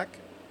 looking back,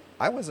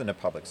 I wasn't a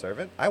public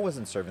servant. I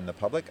wasn't serving the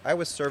public. I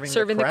was serving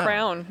the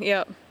Crown.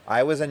 Yeah.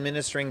 I was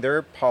administering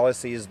their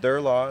policies, their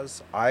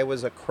laws. I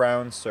was a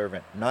Crown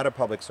servant, not a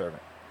public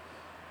servant.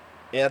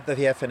 At the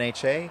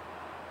FNHA,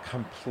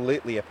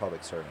 completely a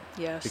public servant.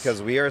 Yes.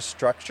 Because we are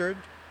structured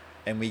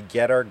and we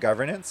get our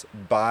governance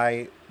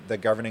by the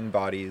governing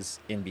bodies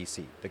in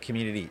BC, the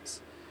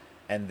communities.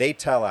 And they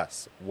tell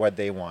us what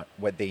they want,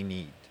 what they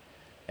need.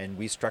 And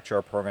we structure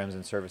our programs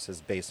and services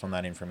based on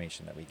that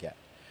information that we get.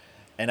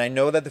 And I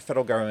know that the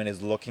federal government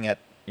is looking at,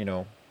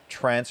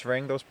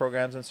 transferring those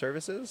programs and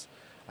services.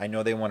 I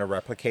know they want to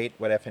replicate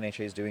what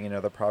FNHA is doing in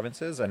other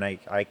provinces, and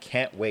I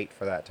can't wait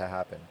for that to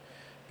happen.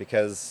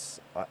 Because,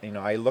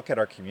 I look at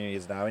our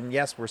communities now, and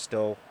yes, we're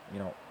still,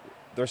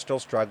 they're still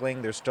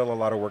struggling. There's still a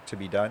lot of work to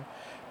be done,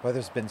 but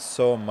there's been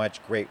so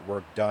much great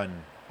work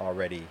done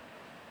already.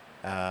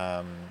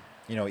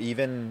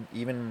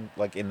 Even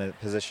like in the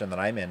position that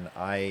I'm in,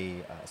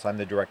 so I'm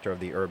the director of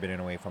the Urban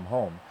and Away from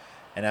Home.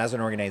 And as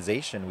an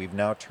organization, we've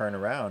now turned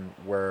around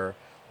where,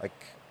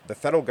 like, the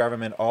federal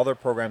government, all their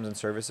programs and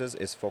services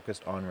is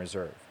focused on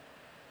reserve.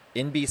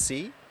 In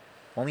BC,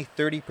 only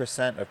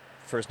 30% of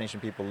First Nation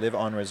people live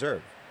on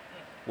reserve.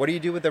 What do you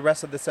do with the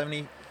rest of the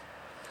 70%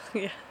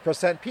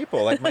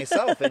 people, like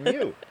myself and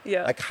you?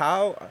 Yeah. Like,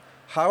 how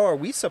are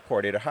we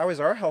supported, or how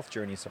is our health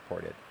journey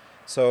supported?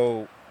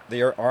 So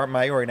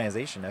my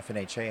organization,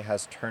 FNHA,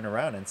 has turned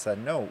around and said,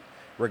 no,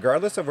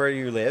 regardless of where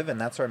you live, and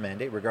that's our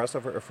mandate, regardless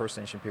of where First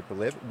Nation people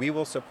live, we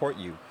will support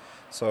you.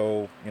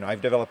 So,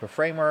 I've developed a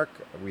framework,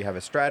 we have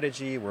a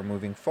strategy, we're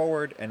moving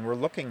forward, and we're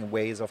looking at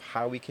ways of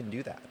how we can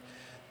do that.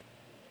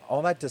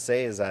 All that to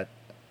say is that,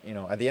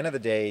 at the end of the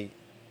day,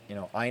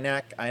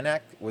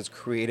 INAC was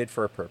created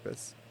for a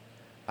purpose.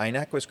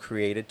 INAC was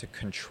created to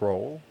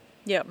control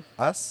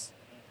us.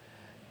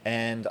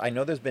 And I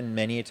know there's been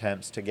many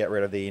attempts to get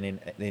rid of the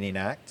Indian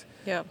Act,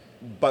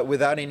 but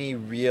without any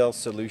real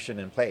solution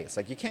in place.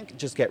 Like, you can't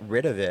just get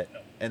rid of it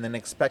and then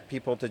expect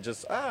people to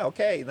just,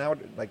 okay, now,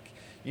 like,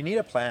 you need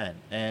a plan.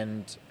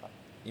 And,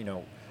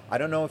 I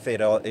don't know if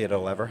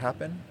it'll ever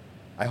happen.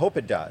 I hope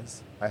it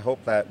does. I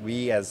hope that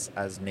we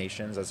as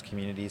nations, as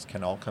communities,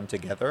 can all come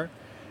together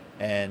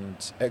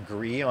and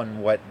agree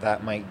on what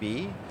that might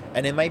be.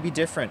 And it might be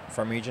different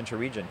from region to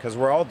region, because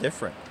we're all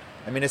different.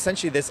 I mean,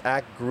 essentially, this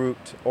act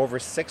grouped over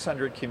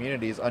 600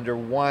 communities under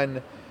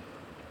one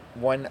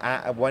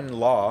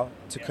law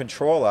to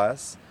control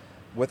us,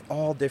 with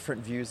all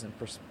different views and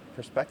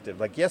perspective.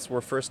 Like, yes,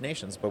 we're First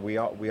Nations, but we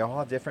all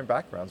have different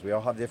backgrounds. We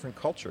all have different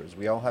cultures.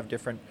 We all have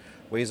different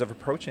ways of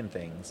approaching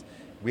things.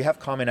 We have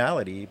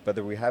commonality,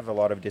 but we have a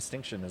lot of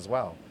distinction as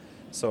well.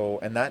 So,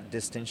 and that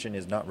distinction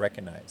is not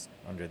recognized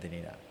under the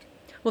Indian Act.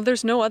 Well,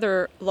 there's no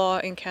other law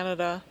in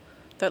Canada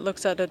that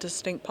looks at a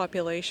distinct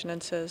population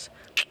and says,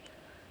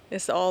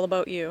 it's all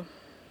about you.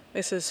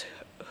 This is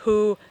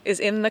who is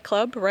in the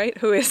club, right?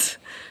 Who's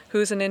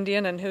an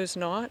Indian and who's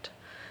not.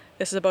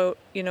 This is about,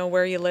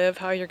 where you live,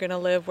 how you're going to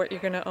live, what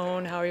you're going to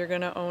own, how you're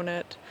going to own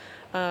it.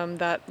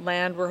 That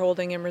land we're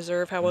holding in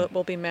reserve, how it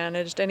will be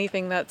managed.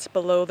 Anything that's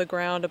below the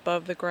ground,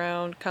 above the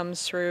ground,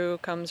 comes through,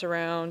 comes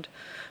around.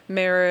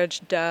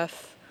 Marriage,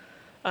 death.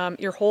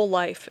 Your whole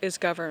life is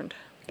governed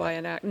by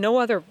an act. No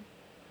other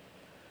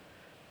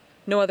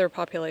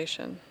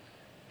population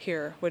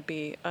here would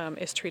be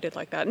is treated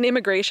like that. And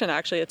immigration,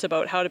 actually, it's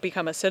about how to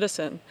become a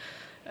citizen,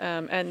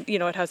 and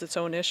it has its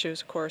own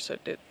issues, of course.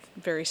 It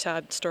very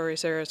sad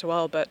stories there as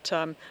well, but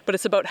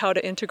it's about how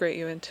to integrate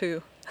you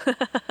into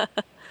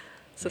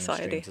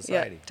society,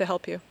 to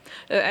help you.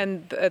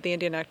 And the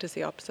Indian Act is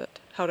the opposite: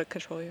 how to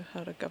control you,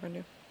 how to govern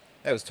you.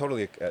 It was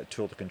totally a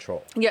tool to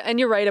control. Yeah, and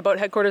you're right about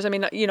headquarters. I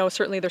mean,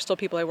 certainly there's still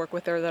people I work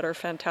with there that are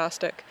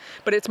fantastic,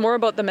 but it's more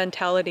about the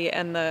mentality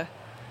and the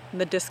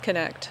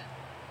disconnect.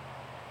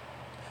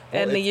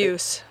 Well, and the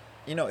use.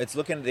 It's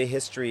looking at the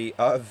history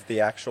of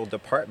the actual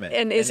department.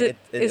 And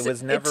it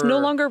was never... It's no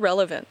longer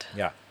relevant.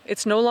 Yeah.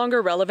 It's no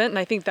longer relevant, and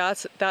I think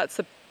that's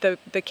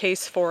the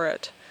case for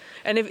it.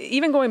 And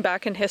even going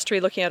back in history,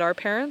 looking at our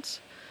parents,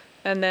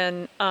 and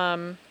then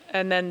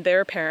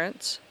their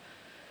parents,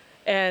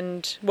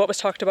 and what was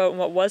talked about and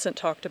what wasn't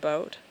talked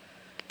about,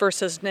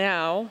 versus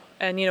now,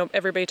 and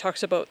everybody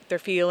talks about their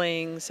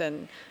feelings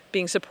and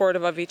being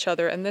supportive of each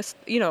other, and this,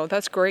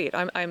 that's great.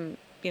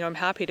 I'm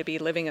happy to be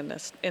living in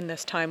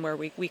this time where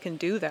we can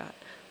do that.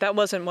 That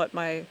wasn't what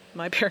my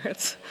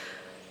parents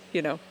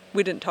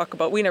we didn't talk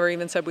about, we never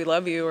even said we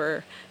love you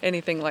or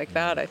anything like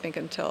that, I think,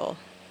 until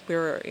we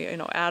were,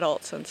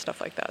 adults and stuff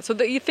like that. So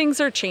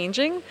things are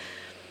changing,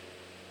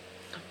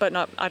 but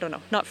not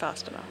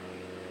fast enough.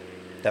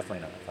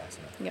 Definitely not fast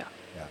enough. Yeah.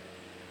 Yeah.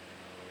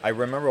 I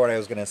remember what I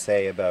was going to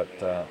say about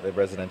the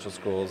residential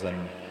schools,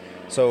 and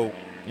so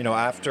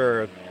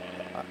after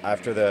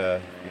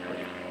the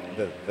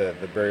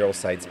burial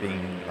sites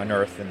being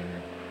unearthed and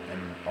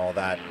all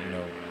that,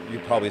 you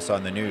probably saw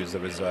in the news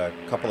there was a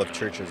couple of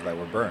churches that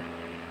were burned,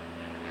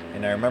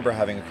 and I remember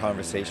having a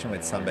conversation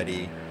with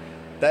somebody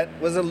that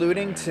was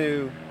alluding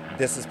to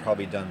this is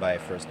probably done by a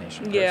First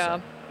Nation person. Yeah.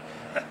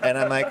 And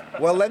I'm like,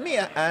 well, let me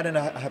add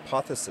a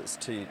hypothesis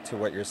to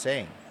what you're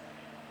saying.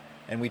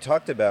 And we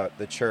talked about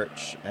the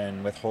church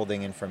and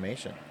withholding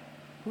information.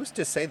 Who's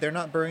to say they're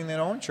not burning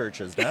their own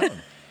churches down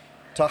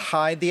to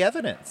hide the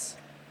evidence?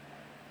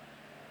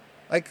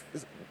 Like,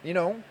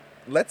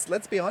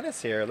 let's be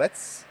honest here.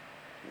 Let's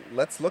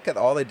look at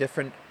all the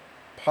different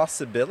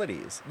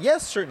possibilities.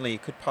 Yes, certainly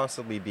it could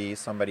possibly be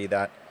somebody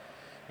that,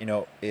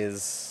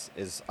 is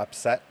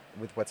upset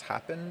with what's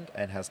happened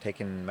and has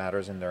taken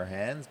matters in their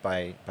hands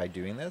by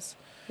doing this.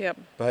 Yep.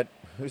 But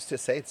who's to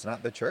say it's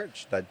not the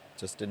church that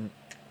just didn't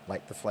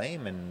light the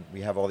flame, and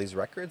we have all these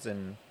records,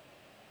 and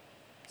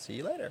see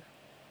you later.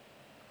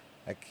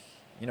 Like,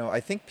 I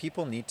think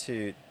people need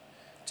to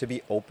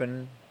be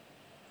open-minded.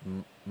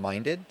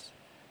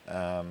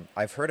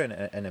 I've heard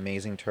an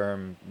amazing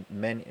term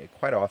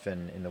quite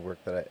often in the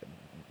work that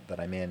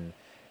I'm in,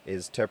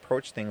 is to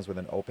approach things with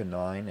an open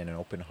mind and an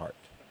open heart.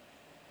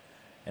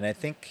 And I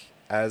think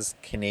as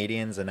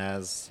Canadians and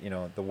as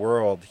the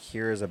world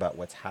hears about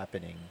what's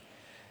happening,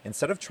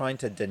 instead of trying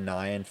to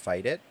deny and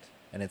fight it,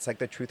 and it's like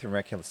the truth and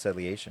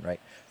reconciliation, right?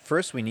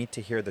 First, we need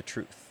to hear the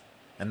truth,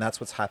 and that's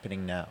what's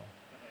happening now.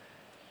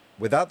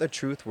 Without the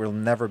truth, we'll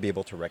never be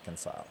able to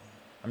reconcile.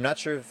 I'm not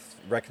sure if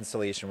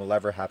reconciliation will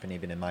ever happen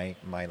even in my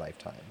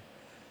lifetime.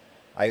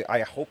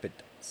 I hope it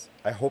does.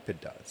 I hope it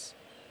does.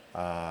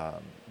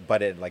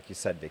 But like you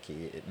said,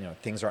 Vickie,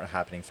 things aren't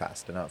happening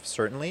fast enough,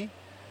 certainly.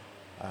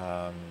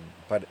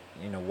 But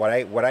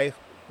what I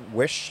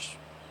wish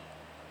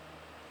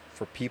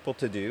for people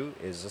to do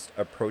is just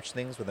approach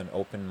things with an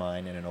open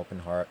mind and an open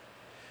heart,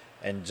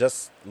 and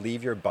just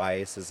leave your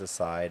biases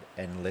aside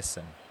and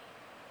listen.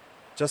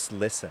 Just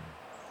listen.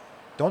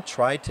 Don't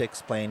try to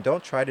explain.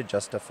 Don't try to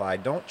justify.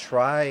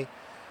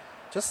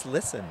 Just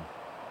listen.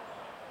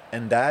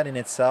 And that in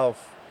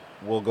itself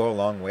will go a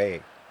long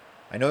way.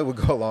 I know it would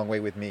go a long way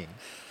with me.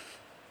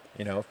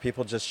 If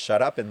people just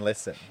shut up and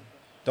listen.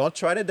 Don't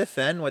try to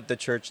defend what the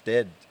church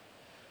did.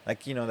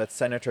 Like, that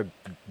Senator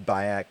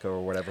Bayak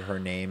or whatever her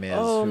name is.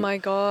 Oh, my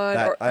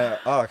God.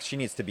 She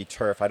needs to be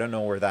turf. I don't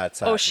know where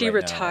that's at. Oh, she right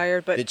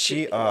retired, now. but did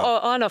she?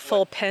 On a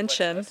full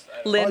pension.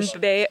 Lynn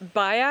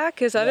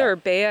Bayak, is that yeah. her?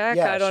 Bayak?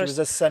 Yeah, I don't she was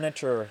a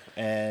senator,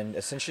 and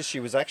essentially she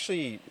was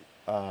actually...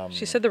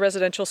 she said the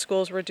residential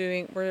schools were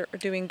doing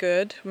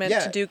good,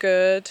 meant to do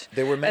good.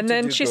 They were meant and to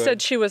then do she good.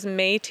 said she was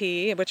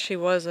Métis, which she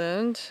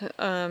wasn't,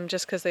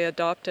 just because they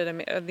adopted a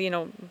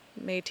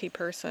Métis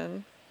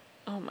person.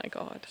 Oh my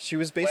God. She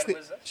was basically.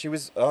 She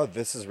was. Oh,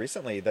 this is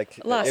recently.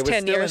 Like last it was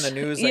 10 still years. in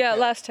the news. Yeah,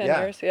 last 10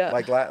 years. Yeah.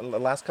 Like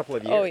last couple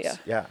of years. Oh yeah.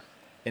 Yeah.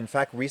 In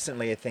fact,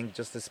 recently, I think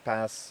just this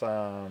past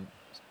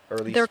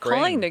early They're spring.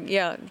 calling to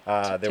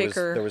take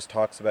her. There was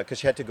talks about, because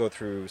she had to go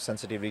through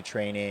sensitivity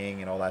training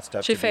and all that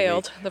stuff. She to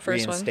failed be the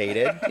first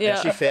reinstated. one. Yeah.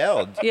 And she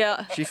failed.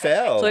 Yeah. She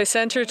failed. So they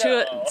sent her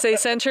to it. They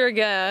sent her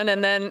again,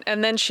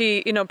 and then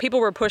she, people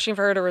were pushing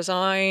for her to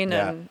resign,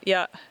 and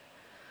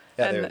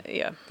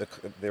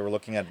they were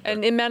looking at.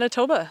 And in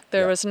Manitoba,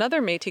 there was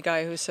another Métis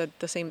guy who said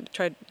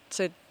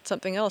said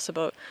something else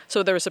about.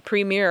 So there was a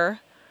premier,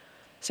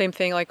 same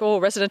thing, like,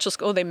 residential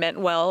school, they meant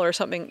well or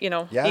something,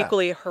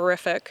 equally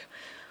horrific.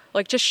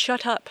 Like, just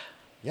shut up.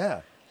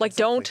 Yeah. Like,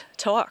 exactly. don't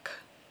talk.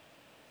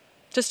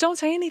 Just don't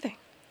say anything.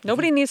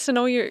 Nobody needs to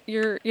know you're.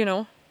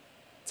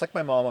 It's like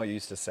my mom always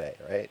used to say,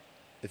 right?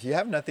 If you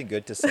have nothing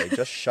good to say,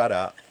 just shut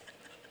up.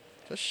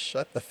 Just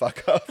shut the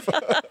fuck up.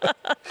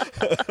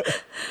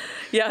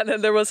 Yeah, and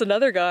then there was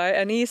another guy,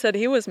 and he said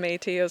he was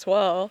Métis as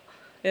well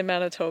in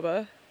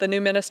Manitoba, the new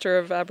Minister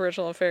of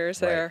Aboriginal Affairs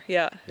there. Right.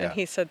 Yeah, and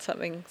he said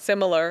something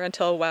similar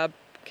until Wab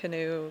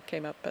Canoe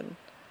came up and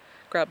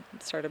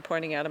started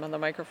pointing at him on the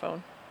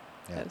microphone.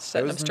 Yeah. And set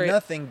there him was straight.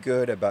 Nothing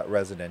good about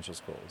residential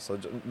schools. So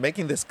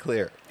making this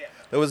clear,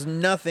 there was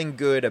nothing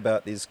good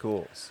about these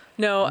schools.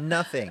 No.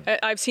 Nothing.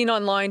 I've seen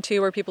online too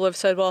where people have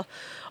said,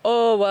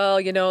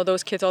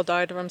 those kids all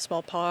died from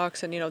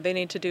smallpox, and they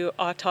need to do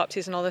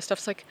autopsies and all this stuff.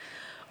 It's like,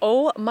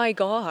 oh my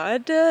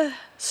God,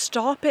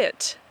 stop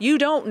it. You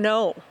don't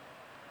know.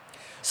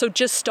 So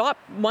just stop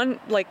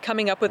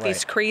coming up with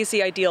these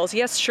crazy ideals.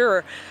 Yes,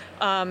 sure.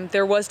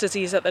 There was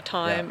disease at the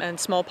time, and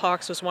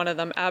smallpox was one of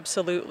them.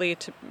 Absolutely,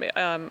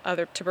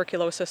 other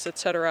tuberculosis,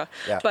 etc.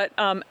 Yeah. But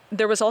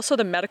there was also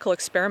the medical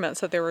experiments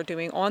that they were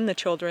doing on the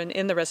children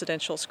in the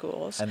residential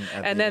schools,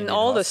 and then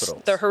all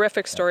the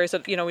horrific stories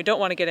that we don't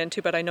want to get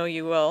into, but I know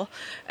you will.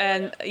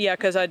 And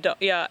because I don't.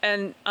 Yeah,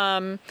 and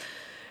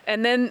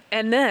And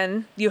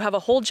then you have a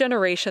whole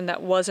generation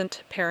that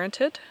wasn't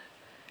parented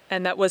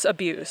and that was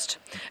abused.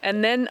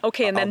 And then,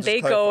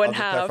 they go and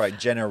have... clarify,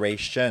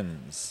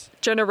 generations.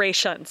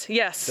 Generations,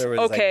 yes. There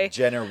was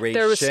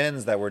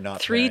generations that were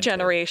not three parented.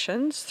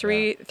 Generations,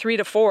 three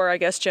to four, I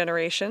guess,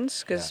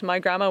 generations, because my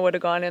grandma would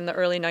have gone in the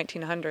early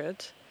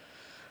 1900s.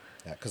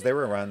 Yeah, because they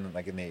were around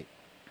like in the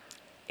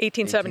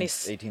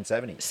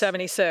 1870s.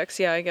 76,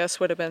 yeah, I guess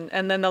would have been.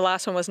 And then the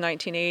last one was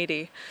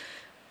 1980.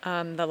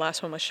 The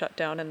last one was shut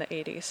down in the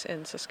 80s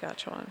in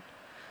Saskatchewan.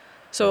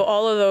 So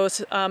all of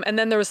those, and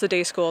then there was the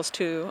day schools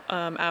too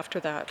after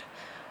that.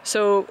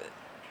 So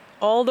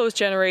all those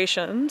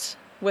generations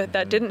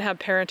that didn't have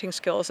parenting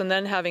skills, and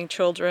then having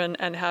children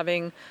and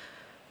having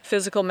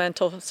physical,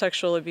 mental,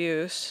 sexual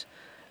abuse,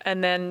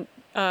 and then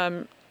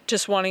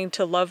just wanting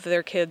to love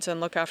their kids and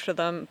look after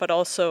them, but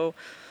also,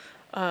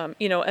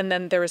 and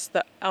then there's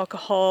the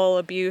alcohol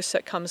abuse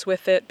that comes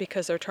with it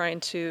because they're trying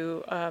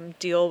to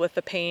deal with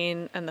the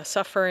pain and the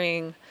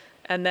suffering,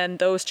 and then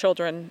those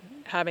children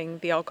having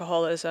the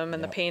alcoholism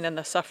and the pain and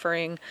the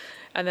suffering,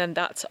 and then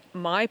that's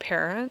my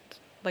parent,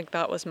 like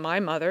that was my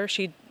mother.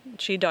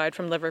 She died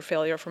from liver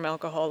failure from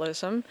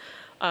alcoholism.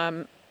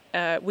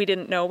 We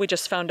didn't know, we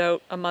just found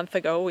out a month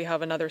ago we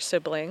have another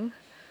sibling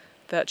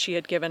that she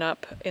had given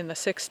up in the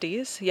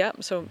 60s. Yeah,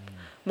 so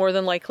more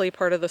than likely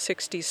part of the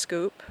 60s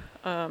scoop.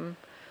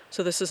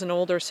 So this is an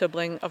older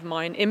sibling of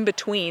mine in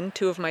between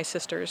two of my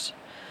sisters.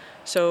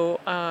 So,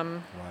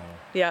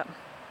 yeah.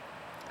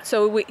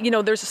 So,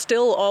 there's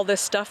still all this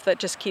stuff that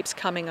just keeps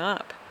coming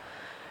up.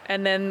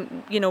 And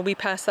then, we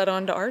pass that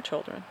on to our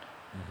children.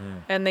 Mm-hmm.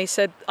 And they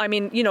said,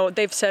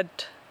 they've said,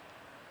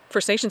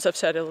 First Nations have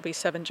said it'll be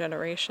 7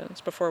 generations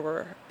before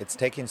we're... It's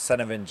taking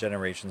 7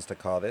 generations to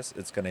call this.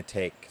 It's going to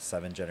take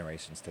 7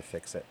 generations to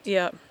fix it.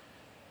 Yeah.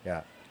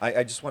 Yeah.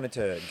 I just wanted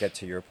to get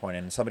to your point,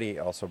 and somebody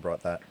also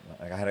brought that.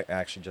 I had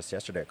actually just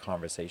yesterday a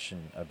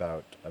conversation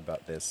about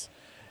this,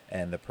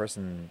 and the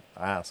person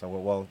asked,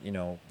 well,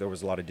 there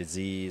was a lot of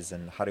disease,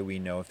 and how do we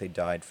know if they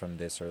died from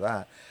this or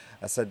that?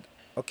 I said,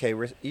 okay,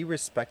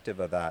 irrespective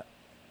of that,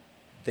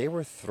 they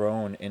were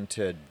thrown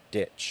into a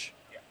ditch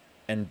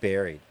and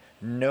buried.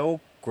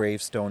 No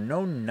gravestone,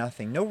 no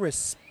nothing, no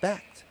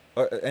respect.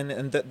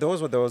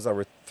 Those were those that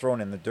were thrown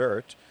in the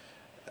dirt.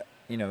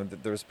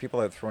 There was people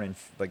that were thrown in,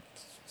 like,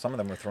 some of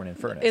them were thrown in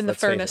furnace. In the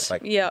furnace,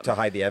 to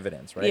hide the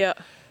evidence, right? Yeah.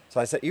 So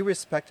I said,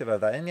 irrespective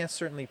of that, and yes,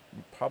 certainly,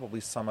 probably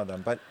some of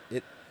them, but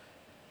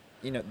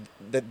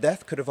the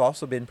death could have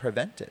also been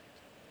prevented,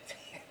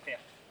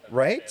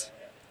 right?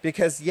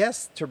 Because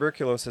yes,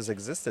 tuberculosis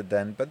existed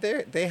then, but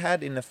they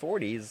had in the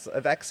 40s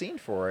a vaccine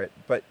for it,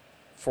 but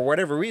for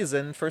whatever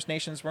reason, First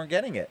Nations weren't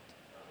getting it.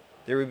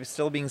 They were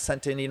still being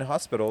sent to Indian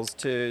hospitals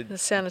to the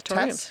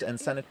sanatoriums.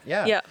 Test and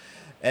yeah.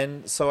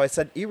 And so I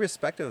said,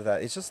 irrespective of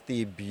that, it's just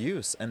the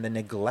abuse and the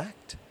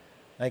neglect.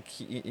 Like,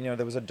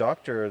 there was a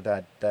doctor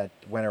that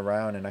went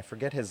around, and I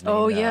forget his name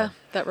now. Yeah,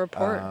 that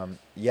report.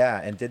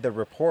 And did the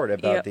report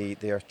about the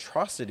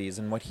atrocities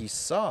and what he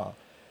saw.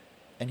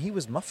 And he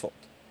was muffled.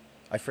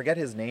 I forget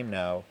his name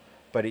now,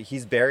 but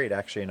he's buried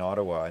actually in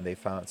Ottawa, and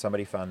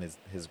somebody found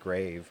his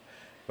grave.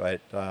 But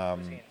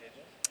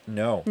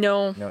no,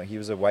 he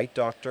was a white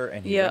doctor,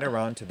 and he went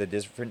around to the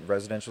different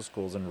residential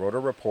schools and wrote a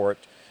report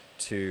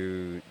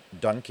to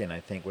Duncan,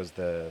 I think was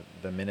the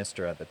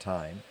minister at the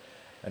time,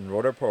 and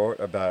wrote a report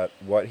about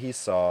what he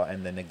saw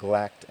and the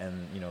neglect,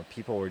 and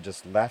people were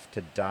just left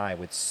to die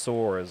with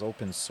sores,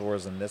 open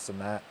sores, and this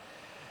and that.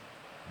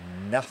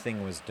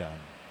 Nothing was done.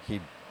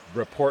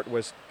 Report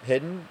was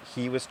hidden.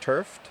 He was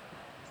turfed,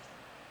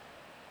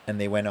 and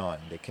they went on.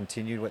 They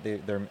continued what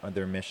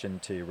their mission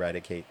to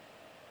eradicate,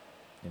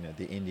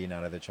 the Indian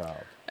out of the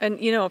child. And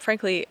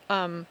frankly,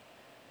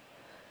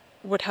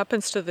 what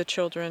happens to the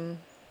children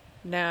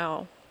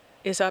now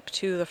is up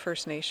to the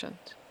First Nations.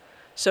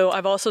 So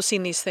I've also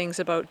seen these things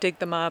about dig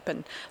them up,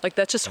 and like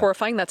that's just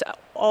horrifying. That's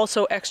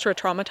also extra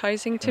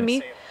traumatizing to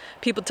me.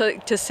 People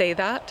to say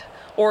that,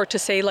 or to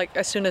say like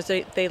as soon as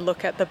they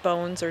look at the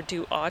bones or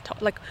do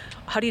like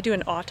how do you do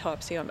an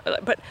autopsy on?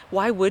 But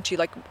why would you?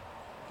 Like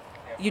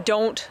you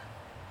don't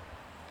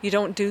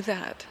do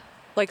that.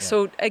 Like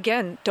so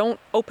again, don't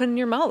open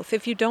your mouth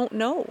if you don't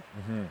know.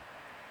 Mm-hmm.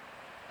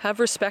 Have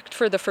respect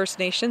for the First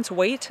Nations.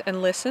 Wait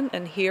and listen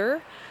and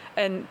hear.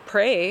 And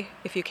pray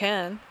if you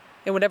can,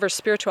 in whatever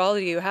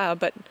spirituality you have.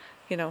 But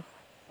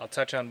I'll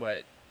touch on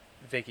what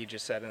Vickie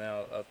just said, and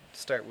I'll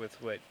start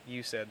with what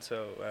you said.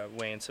 So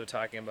Wayne,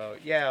 talking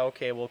about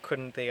well,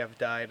 couldn't they have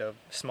died of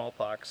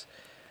smallpox,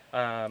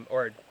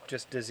 or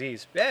just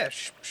disease? Yeah,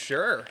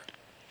 sure,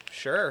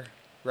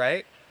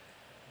 right?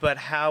 But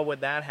how would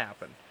that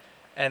happen?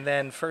 And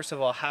then first of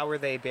all, how were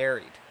they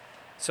buried?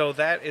 So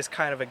that is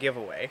kind of a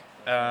giveaway,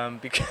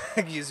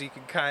 because you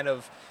can kind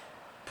of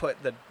put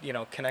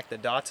connect the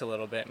dots a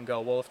little bit and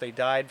go, well, if they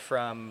died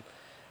from,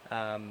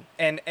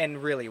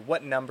 and really,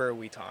 what number are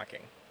we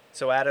talking?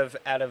 So out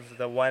of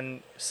the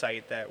one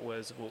site that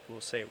was,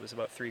 we'll say it was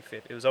about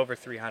 350, it was over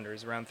 300, it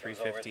was around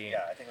 315.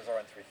 I think it was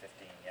around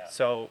 315,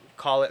 So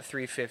call it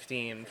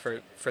 315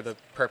 for the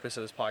purpose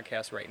of this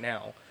podcast right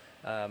now.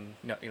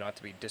 No, not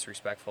to be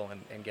disrespectful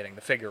and getting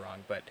the figure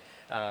wrong, but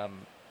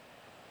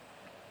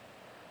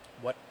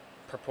what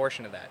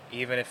proportion of that,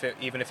 even if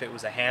it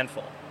was a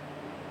handful,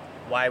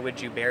 why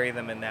would you bury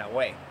them in that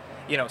way?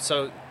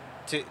 So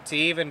to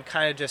even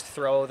kind of just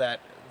throw that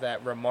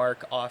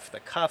remark off the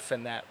cuff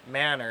in that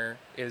manner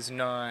is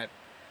not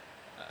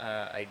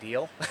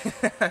ideal.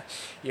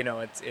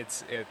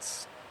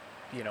 It's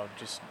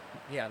just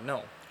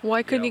no.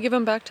 Why couldn't you give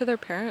them back to their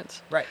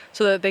parents? Right.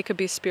 So that they could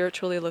be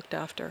spiritually looked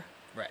after.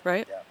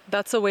 Right? Yeah.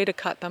 That's a way to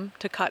cut them,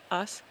 to cut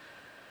us.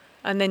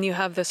 And then you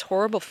have this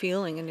horrible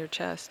feeling in your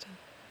chest.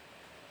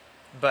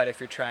 But if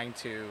you're trying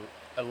to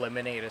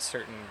eliminate a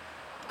certain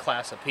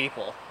class of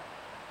people,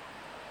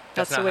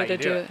 that's the not way how to you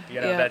do it.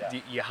 That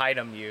you hide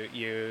them.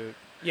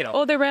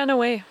 Oh, they ran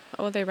away.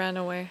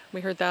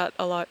 We heard that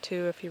a lot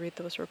too. If you read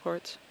those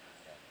reports.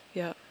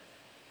 Yeah.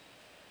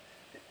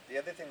 The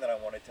other thing that I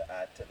wanted to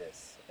add to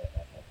this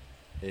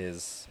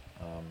is,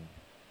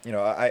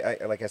 I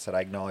like I said,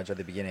 I acknowledge at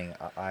the beginning,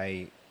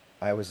 I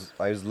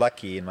was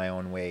lucky in my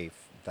own way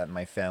that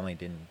my family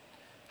didn't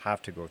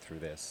have to go through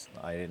this.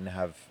 I didn't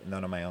have,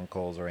 none of my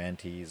uncles or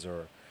aunties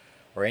or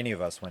any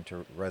of us went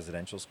to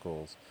residential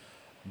schools,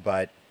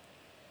 but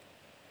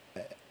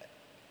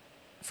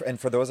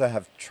for those that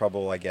have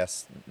trouble, I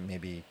guess,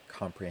 maybe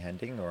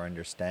comprehending or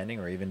understanding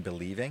or even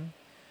believing,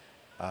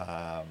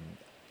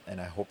 and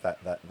I hope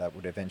that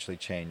would eventually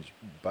change.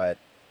 But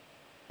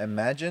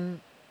imagine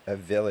a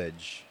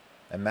village,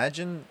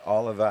 imagine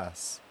all of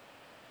us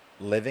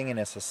living in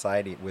a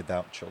society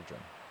without children.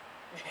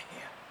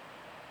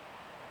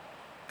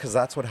 Because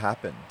that's what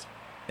happened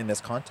in this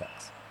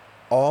context.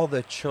 All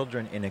the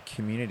children in a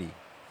community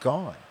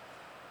gone.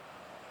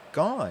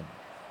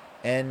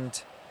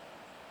 And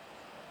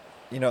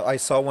I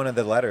saw one of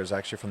the letters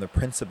actually from the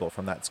principal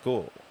from that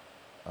school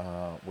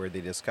where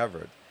they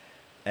discovered,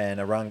 and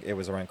it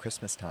was around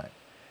Christmas time,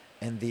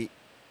 and the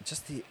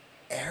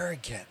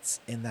arrogance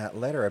in that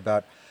letter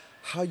about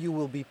how you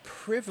will be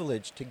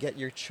privileged to get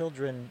your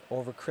children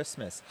over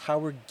Christmas, how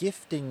we're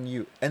gifting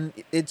you, and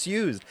it's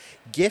used,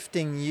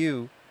 gifting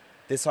you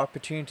this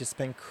opportunity to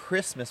spend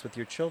Christmas with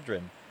your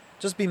children.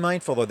 Just be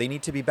mindful though, they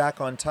need to be back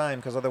on time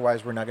because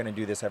otherwise we're not going to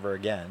do this ever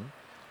again.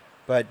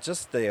 But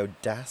just the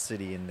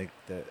audacity and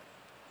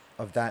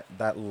of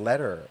that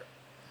letter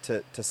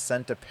to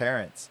send to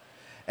parents.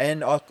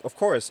 And of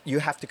course, you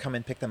have to come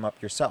and pick them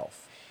up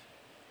yourself.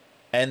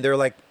 And they're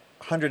like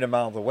 100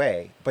 miles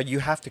away, but you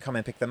have to come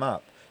and pick them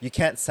up. You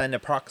can't send a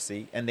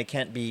proxy, and they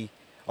can't be...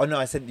 Oh, no,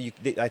 I said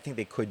I think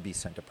they could be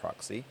sent a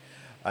proxy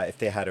if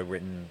they had a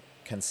written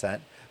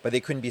consent, but they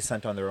couldn't be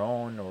sent on their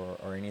own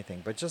or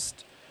anything. But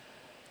just,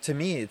 to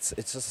me, it's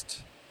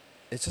just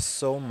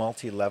so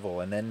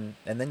multi-level. And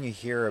then you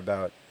hear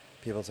about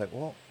people say,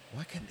 well,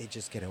 why can't they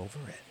just get over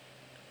it?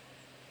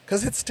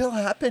 Because it's still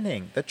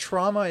happening. The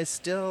trauma is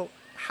still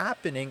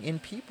happening in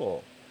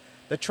people.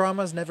 The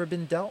trauma has never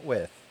been dealt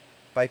with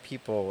by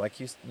people, like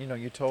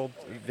you told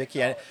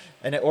Vickie,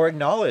 or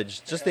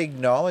acknowledged. Just the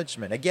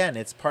acknowledgement. Again,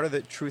 it's part of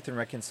the truth and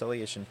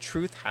reconciliation.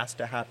 Truth has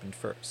to happen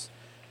first.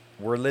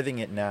 We're living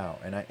it now,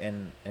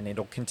 and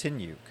it'll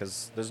continue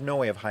because there's no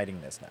way of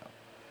hiding this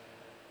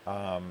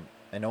now.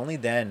 And only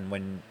then,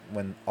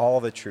 when all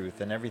the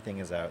truth and everything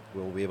is out,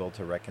 we'll be able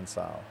to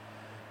reconcile.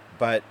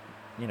 But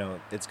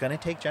it's going to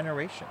take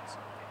generations.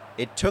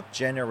 It took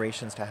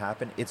generations to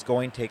happen. It's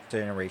going to take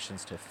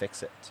generations to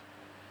fix it.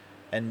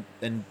 And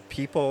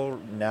people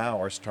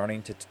now are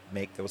starting to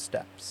make those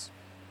steps.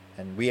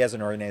 And we as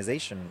an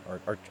organization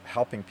are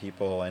helping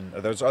people, and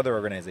there's other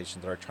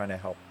organizations that are trying to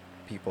help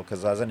people,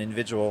 because as an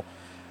individual,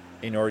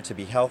 in order to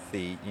be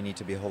healthy, you need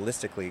to be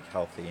holistically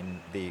healthy.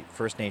 And the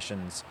First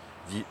Nations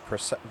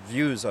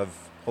views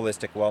of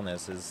holistic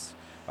wellness is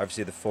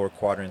obviously the 4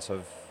 quadrants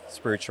of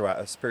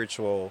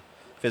spiritual,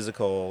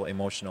 physical,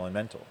 emotional, and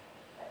mental.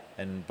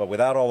 But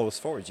without all those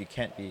 4s, you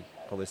can't be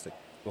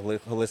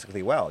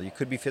holistically well. You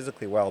could be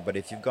physically well, but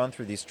if you've gone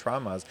through these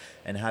traumas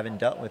and haven't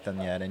dealt with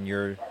them yet, and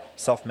you're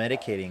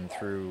self-medicating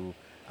through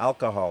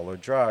alcohol or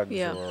drugs,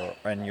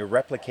 and you're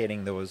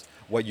replicating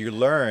what you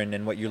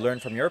learn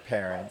from your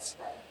parents,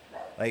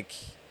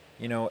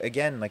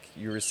 again, like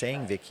you were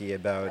saying, Vickie,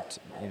 about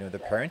the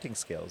parenting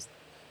skills.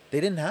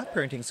 They didn't have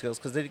parenting skills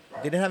because they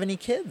didn't have any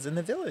kids in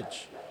the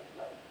village.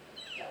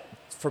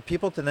 For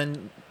people to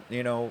then,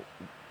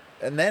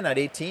 and then at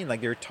 18,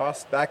 you're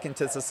tossed back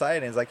into society,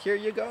 and it's like, here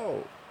you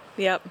go.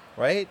 Yep.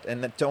 Right?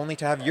 And only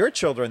to have your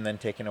children then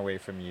taken away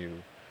from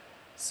you.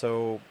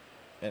 So,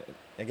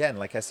 again,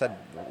 like I said,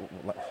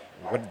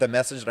 what the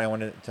message that I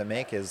wanted to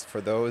make is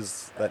for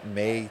those that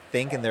may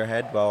think in their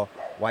head, well,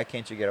 why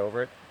can't you get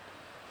over it?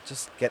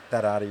 Just get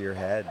that out of your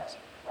head.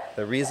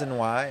 The reason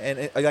why,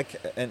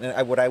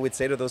 and what I would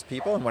say to those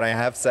people, and what I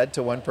have said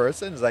to one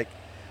person is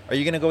are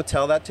you going to go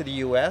tell that to the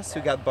U.S.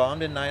 who got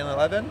bombed in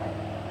 9/11?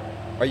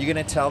 Are you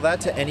going to tell that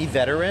to any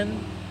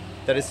veteran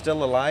that is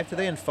still alive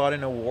today and fought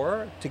in a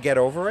war to get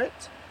over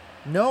it?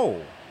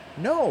 No.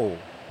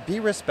 Be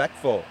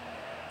respectful.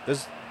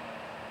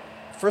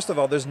 First of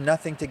all, there's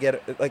nothing to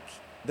get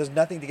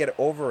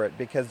over it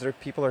because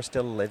people are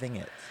still living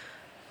it.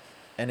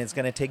 and it's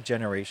going to take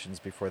generations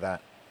before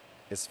that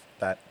is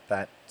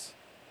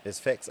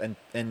fixed.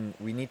 And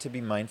we need to be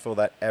mindful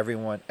that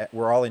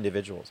we're all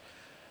individuals.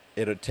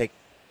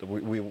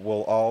 We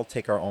will all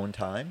take our own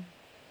time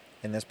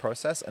in this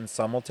process, and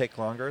some will take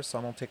longer,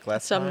 some will take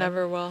less time. Some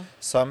never will.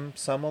 Some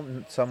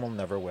will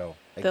never will.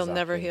 They'll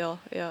never heal.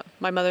 Yeah.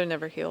 My mother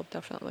never healed,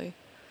 definitely.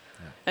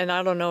 Yeah. And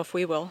I don't know if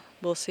we will.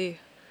 We'll see.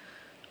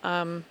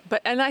 And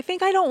I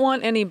think I don't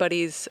want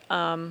anybody's,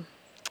 I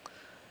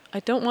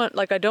don't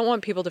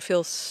want people to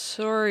feel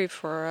sorry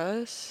for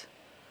us.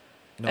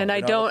 No,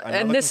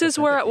 and this is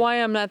why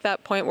I'm at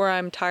that point where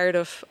I'm tired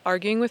of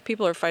arguing with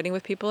people or fighting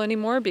with people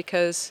anymore,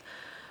 because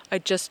I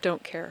just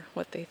don't care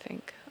what they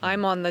think.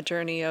 I'm on the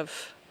journey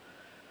of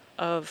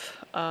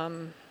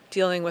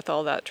dealing with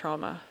all that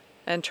trauma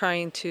and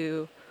trying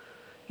to,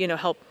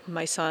 help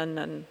my son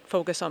and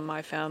focus on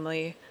my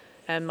family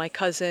and my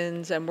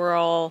cousins, and we're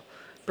all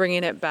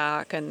bringing it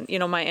back. And,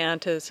 my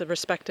aunt is a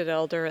respected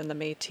elder in the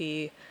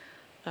Métis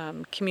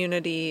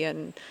community,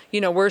 and,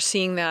 we're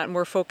seeing that and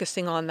we're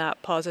focusing on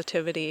that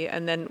positivity.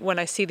 And then when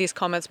I see these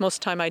comments, most of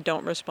the time I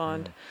don't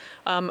respond.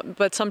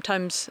 But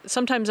sometimes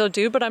I'll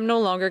do, but I'm no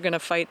longer going to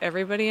fight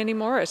everybody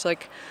anymore. It's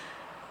like,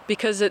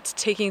 because it's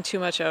taking too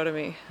much out of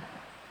me.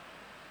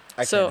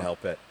 I can't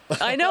help it.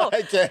 I know.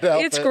 I can't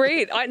help it's it.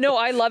 Great.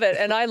 I love it.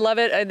 And I love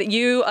it. And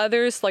you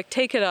others,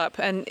 take it up.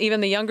 And even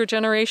the younger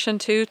generation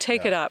too,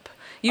 take it up.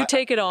 You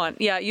take it on.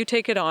 Yeah, you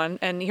take it on.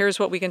 And here's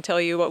what we can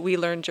tell you, what we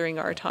learned during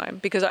our time.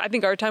 Because I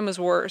think our time was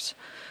worse.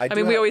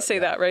 We always say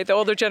that, right? The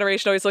older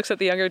generation always looks at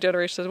the younger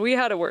generation and says, we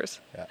had it worse.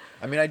 Yeah.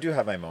 I do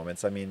have my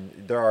moments.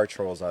 There are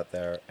trolls out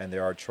there, and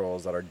there are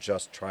trolls that are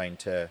just trying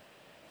to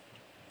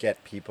get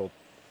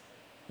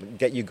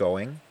you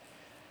going.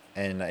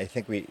 And I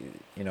think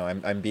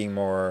I'm being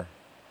more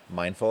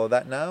mindful of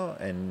that now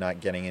and not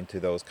getting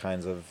into those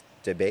kinds of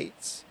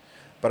debates.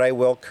 But I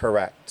will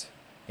correct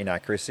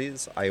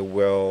inaccuracies. I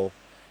will,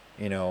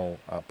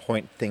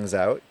 point things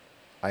out.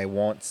 I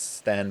won't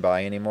stand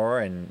by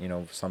anymore.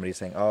 And, somebody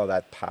saying, oh,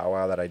 that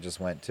powwow that I just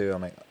went to,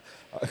 I'm like,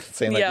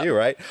 saying like you,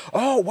 right?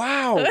 Oh,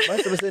 wow.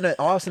 Must have been an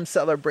awesome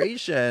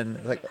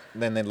celebration.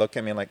 Then they look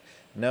at me like,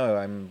 no,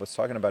 I was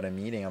talking about a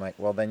meeting. I'm like,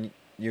 well, then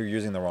you're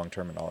using the wrong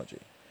terminology.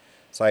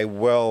 So I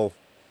will,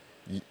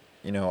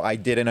 I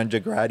did an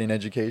undergrad in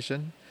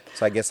education,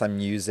 so I guess I'm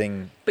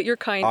using. But you're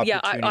kind. Yeah,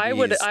 I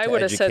would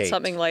have said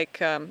something like,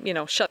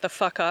 shut the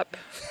fuck up.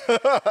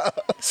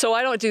 So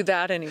I don't do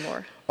that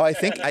anymore. Oh, I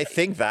think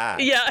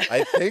that. Yeah.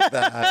 I think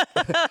that.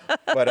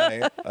 But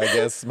I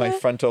guess my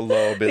frontal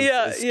lobe is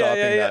stopping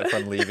that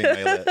from leaving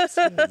my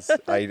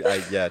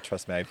lips.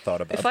 Trust me, I've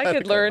thought about that. If I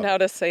could learn how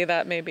to say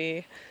that,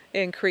 maybe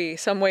in Cree,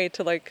 some way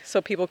to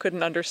so people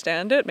couldn't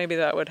understand it, maybe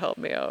that would help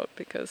me out,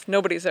 because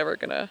nobody's ever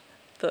gonna,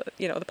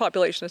 the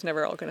population is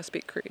never all gonna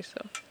speak Cree, so.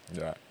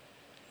 Yeah.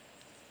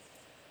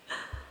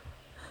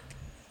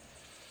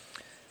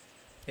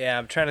 Yeah,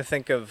 I'm trying to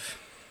think of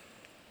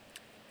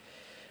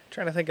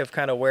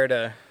kind of where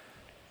to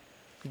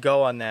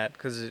go on that,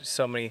 because there's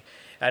so many.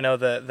 I know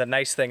the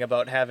nice thing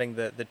about having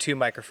the two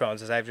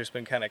microphones is I've just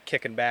been kind of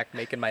kicking back,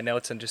 making my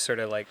notes, and just sort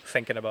of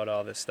thinking about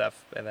all this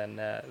stuff, and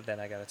then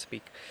I gotta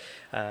speak.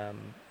 I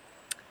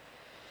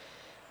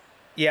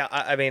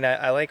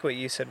like what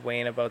you said,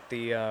 Wayne, about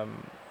the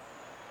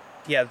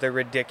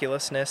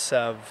ridiculousness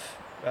of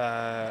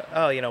why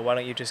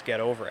don't you just get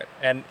over it?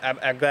 And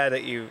I'm glad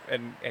that you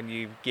and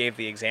you gave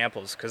the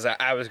examples, because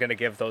I was going to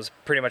give those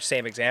pretty much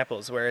same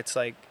examples where it's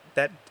like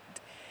that.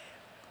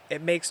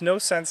 It makes no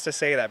sense to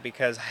say that,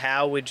 because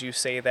how would you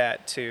say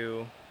that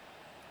to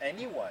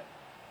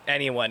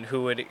anyone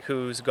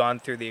who's gone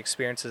through the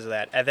experiences of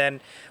that? And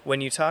then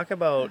when you talk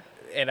about,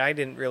 and I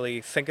didn't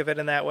really think of it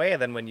in that way,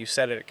 and then when you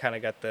said it, it kind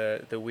of got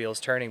the wheels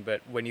turning.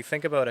 But when you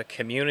think about a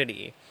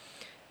community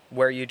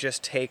where you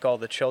just take all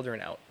the children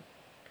out,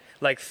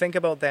 think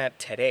about that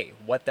today,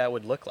 what that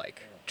would look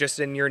like, just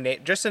in your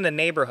just in a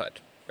neighborhood,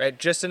 right?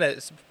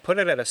 Put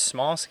it at a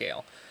small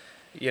scale,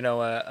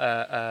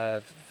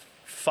 a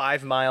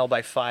 5 mile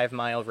by 5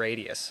 mile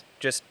radius.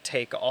 Just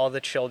take all the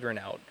children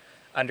out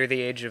under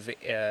the age of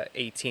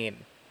 18.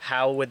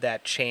 How would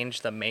that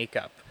change the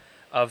makeup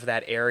of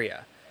that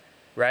area,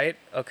 right?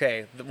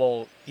 Okay,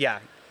 well, yeah,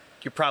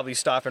 you're probably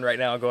stopping right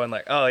now going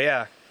oh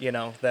yeah,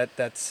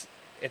 that's.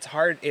 It's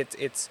hard.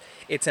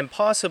 It's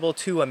impossible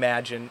to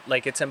imagine.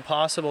 It's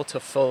impossible to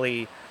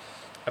fully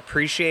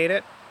appreciate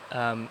it.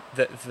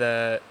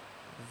 The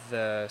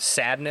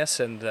sadness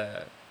and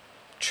the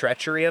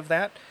treachery of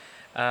that.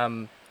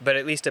 But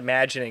at least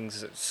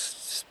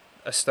imagining's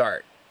a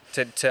start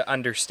to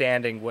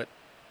understanding what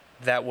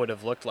that would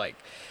have looked like.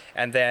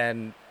 And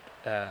then,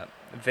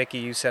 Vickie,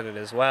 you said it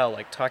as well.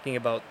 Talking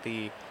about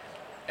the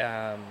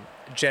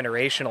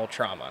generational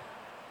trauma.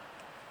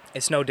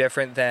 It's no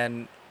different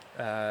than.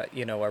 A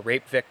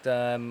rape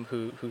victim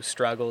who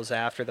struggles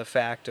after the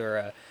fact,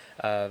 or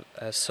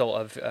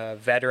a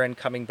veteran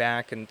coming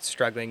back and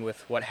struggling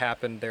with what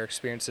happened, their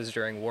experiences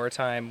during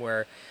wartime,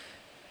 where,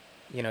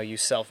 you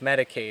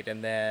self-medicate,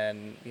 and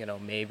then,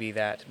 maybe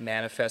that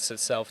manifests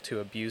itself to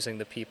abusing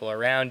the people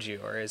around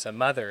you, or as a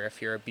mother,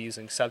 if you're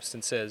abusing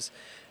substances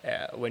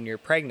when you're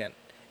pregnant,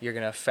 you're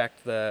going to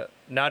affect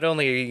not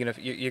only are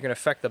you're going to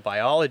affect the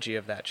biology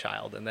of that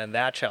child, and then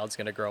that child's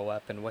going to grow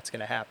up, and what's going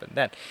to happen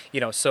then?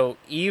 So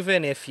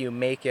even if you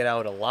make it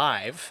out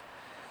alive,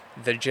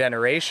 the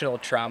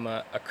generational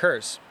trauma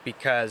occurs,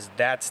 because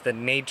that's the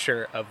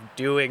nature of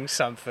doing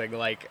something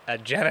like a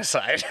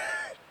genocide.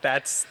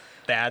 That's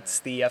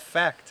the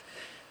effect.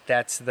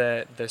 That's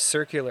the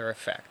circular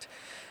effect.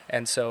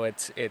 And so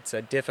it's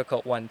a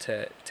difficult one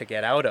to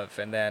get out of.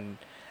 And then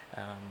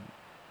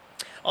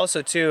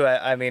also too,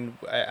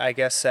 I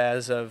guess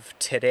as of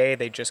today,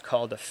 they just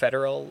called a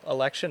federal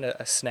election,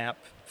 a snap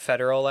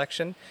federal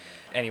election.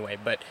 Anyway,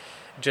 but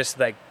just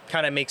like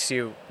kind of makes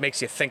you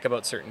think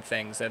about certain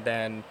things. And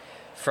then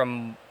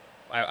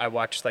I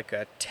watched like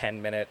a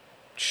 10-minute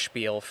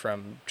spiel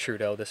from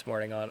Trudeau this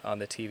morning on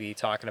the TV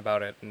talking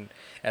about it,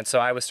 and so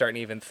I was starting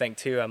to even think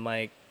too, I'm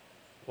like,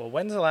 well,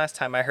 when's the last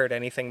time I heard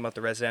anything about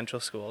the residential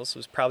schools? It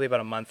was probably about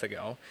a month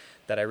ago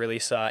that I really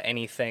saw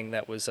anything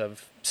that was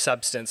of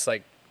substance,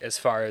 like as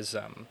far as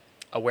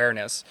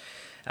awareness.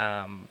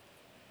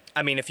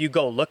 If you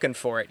go looking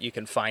for it, you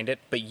can find it,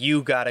 but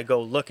you gotta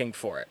go looking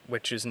for it,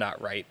 which is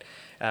not right.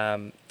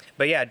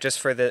 But yeah, just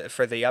for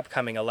the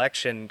upcoming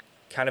election,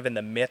 kind of in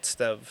the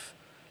midst of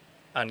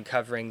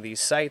uncovering these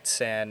sites,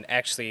 and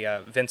actually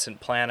Vincent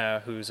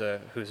Plana, who's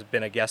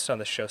been a guest on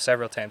the show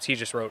several times,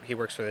 he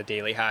works for the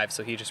Daily Hive,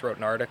 so he just wrote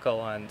an article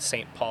on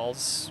St.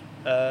 Paul's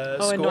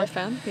school. In North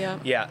Van, yeah.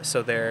 Yeah,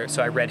 so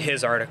I read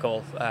his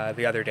article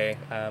the other day,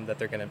 that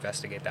they're going to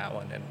investigate that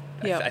one, and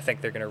I think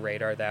they're going to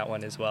radar that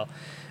one as well.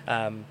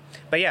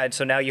 But yeah,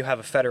 so now you have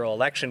a federal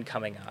election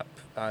coming up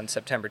on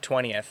September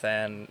 20th,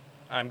 and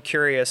I'm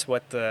curious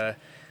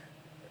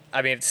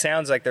it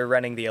sounds like they're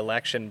running the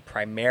election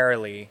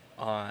primarily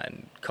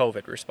on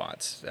COVID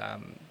response,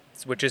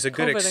 which is a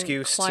good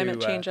excuse to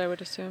climate change, I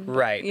would assume.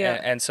 Right.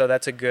 Yeah. And so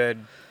that's a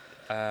good,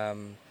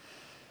 the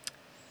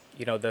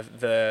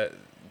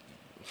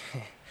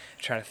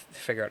trying to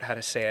figure out how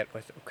to say it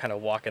with kind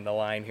of walking the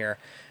line here.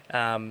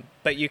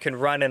 But you can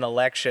run an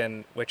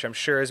election, which I'm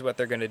sure is what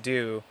they're going to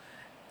do.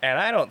 And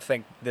I don't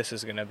think this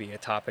is going to be a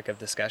topic of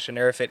discussion,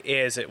 or if it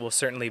is, it will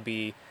certainly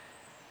be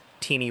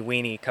teeny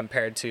weeny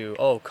compared to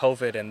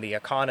COVID and the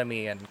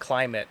economy and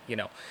climate,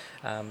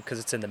 because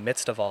it's in the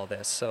midst of all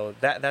this. So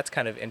that's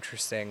kind of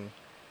interesting.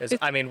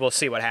 We'll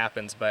see what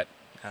happens, but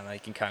you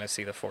can kind of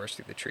see the forest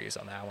through the trees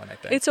on that one, I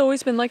think. It's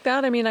always been like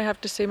that. I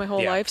have to say my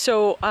whole life.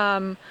 So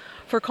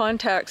for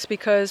context,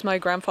 because my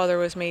grandfather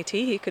was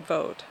Métis, he could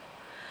vote.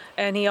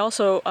 And he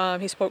also,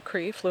 he spoke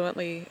Cree,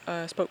 fluently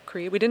spoke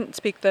Cree. We didn't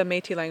speak the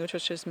Métis language,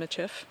 which is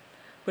Michif,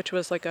 which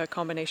was like a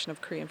combination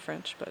of Cree and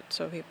French, but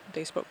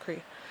they spoke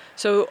Cree.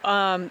 So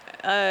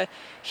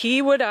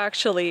he would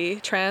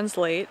actually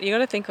translate, you got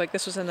to think like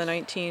this was in the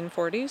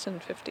 1940s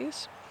and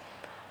 50s,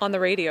 on the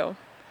radio,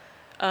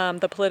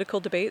 the political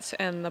debates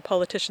and the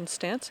politician's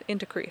stance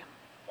into Cree.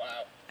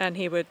 Wow. And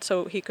he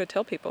could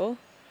tell people,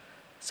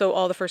 so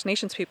all the First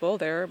Nations people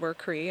there were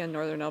Cree in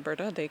northern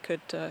Alberta, they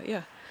could,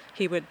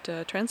 he would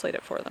translate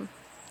it for them.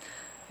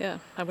 Yeah,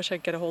 I wish I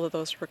could get a hold of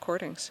those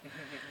recordings.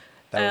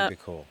 That would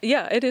be cool.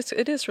 Yeah, it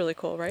is really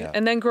cool, right? Yeah.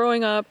 And then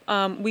growing up,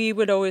 we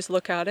would always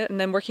look at it, and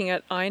then working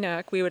at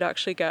INAC, we would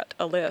actually get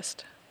a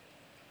list.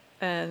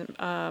 And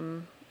I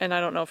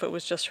don't know if it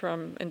was just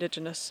from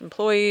Indigenous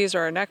employees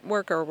or a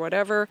network or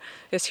whatever,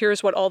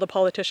 here's what all the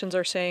politicians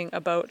are saying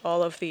about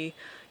all of the,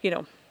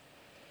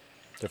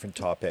 different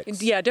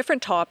topics. Yeah,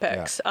 different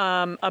topics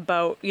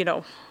about,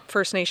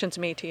 First Nations,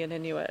 Métis, and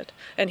Inuit.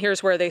 And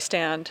here's where they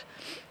stand.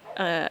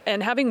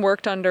 And having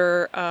worked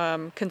under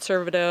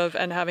conservative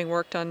and having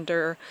worked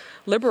under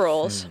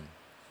liberals,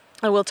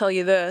 I will tell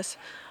you this,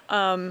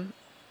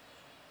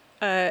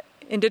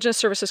 Indigenous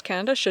Services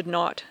Canada should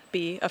not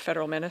be a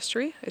federal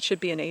ministry. It should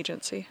be an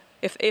agency.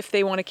 If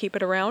they want to keep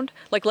it around,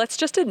 let's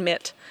just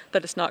admit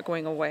that it's not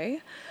going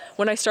away.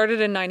 When I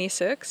started in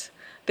 96,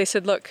 they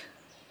said, look,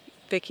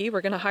 Vickie,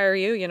 we're going to hire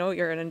you.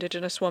 You're an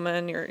Indigenous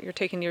woman. You're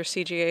taking your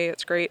CGA.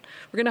 It's great.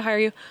 We're going to hire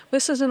you.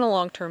 This isn't a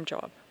long-term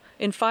job.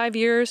 In 5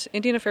 years,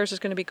 Indian Affairs is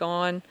going to be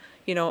gone.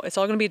 It's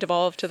all going to be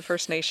devolved to the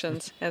First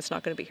Nations, and it's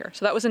not going to be here.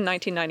 So that was in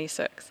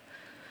 1996.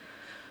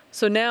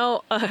 So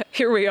now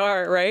here we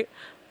are, right?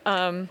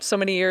 So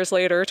many years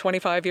later,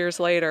 25 years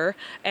later,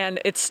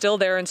 and it's still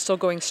there and still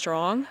going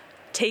strong.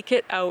 Take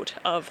it out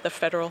of the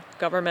federal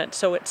government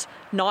so it's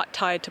not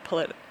tied to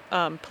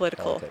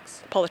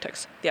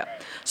politics. Yeah.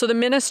 So the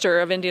Minister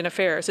of Indian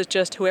Affairs is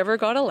just whoever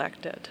got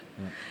elected,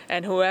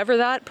 and whoever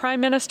that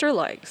Prime Minister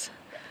likes.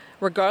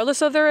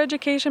 Regardless of their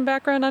education,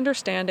 background,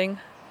 understanding,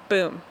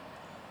 boom.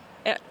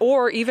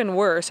 Or even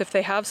worse, if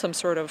they have some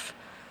sort of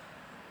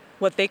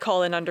what they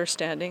call an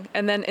understanding.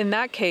 And then in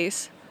that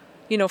case,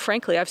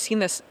 frankly, I've seen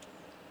this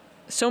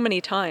so many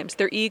times.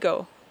 Their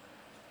ego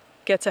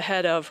gets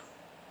ahead of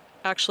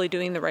actually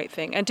doing the right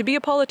thing. And to be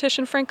a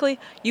politician, frankly,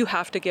 you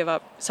have to give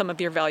up some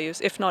of your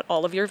values, if not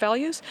all of your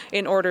values,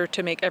 in order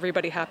to make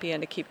everybody happy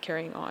and to keep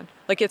carrying on.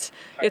 Like it's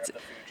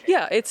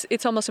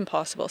almost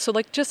impossible. So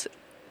like, just,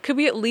 could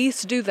we at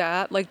least do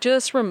that? Like,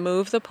 just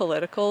remove the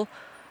political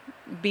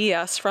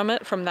BS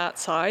from that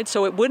side,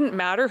 so it wouldn't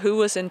matter who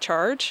was in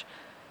charge.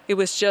 It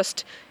was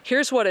just,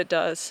 here's what it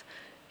does.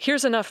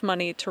 Here's enough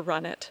money to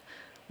run it.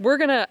 We're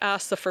going to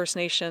ask the First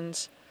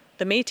Nations,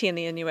 the Métis and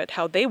the Inuit,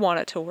 how they want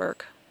it to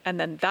work. And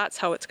then that's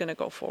how it's going to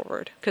go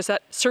forward. Because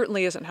that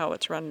certainly isn't how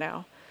it's run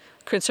now.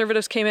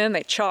 Conservatives came in,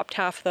 they chopped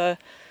half of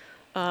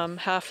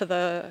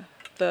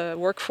the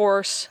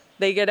workforce.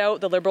 They get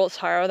out, the Liberals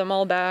hire them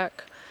all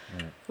back.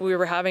 We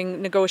were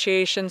having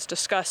negotiations,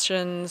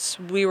 discussions.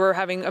 We were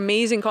having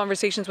amazing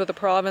conversations with the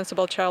province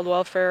about child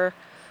welfare,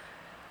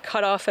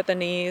 cut off at the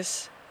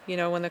knees,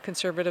 when the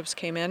Conservatives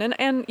came in.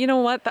 And you know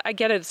what? I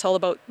get it. It's all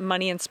about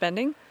money and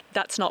spending.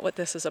 That's not what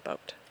this is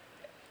about.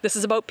 This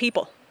is about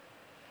people.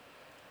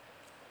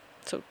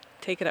 So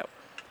take it out.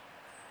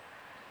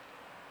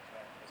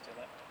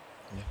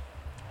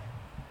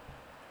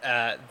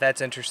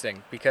 That's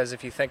interesting, because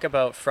if you think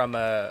about from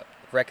a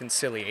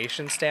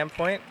reconciliation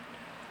standpoint,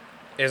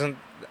 isn't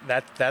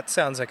that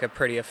sounds like a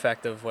pretty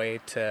effective way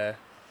to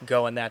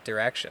go in that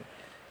direction.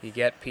 You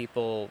get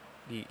people,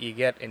 you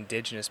get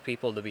Indigenous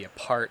people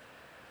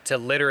to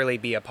literally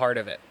be a part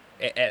of it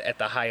at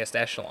the highest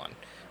echelon,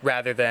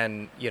 rather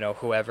than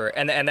whoever.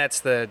 And that's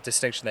the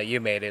distinction that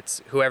you made.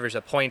 It's whoever's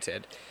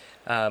appointed.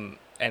 And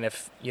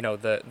if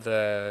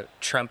the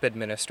Trump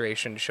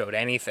administration showed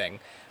anything,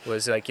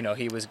 was like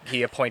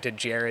he appointed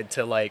Jared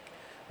to like,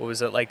 what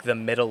was it, like the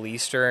Middle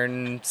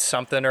Eastern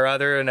something or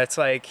other, and it's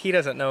like he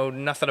doesn't know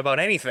nothing about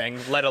anything,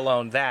 let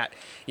alone that.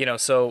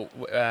 So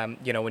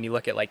when you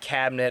look at like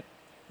cabinet,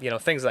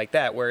 things like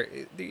that, where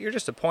you're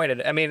just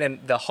appointed. I mean,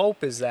 and the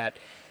hope is that,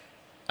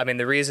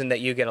 the reason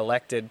that you get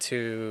elected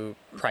to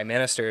prime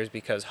minister is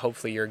because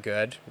hopefully you're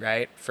good,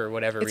 right? For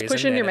whatever reason. It's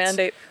pushing your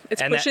mandate.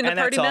 It's pushing the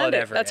party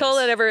mandate. That's all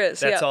it ever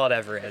is. That's all it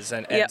ever is.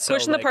 And so,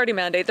 pushing the party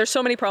mandate. There's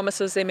so many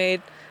promises they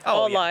made,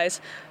 all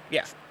lies.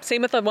 Yeah.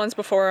 Same with the ones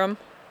before them,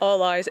 all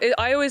lies.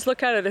 I always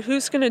look at it,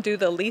 who's going to do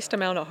the least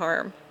amount of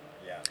harm?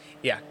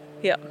 Yeah.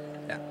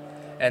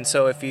 And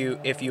so if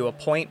you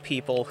appoint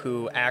people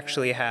who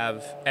actually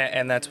have,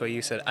 and that's what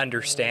you said,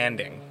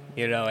 understanding,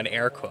 in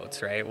air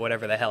quotes, right?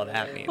 Whatever the hell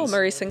that means. Well,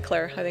 Murray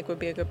Sinclair, I think, would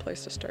be a good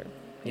place to start.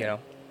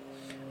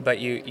 But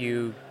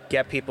you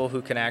get people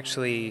who can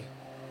actually,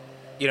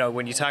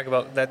 when you talk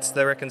about, that's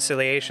the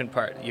reconciliation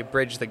part. You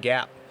bridge the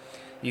gap.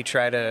 You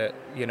try to,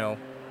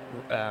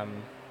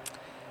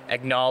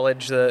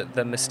 acknowledge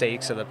the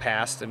mistakes of the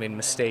past.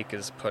 Mistake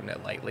is putting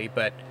it lightly,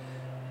 but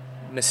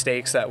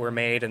mistakes that were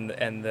made and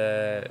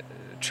the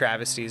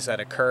travesties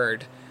that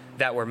occurred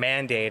that were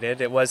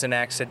mandated. It wasn't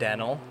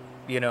accidental.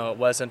 It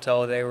wasn't,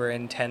 they were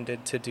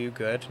intended to do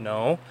good.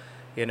 No,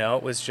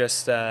 it was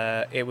just,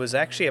 it was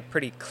actually a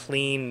pretty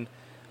clean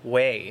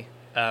way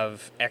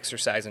of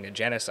exercising a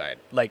genocide.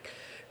 Like,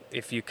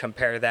 if you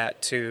compare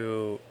that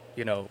to,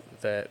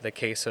 the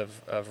case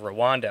of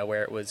Rwanda,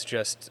 where it was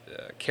just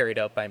carried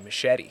out by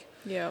machete.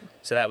 Yeah.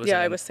 So that was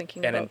I was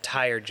thinking an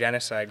entire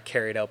genocide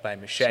carried out by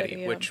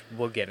machete, which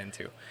we'll get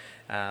into,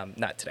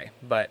 not today.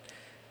 But,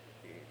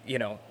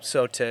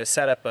 so to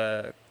set up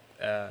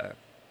a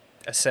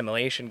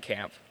assimilation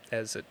camp,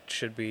 as it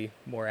should be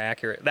more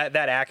accurate, that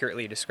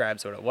accurately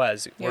describes what it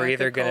was. You're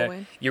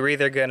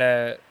either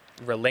gonna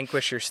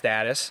relinquish your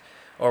status,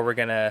 or we're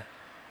gonna,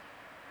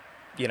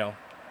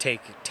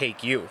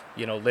 take you,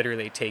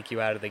 literally take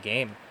you out of the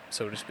game,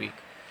 so to speak.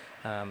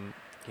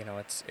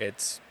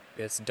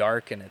 It's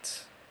dark, and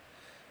it's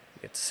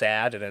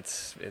sad, and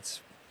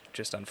it's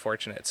just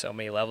unfortunate at so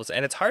many levels,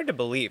 and it's hard to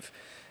believe.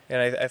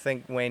 And I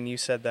think, Wayne, you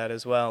said that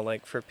as well,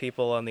 like, for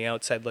people on the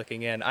outside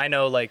looking in. I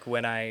know, like,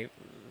 when I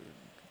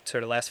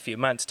sort of last few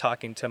months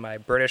talking to my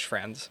British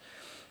friends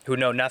who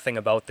know nothing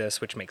about this,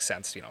 which makes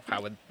sense,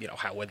 how would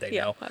they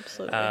know?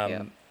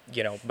 Absolutely.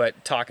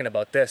 But talking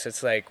about this,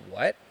 it's like,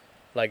 what?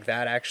 Like,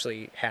 that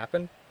actually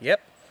happened? Yep.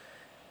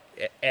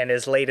 And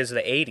as late as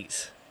the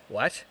 80s.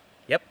 What?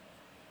 Yep.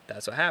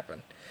 That's what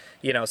happened.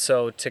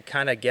 So to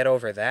kind of get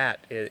over that,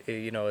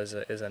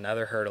 is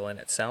another hurdle in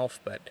itself.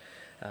 But,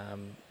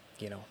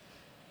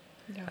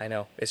 I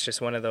know it's just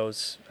one of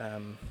those,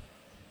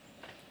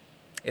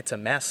 it's a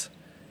mess.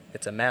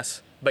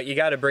 But you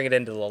got to bring it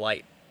into the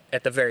light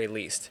at the very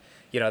least.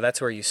 That's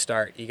where you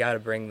start. You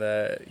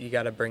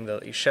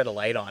shed a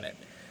light on it,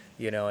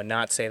 and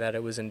not say that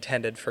it was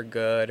intended for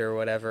good or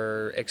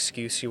whatever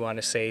excuse you want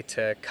to say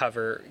to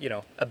cover,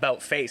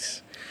 about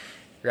face,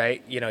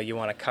 right? You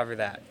want to cover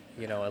that,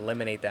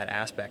 eliminate that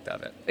aspect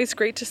of it. It's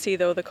great to see,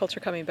 though, the culture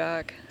coming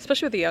back,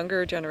 especially with the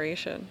younger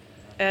generation,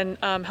 and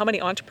how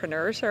many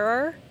entrepreneurs there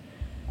are,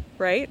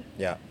 right?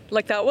 Yeah.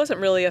 Like, that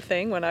wasn't really a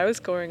thing when I was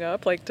growing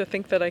up, like, to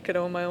think that I could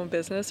own my own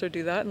business or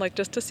do that. And, like,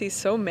 just to see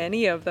so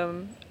many of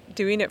them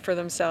doing it for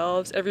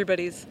themselves.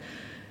 Everybody's,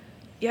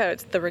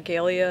 it's the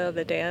regalia,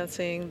 the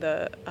dancing,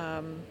 the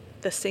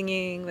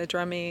singing, the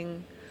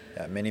drumming,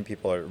 Yeah, many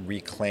people are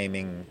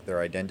reclaiming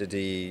their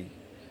identity,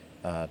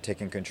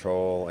 taking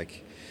control.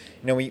 Like,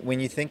 when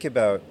you think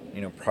about,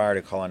 prior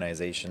to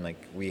colonization, like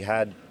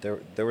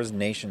there was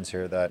nations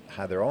here that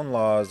had their own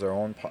laws, their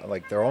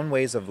own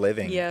ways of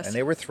living, Yes. and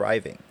they were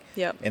thriving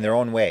Yep. in their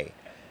own way.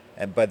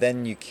 But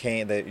then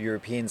the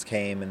Europeans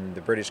came and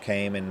the British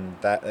came, and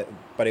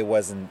but it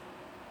wasn't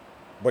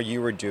what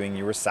you were doing.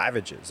 You were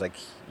savages. Like,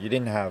 they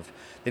didn't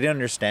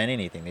understand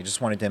anything. They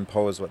just wanted to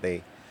impose what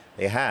they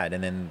had,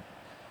 and then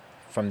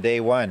from day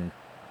one,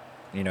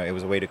 it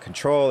was a way to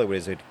control, it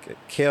was a way to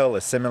kill,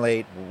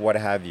 assimilate, what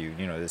have you.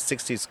 The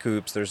 60s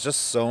coups, there's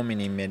just so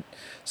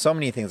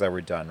many things that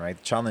were done,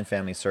 right? Child and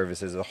Family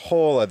Services, a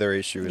whole other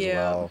issue as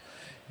well,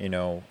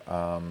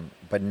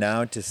 but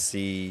now to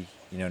see,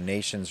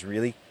 nations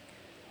really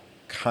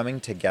coming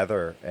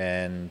together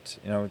and,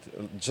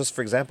 just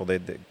for example,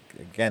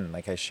 again,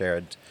 like I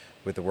shared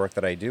with the work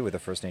that I do with the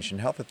First Nation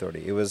Health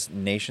Authority, it was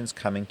nations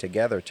coming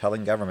together,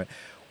 telling government,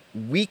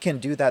 we can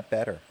do that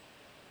better.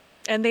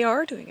 And they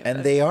are doing it better.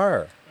 And they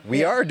are.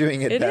 We are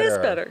doing it better. It is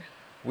better.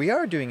 We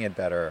are doing it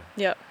better.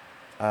 Yeah.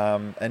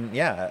 And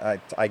yeah,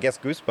 I guess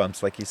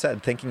goosebumps, like you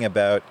said, thinking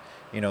about,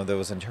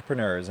 those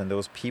entrepreneurs and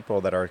those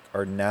people that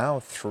are now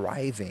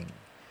thriving,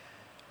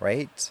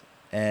 right?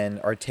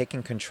 And are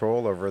taking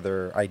control over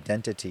their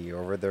identity,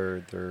 over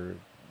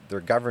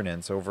their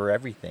governance, over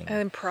everything.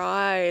 And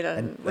pride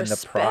and respect. And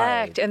the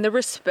pride. And the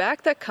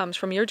respect that comes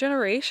from your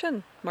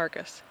generation,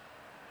 Marcus.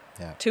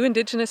 Yeah. To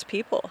Indigenous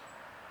people.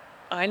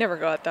 I never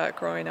got that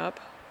growing up.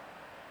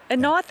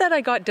 And not that I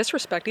got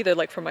disrespect either,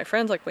 like from my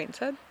friends, like Wayne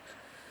said.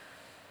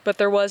 But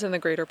there was in the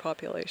greater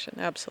population,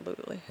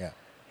 absolutely. Yeah.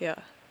 Yeah.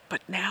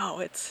 But now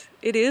it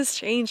is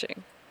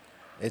changing.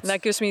 And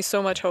that gives me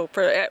so much hope.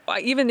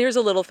 Even there's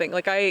a little thing,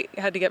 like I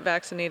had to get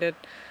vaccinated.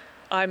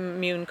 I'm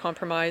immune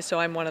compromised, so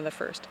I'm one of the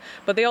first.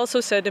 But they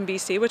also said in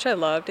BC, which I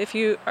loved, if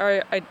you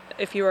are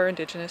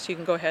Indigenous, you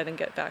can go ahead and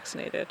get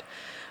vaccinated.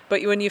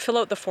 But when you fill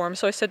out the form,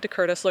 so I said to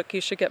Curtis, look,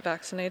 you should get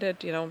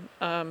vaccinated,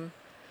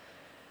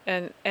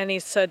 and he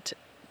said,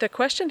 the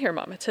question here,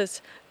 Mom, it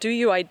says, do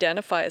you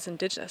identify as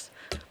Indigenous?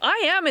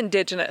 I am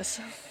Indigenous.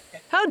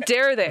 How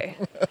dare they?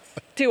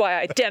 Do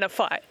I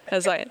identify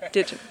as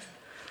Indigenous?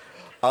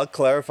 I'll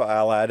clarify.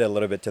 I'll add a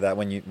little bit to that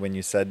when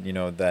you said,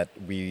 that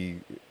we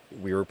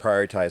were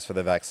prioritized for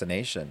the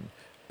vaccination,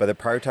 but the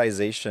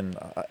prioritization,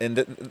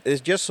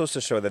 it just goes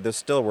to show that there's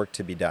still work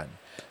to be done.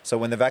 So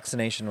when the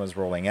vaccination was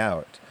rolling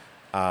out,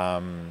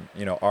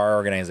 our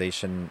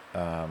organization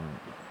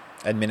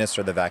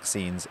administer the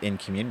vaccines in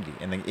community,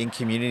 and in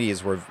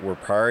communities were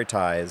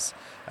prioritized,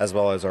 as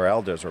well as our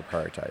elders were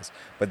prioritized,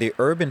 but the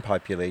urban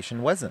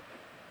population wasn't.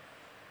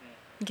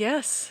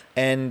 Yes.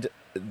 And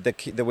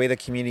the way the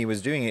community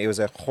was doing it was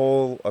a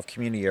whole of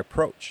community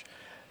approach.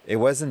 It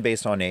wasn't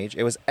based on age.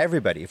 It was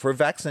everybody. If we're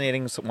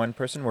vaccinating one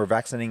person, we're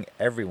vaccinating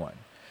everyone.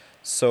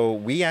 So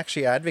we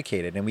actually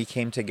advocated, and we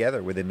came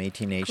together with the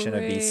Métis Nation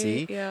of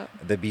BC,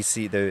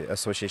 the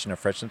Association of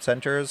Friendship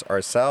Centers,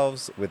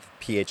 ourselves with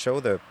PHO,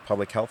 the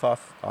Public Health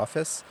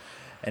Office,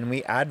 and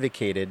we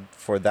advocated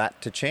for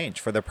that to change,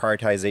 for the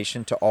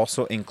prioritization to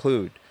also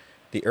include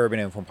the urban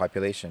infant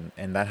population,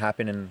 and that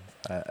happened in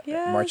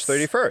March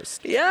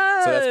 31st.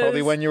 Yes. So that's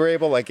probably when you were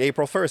able, like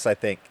April 1st, I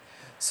think.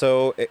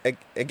 So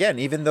again,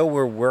 even though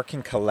we're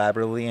working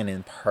collaboratively and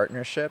in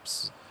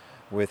partnerships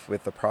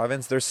with the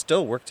province, there's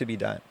still work to be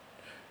done.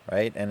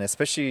 Right, and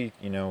especially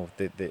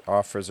the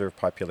off-reserve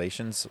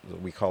populations,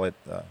 we call it.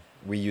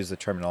 We use the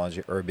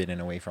terminology urban and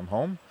away from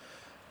home.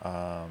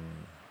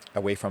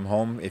 Away from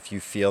home, if you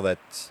feel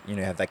that you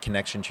have that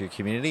connection to your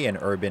community, and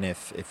urban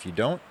if you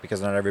don't, because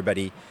not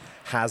everybody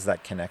has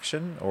that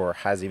connection or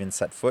has even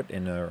set foot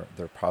in their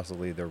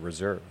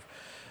reserve.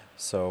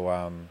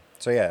 So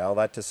yeah, all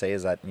that to say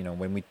is that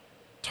when we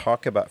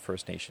talk about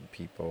First Nation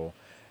people,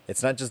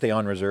 it's not just the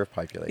on-reserve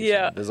population.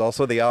 Yeah. There's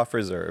also the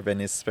off-reserve,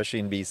 and especially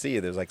in BC,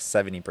 there's like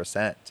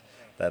 70%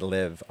 that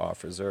live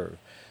off-reserve.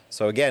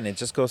 So again, it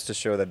just goes to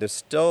show that there's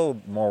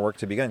still more work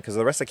to be done, because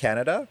the rest of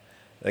Canada,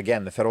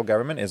 again, the federal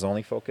government is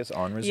only focused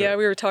on reserve. Yeah,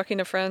 we were talking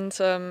to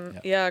friends,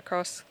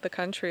 across the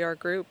country, our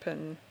group,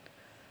 and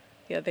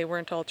they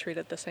weren't all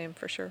treated the same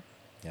for sure.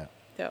 Yeah.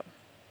 Yeah.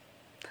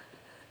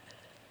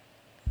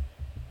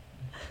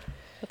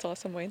 That's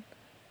awesome, Wayne.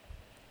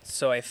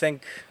 So I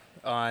think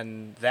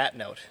on that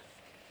note,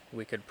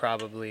 we could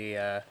probably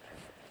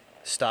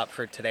stop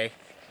for today.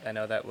 I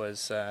know that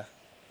was, I'm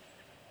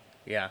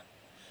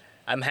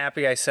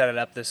happy I set it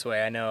up this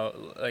way. I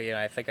know,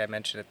 I think I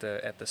mentioned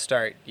at the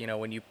start.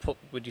 When you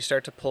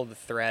start to pull the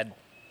thread,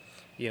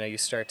 you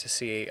start to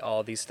see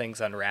all these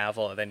things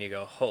unravel, and then you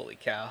go, "Holy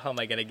cow! How am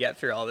I going to get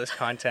through all this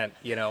content?"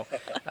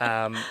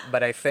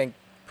 But I think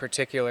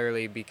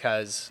particularly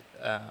because.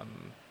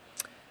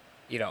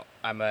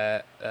 I'm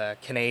a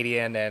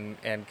Canadian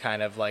and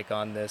kind of like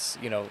on this,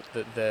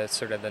 the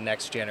sort of the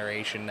next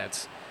generation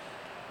that's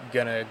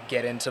going to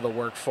get into the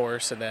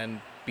workforce and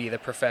then be the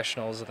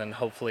professionals and then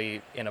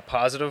hopefully in a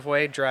positive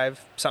way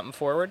drive something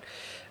forward.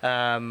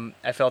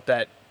 I felt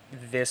that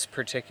this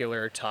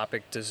particular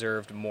topic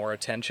deserved more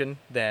attention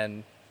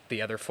than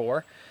the other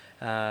four.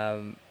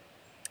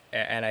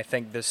 and I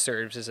think this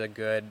serves as a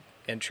good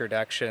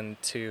introduction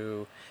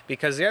to,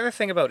 because the other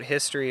thing about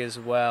history as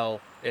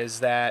well is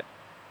that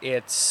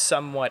it's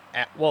somewhat,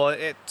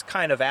 it's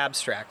kind of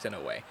abstract in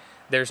a way.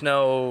 There's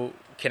no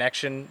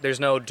connection, there's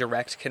no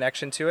direct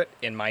connection to it,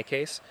 in my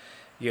case.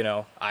 You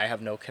know, I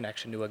have no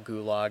connection to a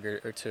gulag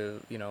or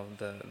to, you know,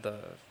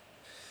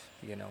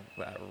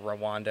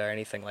 Rwanda or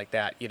anything like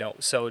that, you know.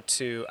 So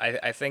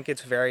I think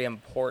it's very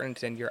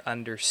important in your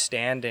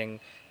understanding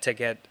to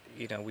get,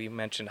 you know, we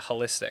mentioned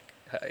holistic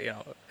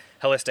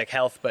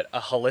health, but a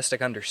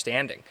holistic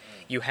understanding.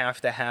 You have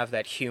to have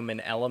that human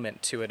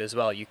element to it as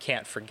well. You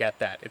can't forget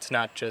that. It's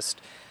not just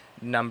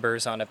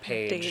numbers on a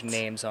page, Dates.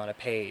 Names on a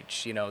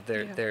page. You know,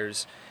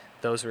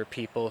 those were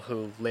people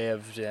who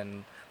lived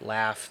and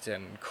laughed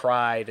and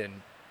cried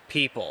and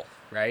people,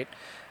 right?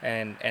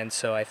 And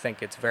so I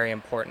think it's very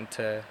important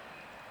to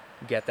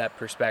get that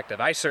perspective.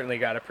 I certainly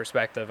got a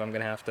perspective. I'm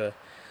going to have to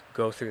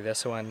go through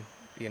this one,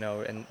 you know,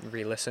 and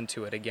re-listen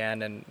to it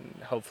again, and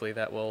hopefully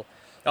that will.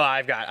 Oh,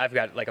 I've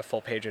got like a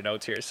full page of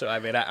notes here, so I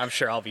mean, I'm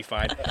sure I'll be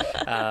fine.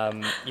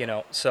 You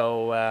know,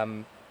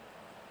 so.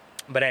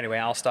 But anyway,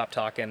 I'll stop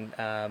talking,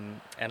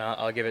 and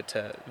I'll give it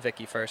to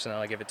Vickie first, and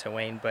then I'll give it to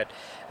Wayne. But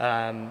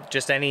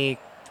just any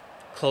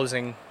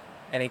closing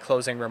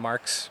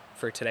remarks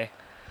for today?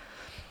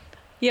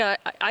 Yeah,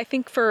 I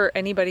think for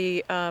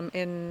anybody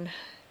in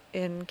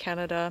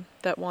Canada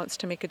that wants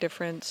to make a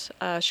difference,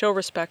 show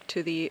respect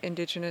to the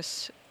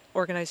Indigenous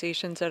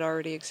organizations that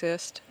already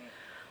exist.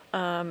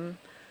 One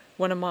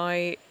of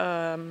my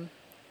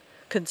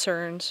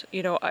concerns,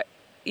 you know,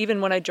 even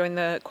when I joined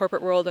the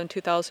corporate world in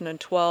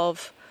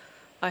 2012,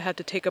 I had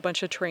to take a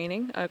bunch of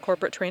training,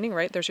 corporate training,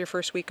 right? There's your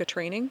first week of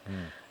training.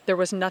 There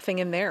was nothing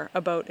in there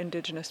about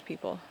Indigenous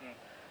people.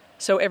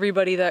 So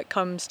everybody that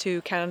comes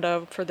to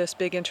Canada for this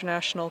big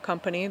international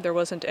company, there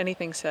wasn't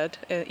anything said,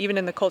 even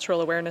in the cultural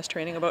awareness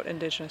training, about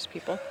Indigenous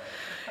people.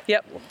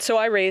 Yep, so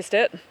I raised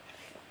it.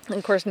 And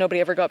of course,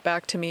 nobody ever got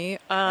back to me.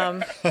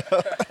 And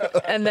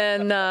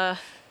then,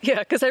 yeah,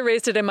 because I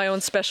raised it in my own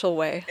special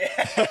way.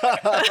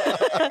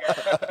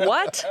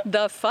 What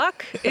the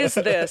fuck is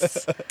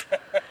this?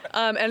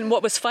 And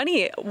what was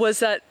funny was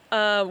that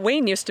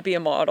Wayne used to be a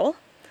model.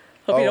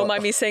 Hope you don't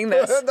mind me saying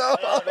this. No.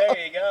 Oh, there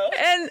you go.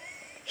 And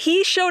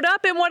he showed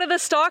up in one of the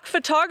stock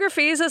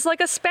photographies as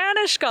like a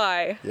Spanish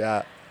guy.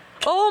 Yeah.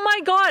 Oh my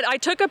God. I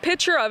took a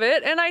picture of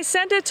it and I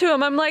sent it to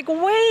him. I'm like,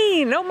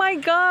 Wayne, oh my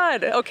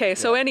God. Okay,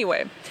 so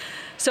anyway.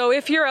 So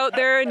if you're out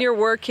there and you're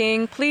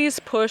working, please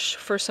push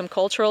for some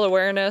cultural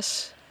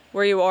awareness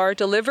where you are,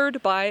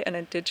 delivered by an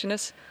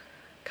Indigenous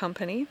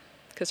company,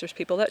 because there's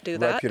people that do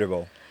that.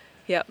 Reputable.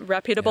 Yeah,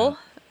 reputable.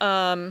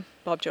 Yeah.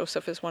 Bob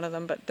Joseph is one of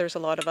them, but there's a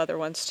lot of other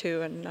ones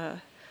too,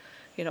 and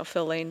you know,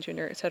 Phil Lane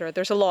Jr., et cetera.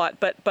 There's a lot,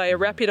 but by a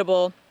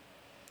reputable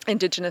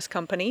Indigenous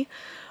company,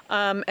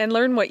 and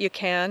learn what you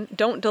can.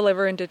 Don't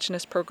deliver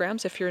Indigenous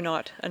programs if you're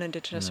not an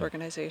Indigenous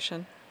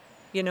organization.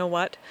 You know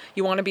what?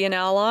 You want to be an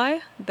ally?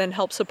 Then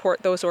help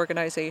support those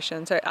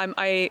organizations.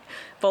 I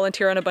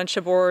volunteer on a bunch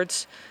of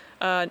boards,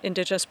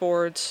 Indigenous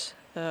boards.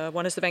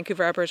 One is the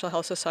Vancouver Aboriginal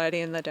Health Society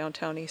in the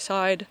downtown east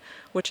side,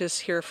 which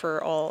is here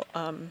for all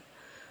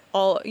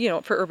you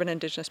know, for urban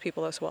Indigenous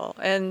people as well.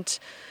 And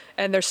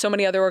there's so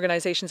many other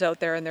organizations out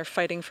there, and they're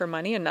fighting for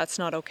money, and that's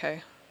not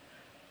okay.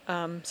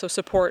 So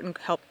support and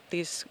help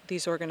these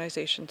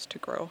organizations to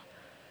grow.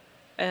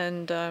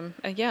 And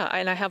yeah,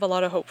 and I have a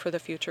lot of hope for the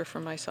future for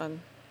my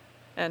son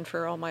and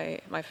for all my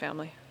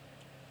family.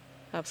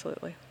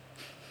 Absolutely.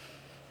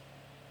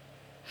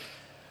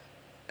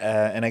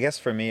 And I guess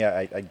for me,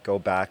 I go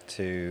back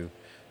to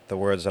the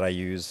words that I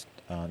used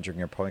during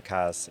your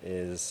podcast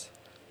is,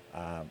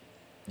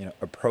 you know,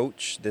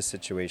 approach this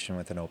situation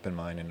with an open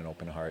mind and an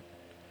open heart.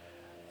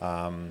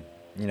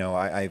 You know,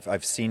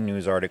 I've seen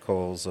news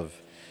articles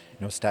of,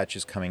 you know,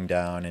 statues coming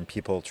down and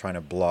people trying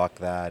to block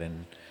that,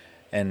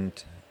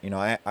 and you know,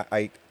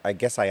 I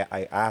guess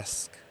I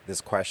ask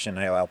this question,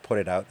 and I'll put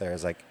it out there,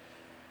 is like,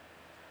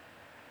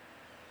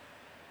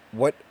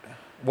 what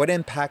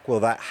impact will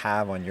that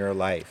have on your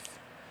life?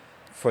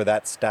 For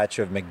that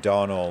statue of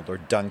McDonald or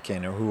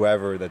Duncan or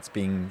whoever that's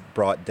being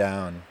brought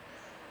down,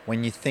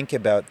 when you think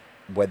about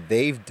what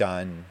they've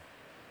done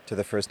to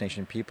the First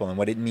Nation people and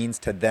what it means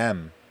to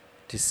them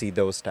to see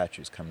those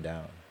statues come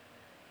down.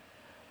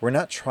 We're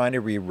not trying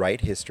to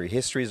rewrite history.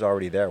 History is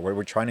already there. What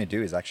we're trying to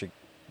do is actually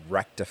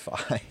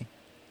rectify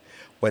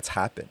what's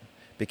happened,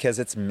 because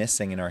it's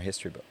missing in our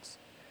history books.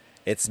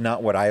 It's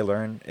not what I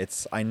learned.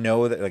 I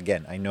know that,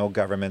 again, I know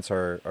governments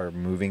are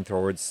moving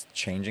towards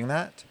changing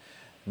that.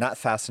 Not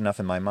fast enough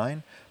in my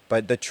mind,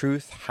 but the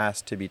truth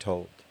has to be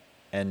told.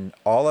 And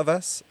all of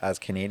us as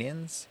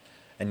Canadians,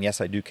 and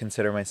yes, I do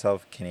consider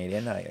myself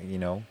Canadian,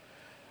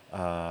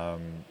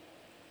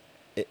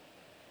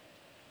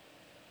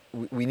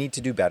 we need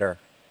to do better.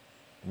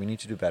 We need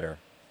to do better.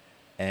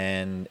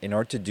 And in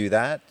order to do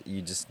that,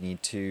 you just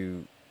need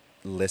to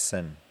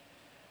listen,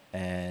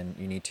 and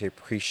you need to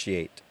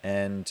appreciate.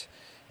 And,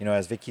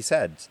 as Vickie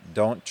said,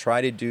 don't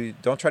try to do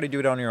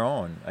it on your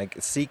own. Like,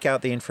 seek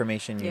out the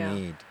information you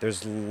need.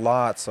 There's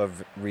lots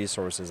of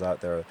resources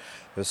out there.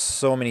 There's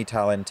so many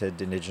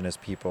talented Indigenous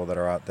people that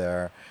are out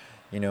there.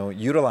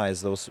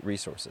 Utilize those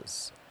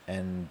resources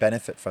and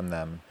benefit from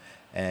them.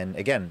 And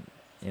again,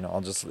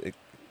 I'll just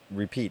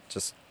repeat,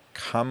 just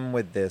come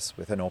with this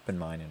with an open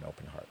mind and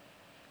open heart.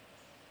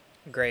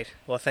 Great.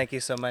 Well, thank you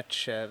so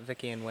much,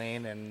 Vickie and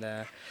Wayne,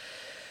 and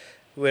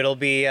it'll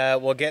be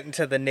we'll get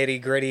into the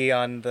nitty-gritty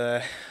on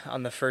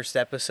the first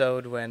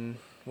episode when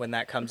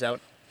that comes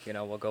out.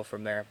 We'll go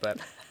from there. But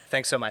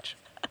thanks so much.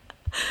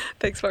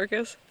 Thanks,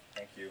 Marcus.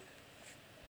 Thank you.